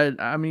hometown.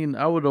 I mean,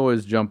 I would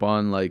always jump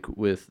on like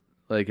with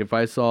like if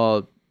I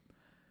saw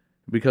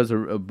because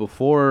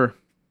before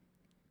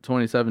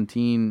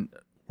 2017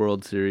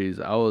 World Series,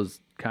 I was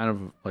kind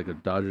of like a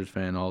Dodgers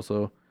fan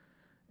also,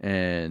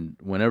 And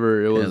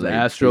whenever it was LA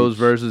Astros Beach.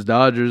 versus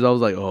Dodgers, I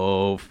was like,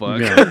 oh, fuck.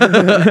 Yeah.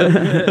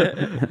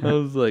 I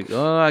was like,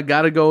 oh, I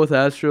got to go with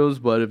Astros,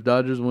 but if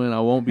Dodgers win, I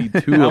won't be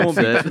too I won't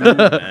be upset. too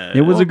mad.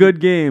 It was a good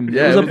game.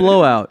 Yeah, it was it a was-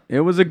 blowout. It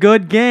was a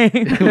good game.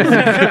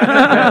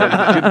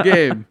 Good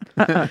game.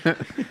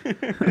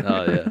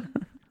 Oh,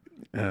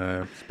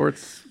 yeah.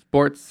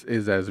 Sports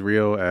is as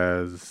real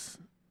as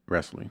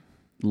wrestling.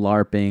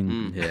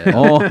 LARPing. Yeah.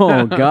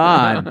 Oh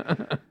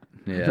God.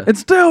 Yeah. It's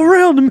still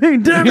real to me,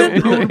 damn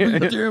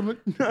it.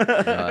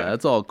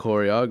 That's all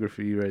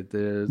choreography right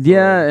there. It's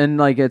Yeah, and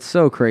like it's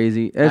so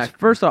crazy. It's Act-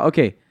 first off,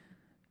 okay.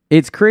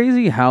 It's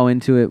crazy how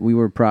into it we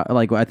were.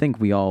 Like I think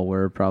we all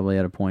were probably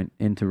at a point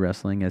into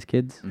wrestling as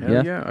kids.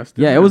 Hell yeah, I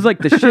still Yeah, it am. was like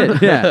the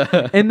shit.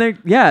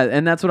 Yeah,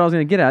 and that's what I was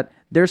gonna get at.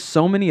 There's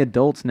so many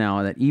adults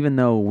now that even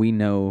though we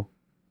know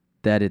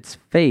that it's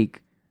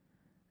fake,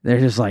 they're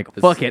just like,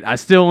 fuck it, I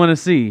still want to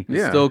see. It's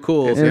Yeah. still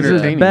cool. It's It's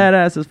just entertaining.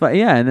 badass as fuck.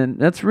 Yeah, and then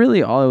that's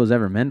really all it was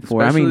ever meant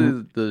for. Especially I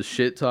mean, the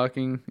shit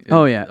talking.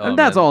 oh yeah, and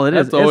that's man. all it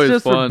is. That's always It's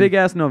just fun. for big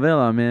ass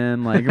novella,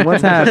 man. Like,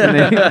 what's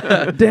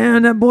happening?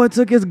 Damn, that boy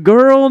took his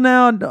girl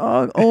now,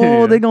 dog.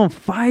 Oh, Yeah. they gonna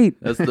fight.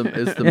 It's the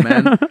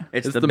man.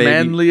 It's It's the the baby.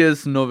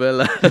 manliest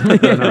novella.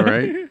 I know,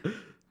 right?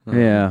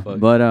 Yeah, fuck.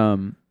 but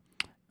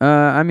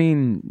I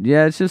mean,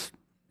 yeah, it's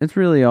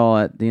really all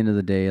at the end of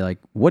the day. Like,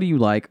 what do you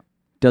like?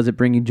 Does it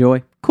bring you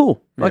joy?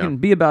 Cool. Yeah. Fucking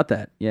be about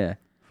that. Yeah.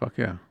 Fuck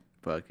yeah.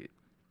 Fuck it.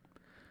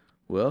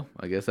 Well,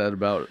 I guess that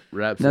about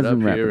wraps That's it up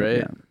been here,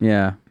 wrapping right? it.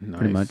 Yeah. Nice.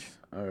 Pretty much.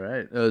 All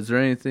right. Is there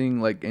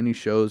anything like any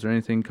shows or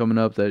anything coming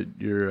up that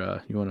you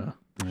want to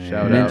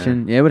shout out?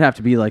 Mention. Yeah, it would have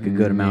to be like a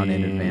good amount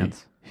in Yeah.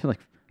 advance. You're like,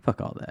 fuck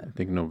all that. I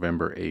think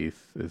November 8th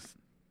is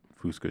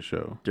Fusca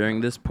show. During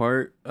this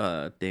part,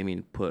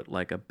 Damien put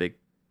like a big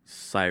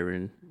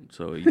siren,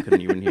 so you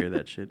couldn't even hear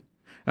that shit.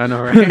 I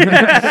know, right?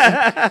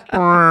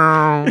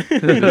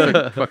 There's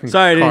a fucking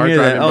Sorry, I didn't car hear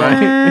that.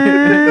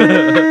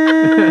 driving by.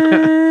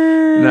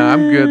 No,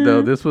 I'm good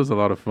though. This was a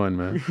lot of fun,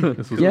 man.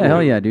 This was Yeah, cool.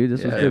 hell yeah, dude.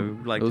 This was Yeah, good.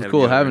 we liked it was having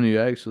cool you having over. you,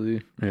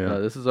 actually. Yeah.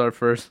 This is our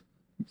first.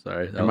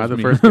 Sorry. That Am was I the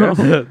me. first guest?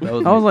 That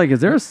was I was me. like, is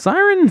there a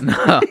siren?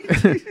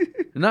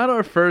 Not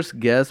our first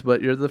guest,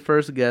 but you're the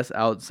first guest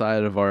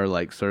outside of our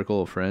like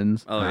circle of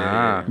friends. Oh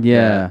Ah. yeah.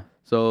 Yeah.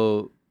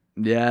 So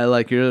yeah,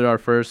 like you're our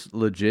first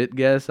legit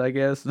guest, I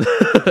guess.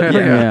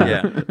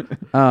 Yeah.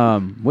 Yeah.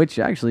 Which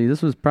actually,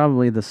 this was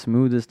probably the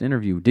smoothest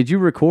interview. Did you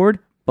record?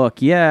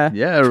 Fuck yeah.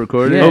 Yeah,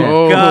 recorded. Yeah.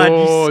 Oh, God,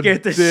 you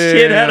scared the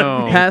shit out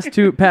of me.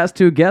 Past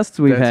two guests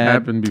we've That's had.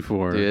 happened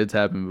before. Dude, it's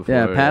happened before.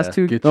 Yeah, past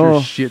two. Get oh,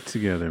 your shit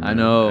together, man. I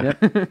know. Yep.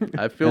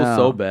 I feel Yeah.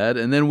 so bad.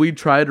 And then we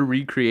try to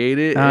recreate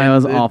it. It and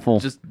was awful.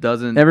 Just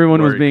doesn't.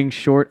 Everyone was work. being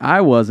short.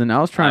 I wasn't. I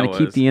was trying I to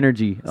keep was. the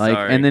energy. Like,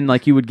 Sorry. and then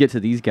like you would get to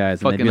these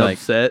guys and they'd fucking be like,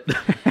 upset.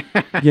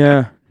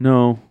 yeah,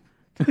 no,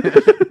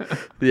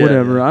 Yeah.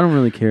 whatever. I don't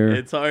really care.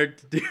 It's hard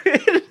to do.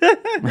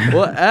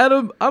 Well,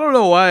 Adam, I don't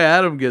know why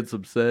Adam gets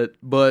upset,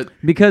 but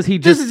Because he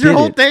just This is your did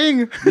whole it.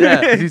 thing.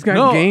 yeah, He's got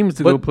No, games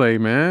to but go play,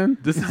 man.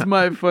 This is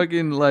my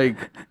fucking like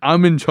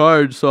I'm in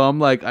charge, so I'm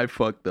like I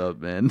fucked up,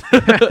 man.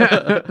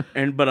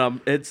 But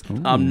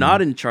I'm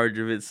not in charge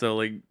of it, so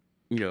like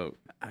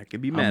I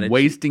could be mad I'm at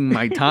wasting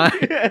my time.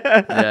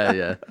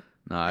 yeah.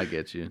 No, I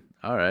get you.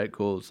 All right,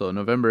 cool. So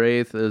November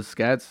 8th, does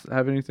Scats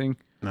have anything?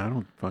 No, I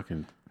don't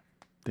fucking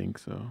think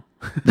so.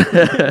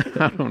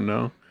 I don't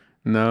know.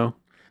 No. you.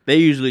 They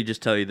usually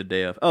just tell you the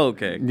day of. Oh,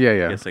 okay.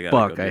 Yeah. Guess I gotta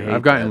Fuck, go I do hate it.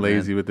 I've gotten that, man.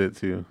 lazy with it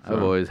too. I've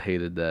so, always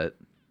hated that.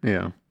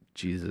 yeah.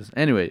 Jesus.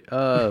 Anyway,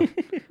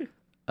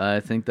 I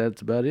think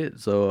that's about it.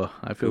 So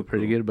I feel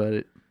pretty good about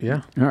it.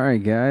 Yeah. All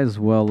right, guys.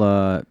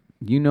 Well,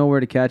 you know where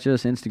to catch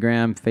us: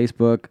 Instagram,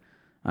 Facebook.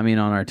 I mean,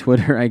 on our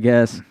Twitter, I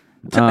guess.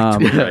 I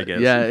guess.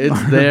 Yeah,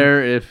 it's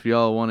there if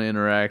y'all want to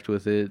interact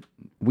with it.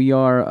 We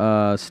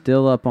are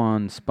still up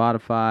on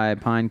Spotify,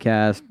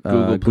 Pinecast,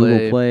 Google Google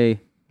Play.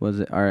 Play. Was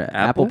it our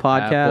Apple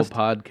Podcast?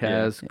 Apple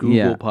Podcast, Yeah. Google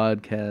Yeah.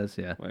 Podcast,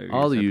 yeah. Why are you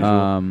All the saying-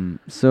 usual.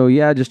 So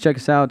yeah, just check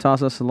us out.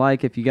 Toss us a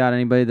like if you got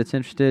anybody that's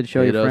interested.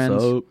 Show Hit your us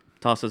friends. up.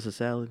 Toss us a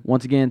salad.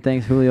 Once again,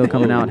 thanks Julio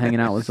coming out, hanging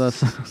out with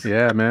us.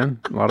 Yeah, man.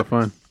 A lot of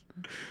fun.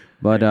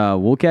 But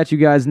we'll catch you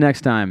guys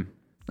next time.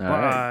 All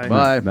right.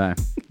 Bye. Bye.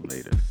 Bye.